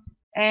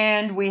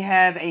 And we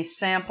have a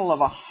sample of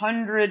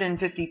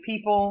 150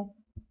 people,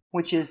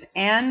 which is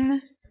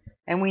n.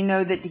 And we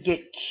know that to get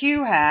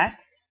q hat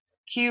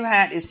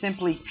is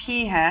simply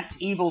p hat's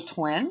evil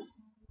twin.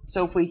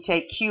 So if we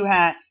take q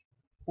hat,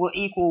 will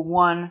equal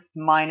 1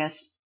 minus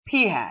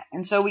p hat.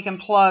 And so we can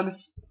plug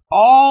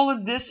all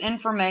of this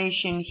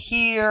information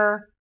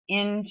here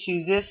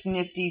into this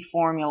nifty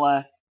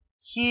formula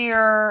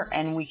here,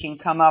 and we can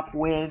come up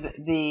with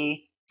the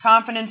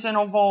confidence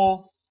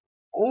interval,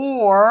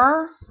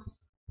 or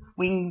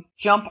we can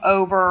jump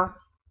over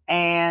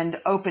and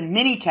open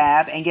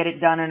minitab and get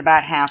it done in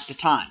about half the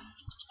time.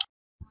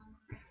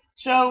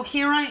 So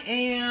here I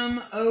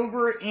am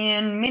over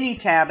in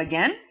minitab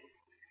again,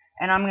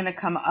 and I'm going to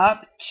come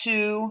up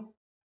to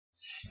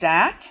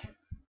stat.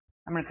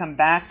 I'm going to come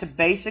back to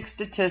basic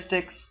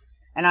statistics,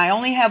 and I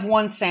only have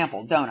one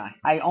sample, don't I?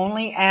 I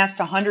only asked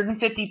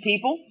 150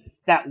 people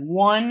that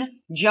one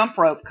jump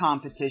rope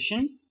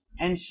competition,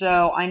 and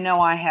so I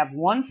know I have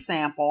one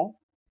sample,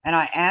 and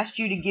I asked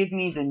you to give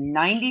me the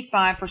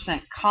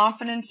 95%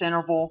 confidence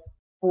interval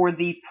for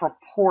the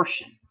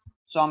proportion.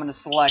 So I'm going to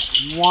select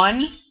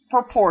one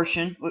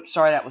proportion. Oops,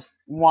 sorry, that was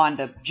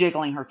Wanda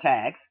jiggling her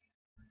tags.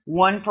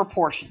 One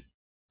proportion.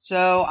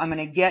 So I'm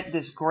going to get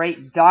this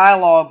great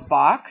dialog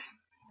box.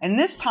 And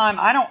this time,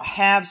 I don't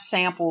have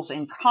samples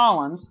in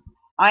columns.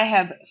 I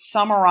have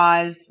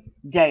summarized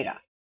data.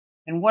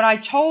 And what I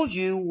told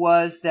you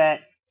was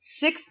that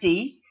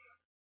 60,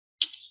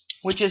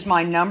 which is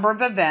my number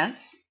of events,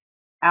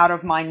 out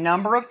of my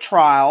number of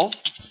trials,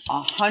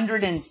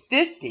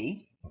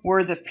 150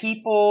 were the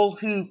people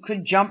who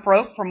could jump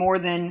rope for more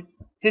than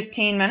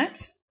 15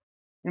 minutes.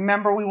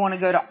 Remember, we want to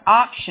go to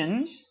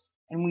options,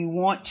 and we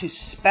want to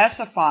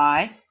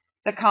specify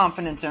the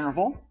confidence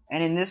interval.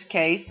 And in this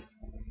case,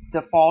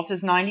 default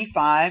is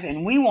 95,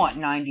 and we want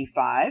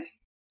 95.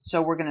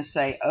 So we're going to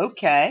say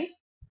OK.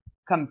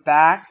 Come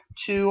back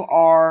to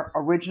our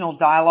original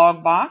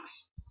dialog box.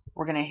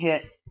 We're going to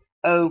hit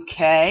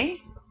OK,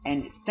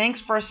 and it thinks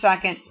for a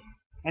second,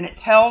 and it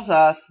tells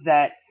us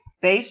that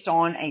based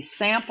on a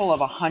sample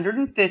of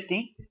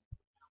 150,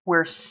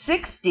 where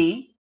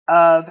 60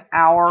 of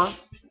our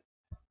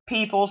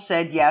people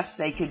said yes,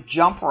 they could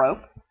jump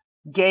rope,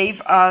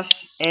 gave us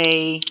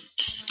a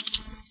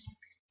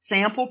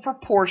sample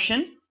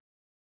proportion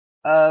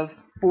of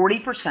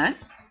 40%,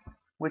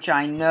 which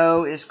I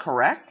know is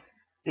correct,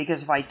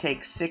 because if I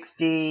take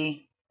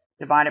 60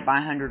 divided by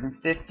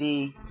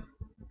 150,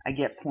 I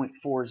get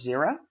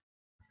 0.40.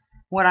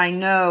 What I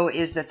know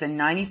is that the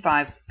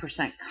 95%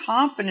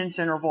 confidence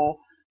interval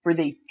for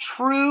the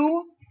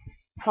true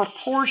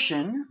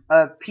proportion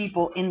of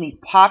people in the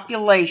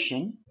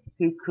population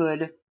who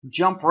could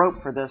jump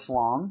rope for this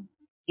long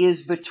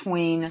is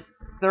between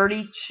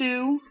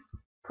 32%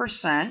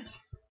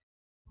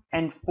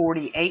 and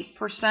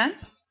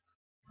 48%.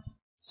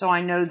 So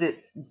I know that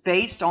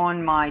based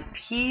on my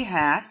p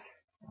hat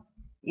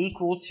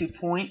equal to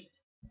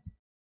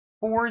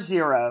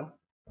 0.40,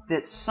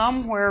 that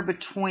somewhere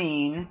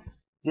between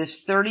this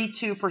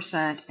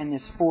 32% and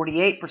this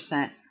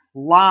 48%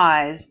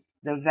 lies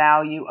the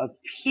value of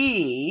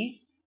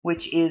p,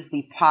 which is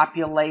the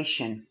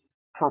population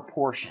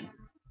proportion.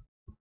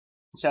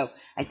 So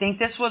I think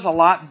this was a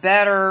lot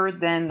better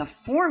than the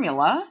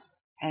formula,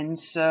 and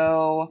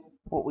so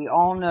what we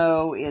all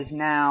know is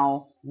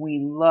now we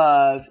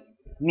love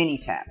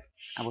minitab.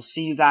 I will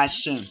see you guys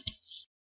soon.